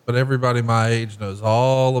cards, but everybody my age knows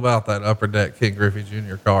all about that Upper Deck Ken Griffey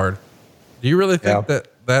Jr. card. Do you really think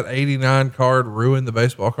that 89 card ruined the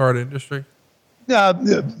baseball card industry? No,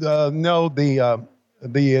 the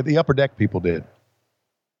Upper Deck people did.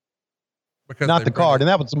 Because not the card, and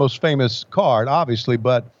that was the most famous card, obviously,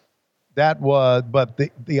 but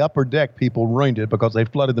the Upper Deck people ruined it because they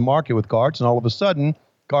flooded the market with cards, and all of a sudden,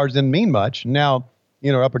 cards didn't mean much. Now,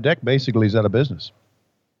 Upper Deck basically is out of business.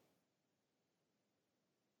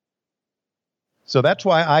 So that's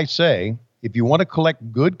why I say, if you want to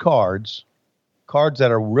collect good cards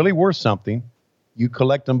that are really worth something, you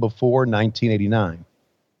collect them before 1989.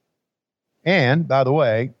 And, by the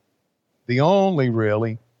way, the only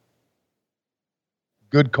really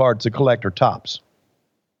good cards to collect are Tops.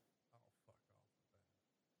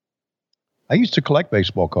 I used to collect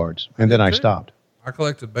baseball cards, and then I stopped. I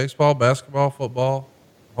collected baseball, basketball, football,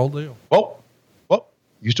 whole deal. Well,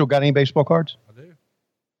 you still got any baseball cards? I do.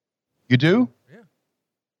 You do? Yeah.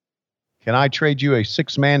 Can I trade you a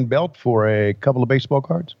 6-man belt for a couple of baseball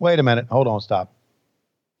cards? Wait a minute. Hold on. Stop.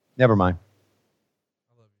 Never mind.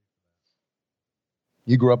 I love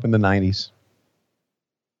you. You grew up in the 90s.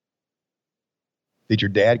 Did your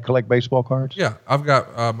dad collect baseball cards? Yeah. I've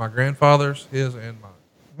got my grandfather's, his, and mine.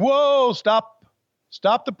 Whoa, stop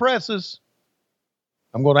the presses.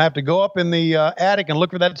 I'm going to have to go up in the attic and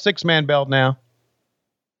look for that 6-man belt now.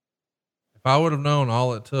 If I would have known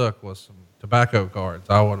all it took was some tobacco cards,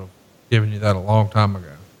 I would have given you that a long time ago.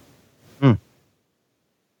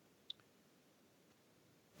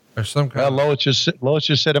 There's some kind Lois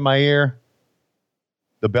just said in my ear,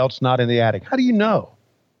 the belt's not in the attic. How do you know?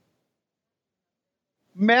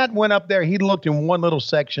 Matt went up there. He looked in one little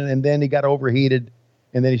section, and then he got overheated.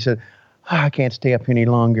 And then he said, I can't stay up here any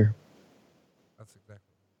longer. That's exactly.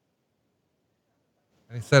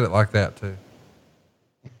 And he said it like that too.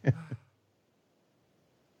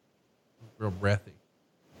 Real breathy.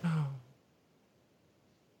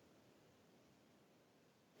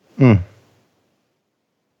 What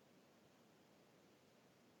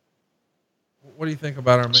do you think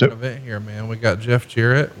about our main event here, man? We got Jeff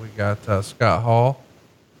Jarrett. We got Scott Hall.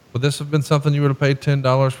 Would this have been something you would have paid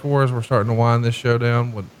 $10 for as we're starting to wind this show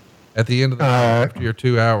down? Would at the end of the night, after your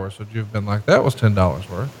 2 hours, would you have been like, that was $10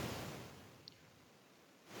 worth?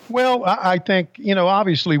 Well, I think,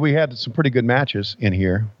 obviously we had some pretty good matches in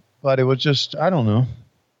here, but it was just, I don't know.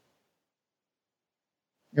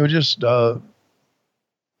 It was just, the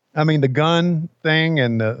gun thing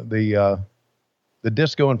and the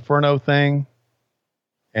Disco Inferno thing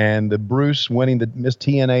and the Bruce winning the Miss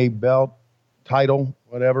TNA belt title,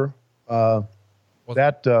 whatever. Was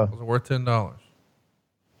it worth $10?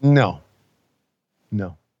 No.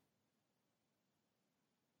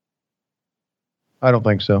 I don't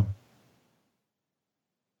think so.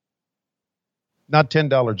 Not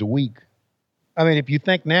 $10 a week. I mean, if you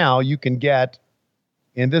think now you can get,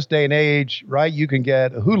 in this day and age, right, you can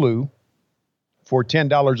get Hulu for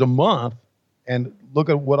 $10 a month and look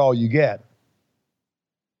at what all you get.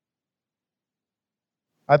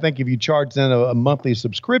 I think if you charge them a monthly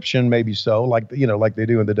subscription, maybe so, like they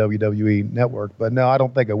do in the WWE network. But no, I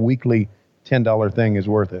don't think a weekly $10 thing is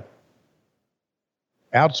worth it.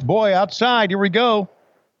 Outside, here we go.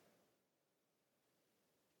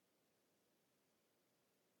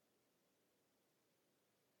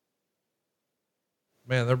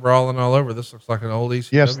 Man, they're brawling all over. This looks like an old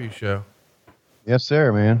ECW show. Yes,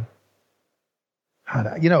 sir, man.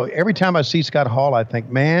 Every time I see Scott Hall, I think,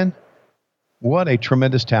 man, what a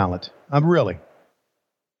tremendous talent. I'm really.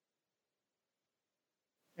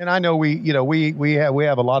 And I know we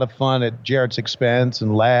have a lot of fun at Jarrett's expense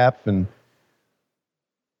and laugh and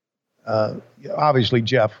obviously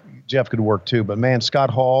Jeff could work too, but man, Scott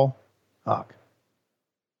Hall,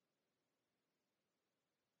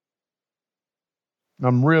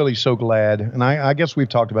 I'm really so glad, and I guess we've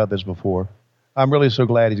talked about this before. I'm really so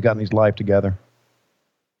glad he's gotten his life together.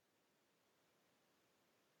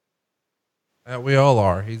 We all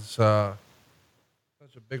are. He's such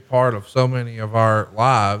a big part of so many of our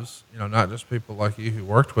lives, not just people like you who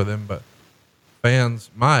worked with him, but fans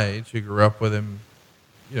my age who grew up with him,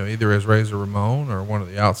 either as Razor Ramon or one of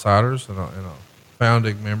the outsiders and a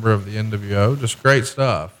founding member of the NWO. Just great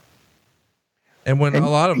stuff. And when a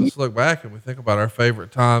lot of us look back and we think about our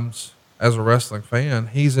favorite times as a wrestling fan,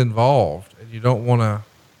 he's involved, and you don't want to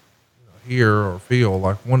hear or feel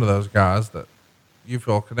like one of those guys that you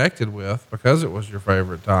feel connected with because it was your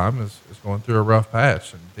favorite time is going through a rough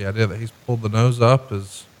patch. And the idea that he's pulled the nose up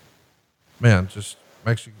is, man, just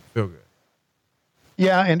makes you feel good.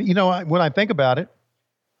 Yeah. And when I think about it,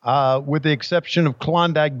 with the exception of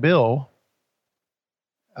Klondike Bill,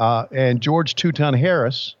 and George Two-Ton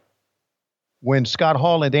Harris, when Scott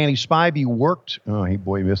Hall and Danny Spivey worked, he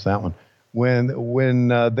missed that one. When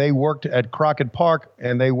they worked at Crockett Park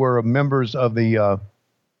and they were members of the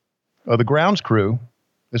grounds crew,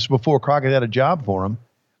 this is before Crockett had a job for him.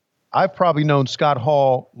 I've probably known Scott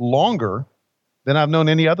Hall longer than I've known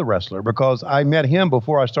any other wrestler because I met him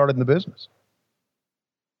before I started in the business.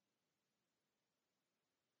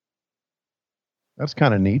 That's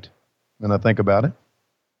kind of neat when I think about it.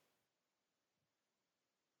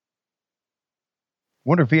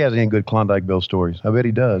 Wonder if he has any good Klondike Bill stories. I bet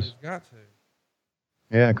he does. He's got to.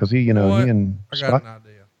 Yeah, because he and I Scott. got an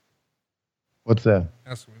idea. What's that?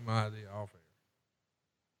 Ask me my idea off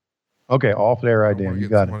air. Okay, off air idea. You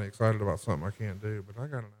got it. I'm excited about something I can't do, but I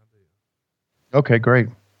got an idea. Okay, great.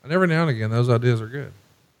 And every now and again, those ideas are good.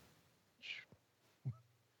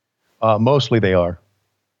 Mostly they are.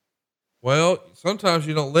 Well, sometimes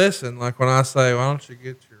you don't listen. Like when I say, why don't you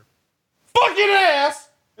get your fucking ass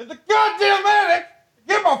in the goddamn attic and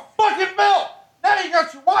get my fucking belt? Now you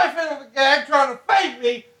got your wife into the gag trying to fade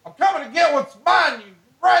me. I'm coming to get what's mine, you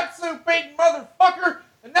rat soup eating motherfucker.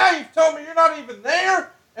 And now you've told me you're not even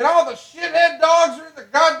there. And all the shithead dogs are in the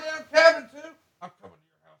goddamn cabin too. I'm coming to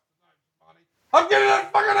your house tonight, buddy. I'm getting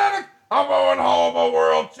that fucking attic. I'm going home a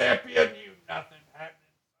world champion. You nothing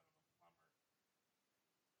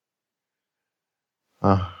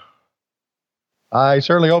happening. I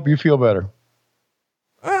certainly hope you feel better.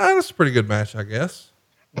 That's a pretty good match, I guess.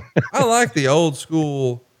 I like the old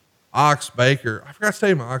school Ox Baker. I forgot to tell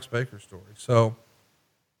you my Ox Baker story. So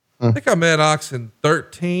I think I met Ox in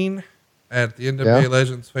 13 at the NWA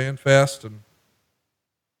Legends Fan Fest. And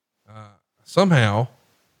somehow,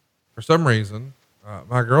 for some reason,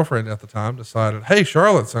 my girlfriend at the time decided, hey,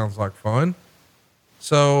 Charlotte sounds like fun.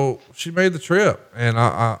 So she made the trip, and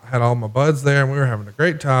I had all my buds there, and we were having a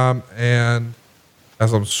great time. And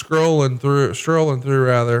as I'm strolling through,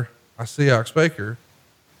 I see Ox Baker,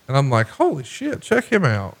 and I'm like, holy shit, check him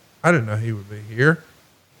out. I didn't know he would be here.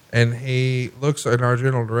 And he looks in our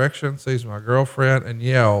general direction, sees my girlfriend, and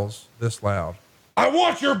yells this loud, I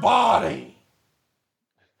want your body.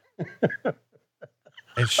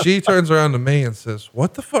 And she turns around to me and says,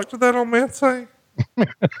 "What the fuck did that old man say?" And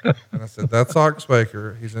I said, "That's Ox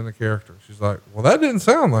Baker. He's in a character." She's like, "Well, that didn't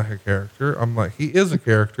sound like a character." I'm like, "He is a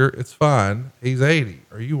character. It's fine. He's 80.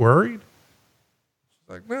 Are you worried?" She's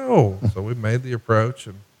like, "No." So we made the approach,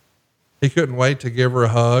 and he couldn't wait to give her a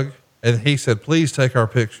hug. And he said, "Please take our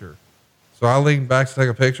picture." So I leaned back to take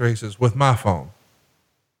a picture. He says, "With my phone."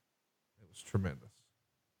 It was tremendous.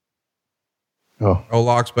 Oh, Old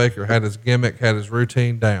Ox Baker had his gimmick, had his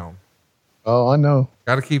routine down. oh, I know.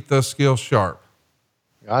 Got to keep those skills sharp.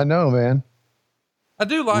 I know, man. I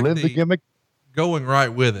do like Live the gimmick. going right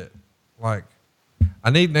with it. Like, I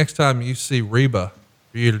need next time you see Reba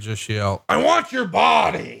for you to just yell, "I want your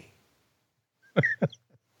body."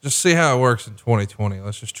 Just see how it works in 2020.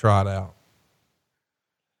 Let's just try it out.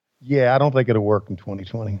 Yeah, I don't think it'll work in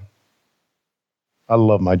 2020. I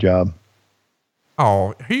love my job.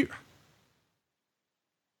 Oh, come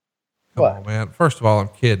on, man. First of all, I'm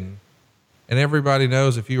kidding. And everybody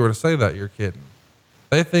knows if you were to say that, you're kidding.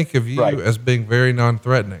 They think of you as being very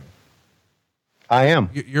non-threatening. I am.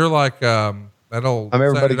 You're like that old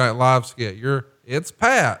Saturday Night Live skit. It's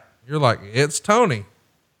Pat. You're like, it's Tony.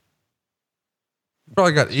 You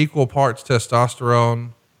probably got equal parts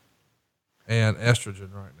testosterone and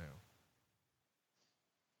estrogen right now.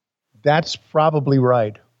 That's probably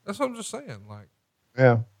right. That's what I'm just saying. Like,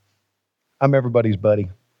 yeah, I'm everybody's buddy,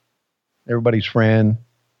 everybody's friend.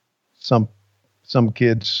 Some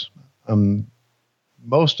kids,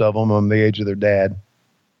 most of them, I'm the age of their dad.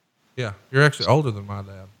 Yeah, you're actually older than my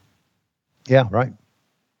dad. Yeah, right.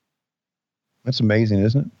 That's amazing,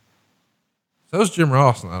 isn't it? So's Jim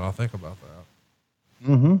Ross now. I'll think about that.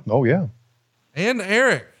 Mm-hmm. Oh yeah. And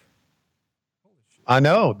Eric. I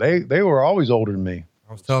know they were always older than me.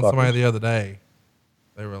 I was telling somebody the other day,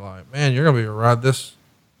 they were like, "Man, you're going to be ride this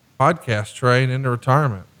podcast train into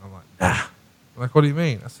retirement." I'm like, "Nah." I'm like, "What do you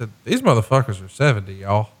mean?" I said, "These motherfuckers are 70,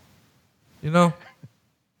 y'all. You know,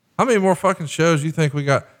 how many more fucking shows you think we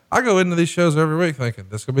got?" I go into these shows every week thinking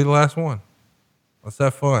this could be the last one. Let's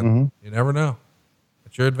have fun. Mm-hmm. You never know.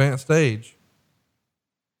 At your advanced age,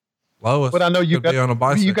 Lois, but I know you could be on a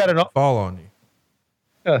bicycle. You got an fall on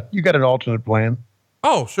you. You got an alternate plan.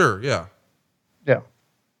 Oh, sure, yeah. Yeah.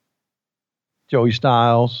 Joey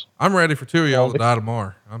Styles. I'm ready for 2 of y'all to die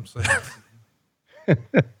tomorrow. I'm saying.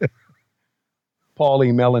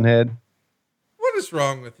 Paulie Melonhead. What is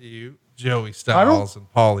wrong with you, Joey Styles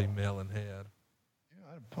and Paulie Melonhead?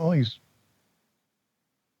 Paulie's.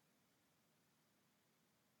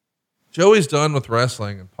 Joey's done with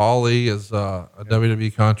wrestling, and Paulie is a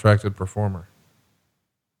WWE contracted performer.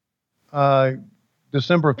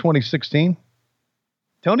 December of 2016.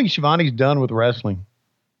 Tony Schiavone's done with wrestling.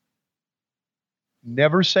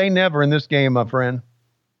 Never say never in this game, my friend.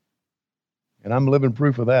 And I'm living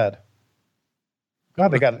proof of that.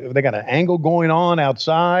 God, they got an angle going on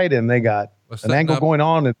outside, and they got an angle going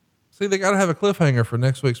on. See, they got to have a cliffhanger for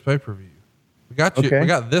next week's pay-per-view. We got you. Okay. We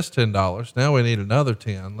got this $10. Now we need another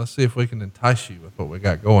 10. Let's see if we can entice you with what we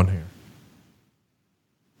got going here.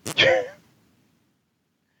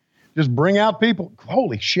 Just bring out people.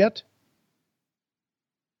 Holy shit.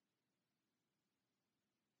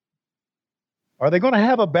 Are they going to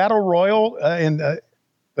have a battle royal in the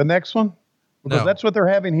next one? Because that's what they're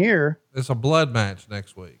having here. It's a blood match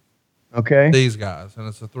next week. Okay. These guys, and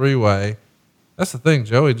it's a 3-way. That's the thing.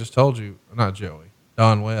 Joey just told you, not Joey,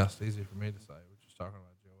 Don West. Easy for me to say. We're just talking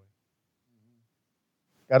about Joey.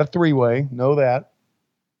 Got a 3-way. Know that.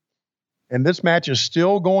 And this match is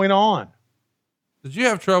still going on. Did you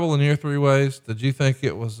have trouble in your 3-ways? Did you think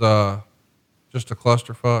it was just a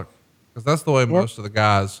clusterfuck? Because that's the way most of the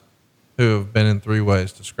guys who have been in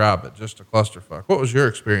 3-ways describe it, just a clusterfuck. What was your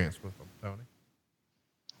experience with them, Tony?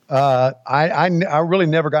 I really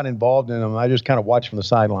never got involved in them. I just kind of watched from the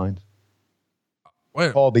sidelines.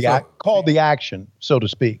 Called the action, so to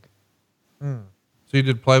speak. So you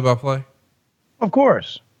did play-by-play? Of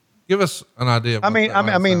course. Give us an idea. I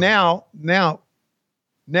mean, now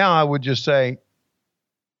I would just say,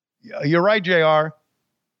 you're right, JR.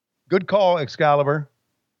 Good call, Excalibur.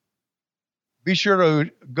 Be sure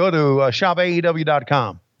to go to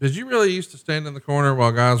shopaew.com. Did you really used to stand in the corner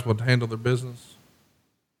while guys would handle their business?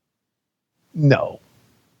 No.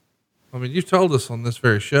 I mean, you told us on this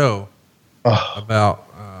very show about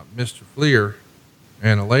Mr. Fleer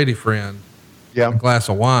and a lady friend, a glass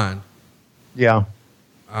of wine. Yeah.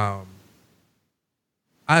 I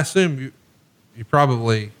assume you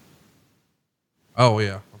probably. Oh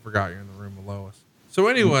yeah, I forgot you're in the room with Lois. So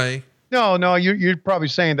anyway. No, you're probably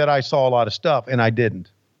saying that I saw a lot of stuff, and I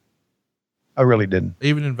didn't. I really didn't.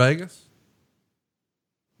 Even in Vegas?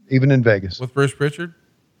 Even in Vegas. With Bruce Pritchard?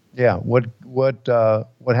 Yeah. What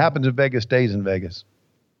happens in Vegas stays in Vegas.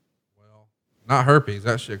 Not herpes.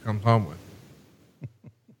 That shit comes home with you.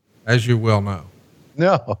 As you well know.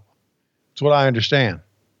 No, that's what I understand.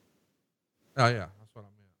 Oh yeah. That's what I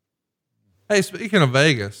meant. Hey, speaking of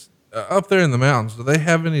Vegas, up there in the mountains, do they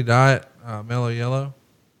have any diet, mellow yellow?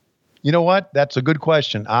 You know what? That's a good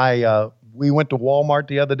question. We went to Walmart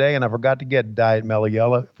the other day and I forgot to get Diet Mellow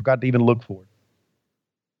Yellow. Forgot to even look for it.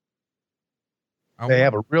 They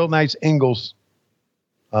have a real nice Ingles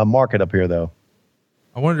market up here, though.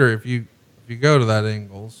 I wonder if you go to that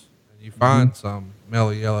Ingles and you find some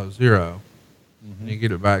Mellow Yellow Zero and you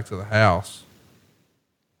get it back to the house,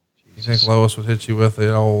 you think Lois would hit you with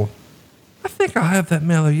the old, I think I'll have that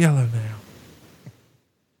Mellow Yellow now.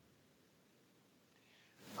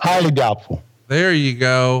 Highly doubtful. There you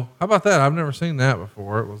go. How about that? I've never seen that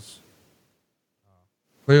before. It was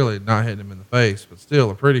clearly not hitting him in the face, but still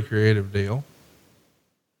a pretty creative deal.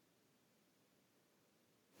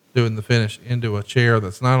 Doing the finish into a chair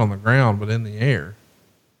that's not on the ground, but in the air.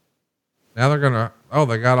 Now they're going to,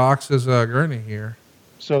 they got Ox's gurney here.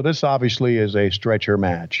 So this obviously is a stretcher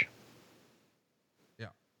match. Yeah.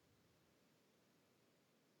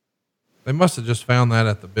 They must have just found that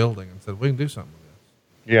at the building and said, we can do something with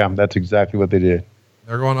this. Yeah, that's exactly what they did.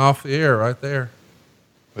 They're going off the air right there.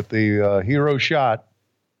 With the hero shot.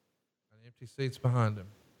 And empty seats behind him.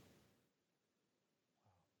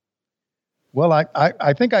 Well,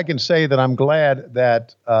 I think I can say that I'm glad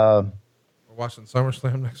that we're watching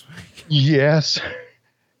SummerSlam next week. Yes.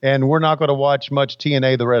 And we're not going to watch much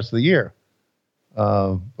TNA the rest of the year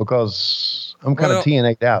because I'm kind of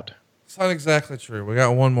TNA'd out. It's not exactly true. We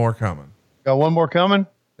got one more coming. Got one more coming?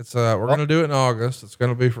 It's we're going to do it in August. It's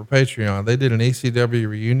going to be for Patreon. They did an ECW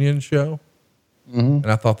reunion show, and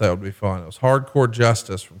I thought that would be fun. It was Hardcore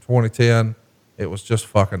Justice from 2010. It was just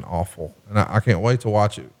fucking awful, and I can't wait to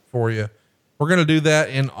watch it for you. We're going to do that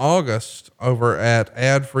in August over at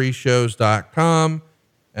adfreeshows.com.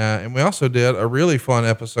 And we also did a really fun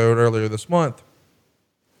episode earlier this month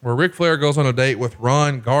where Ric Flair goes on a date with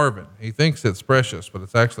Ron Garvin. He thinks it's Precious, but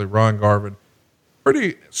it's actually Ron Garvin.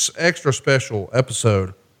 Pretty extra special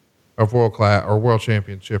episode of World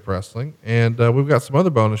Championship Wrestling. And we've got some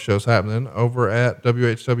other bonus shows happening over at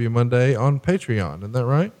WHW Monday on Patreon. Isn't that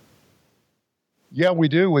right? Yeah, we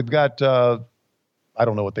do. We've got, I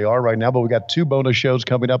don't know what they are right now, but we got 2 bonus shows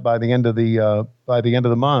coming up by the end of the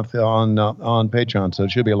month on Patreon. So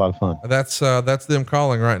it should be a lot of fun. That's them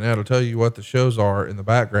calling right now to tell you what the shows are in the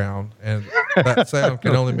background, and that sound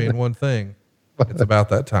can only mean one thing. It's about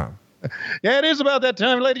that time. Yeah, it is about that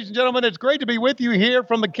time, ladies and gentlemen. It's great to be with you here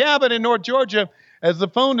from the cabin in North Georgia. As the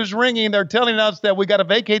phone is ringing, they're telling us that we got to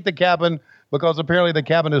vacate the cabin because apparently the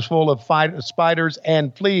cabin is full of spiders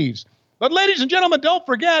and fleas. But ladies and gentlemen, don't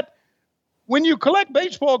forget, when you collect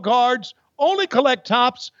baseball cards, only collect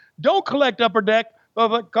tops. Don't collect upper deck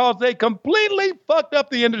because they completely fucked up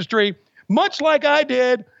the industry, much like I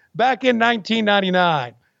did back in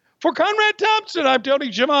 1999. For Conrad Thompson, I'm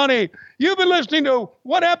Tony Schiavone. You've been listening to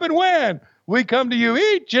What Happened When. We come to you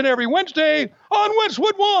each and every Wednesday on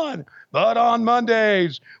Westwood One. But on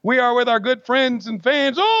Mondays, we are with our good friends and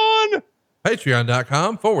fans on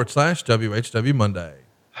Patreon.com/WHW Monday.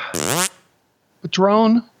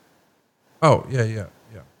 Patron. Oh, yeah. My bad.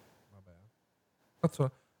 That's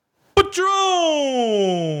what.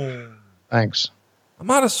 Patron! Thanks.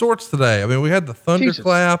 I'm out of sorts today. I mean, we had the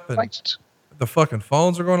thunderclap and Christ. The fucking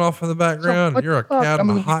phones are going off in the background. And you're a cat in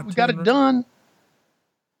a hot We got it done.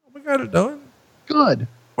 We got it done. Good.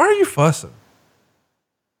 Why are you fussing?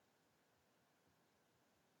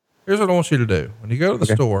 Here's what I want you to do. When you go to the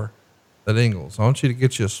store at Ingles, I want you to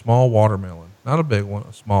get you a small watermelon. Not a big one,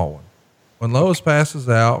 a small one. When Lois passes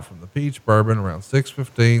out from the peach bourbon around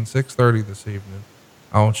 6:15, 6:30 this evening,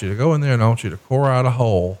 I want you to go in there and I want you to pour out a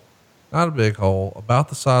hole, not a big hole, about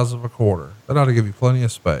the size of a quarter. That ought to give you plenty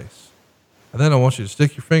of space. And then I want you to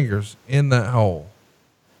stick your fingers in that hole.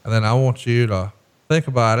 And then I want you to think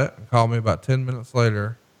about it and call me about 10 minutes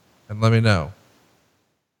later and let me know.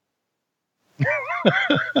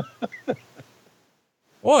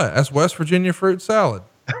 What? That's West Virginia fruit salad.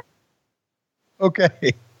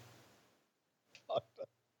 Okay.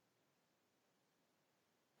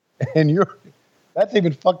 And that's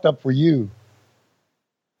even fucked up for you.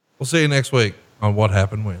 We'll see you next week on What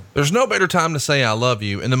Happened When. There's no better time to say I love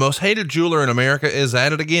you, and the most hated jeweler in America is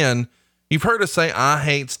at it again. You've heard us say I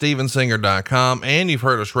hate StevenSinger.com, and you've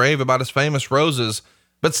heard us rave about his famous roses,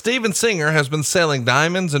 but Steven Singer has been selling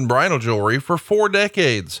diamonds and bridal jewelry for 4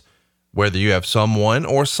 decades. Whether you have someone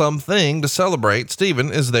or something to celebrate,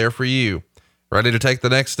 Steven is there for you. Ready to take the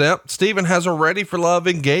next step? Steven has a Ready for Love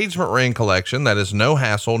engagement ring collection that is no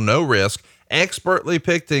hassle, no risk, expertly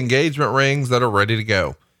picked engagement rings that are ready to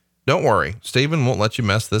go. Don't worry, Steven won't let you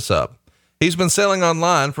mess this up. He's been selling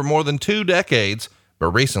online for more than 2 decades,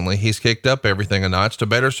 but recently he's kicked up everything a notch to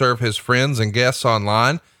better serve his friends and guests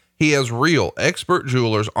online. He has real expert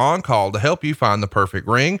jewelers on call to help you find the perfect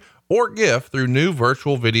ring or gift through new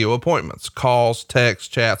virtual video appointments, calls, texts,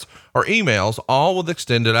 chats, or emails, all with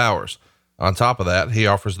extended hours. On top of that, he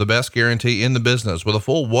offers the best guarantee in the business with a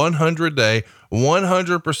full 100-day,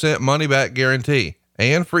 100% money-back guarantee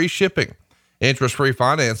and free shipping. Interest-free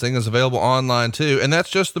financing is available online too, and that's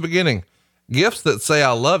just the beginning. Gifts that say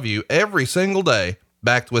I love you every single day,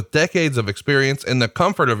 backed with decades of experience in the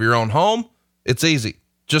comfort of your own home. It's easy.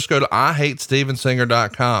 Just go to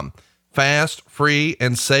IHateStevenSinger.com. Fast, free,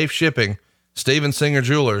 and safe shipping. Steven Singer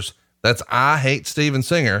Jewelers. That's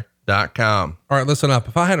IHateStevenSinger.com. All right, listen up.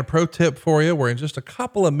 If I had a pro tip for you where in just a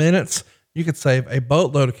couple of minutes, you could save a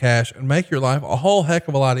boatload of cash and make your life a whole heck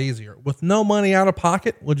of a lot easier with no money out of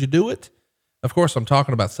pocket, would you do it? Of course, I'm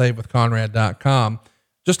talking about SaveWithConrad.com.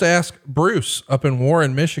 Just ask Bruce up in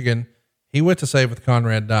Warren, Michigan. He went to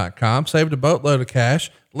SaveWithConrad.com, saved a boatload of cash,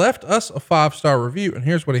 left us a 5-star review, and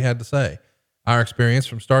here's what he had to say. Our experience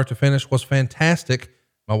from start to finish was fantastic.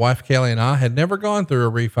 My wife Kelly and I had never gone through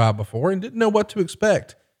a refi before and didn't know what to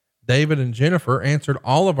expect. David and Jennifer answered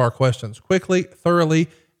all of our questions quickly, thoroughly,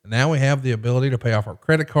 and now we have the ability to pay off our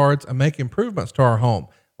credit cards and make improvements to our home,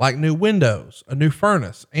 like new windows, a new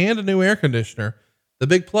furnace, and a new air conditioner. The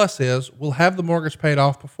big plus is we'll have the mortgage paid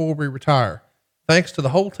off before we retire. Thanks to the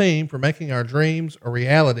whole team for making our dreams a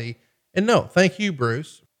reality. And no, thank you,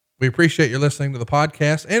 Bruce. We appreciate your listening to the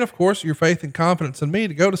podcast and, of course, your faith and confidence in me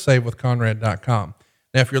to go to SaveWithConrad.com.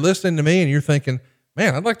 Now, if you're listening to me and you're thinking,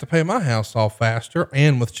 man, I'd like to pay my house off faster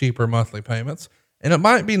and with cheaper monthly payments, and it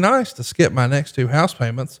might be nice to skip my next 2 house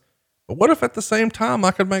payments, but what if at the same time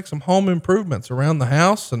I could make some home improvements around the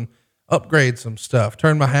house and upgrade some stuff,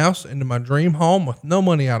 turn my house into my dream home with no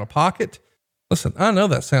money out of pocket? Listen, I know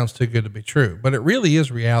that sounds too good to be true, but it really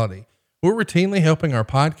is reality. We're routinely helping our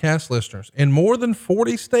podcast listeners in more than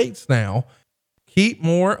 40 states now keep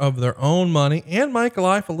more of their own money and make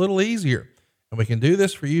life a little easier. And we can do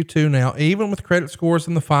this for you too now, even with credit scores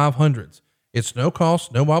in the 500s. It's no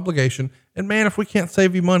cost, no obligation. And man, if we can't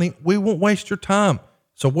save you money, we won't waste your time.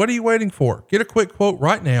 So what are you waiting for? Get a quick quote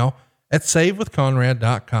right now at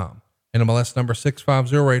SaveWithConrad.com. NMLS number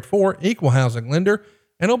 65084, equal housing lender.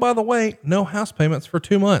 And oh, by the way, no house payments for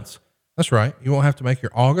 2 months. That's right. You won't have to make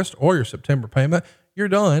your August or your September payment. You're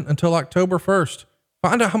done until October 1st.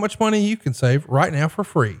 Find out how much money you can save right now for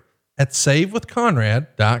free at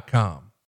SaveWithConrad.com.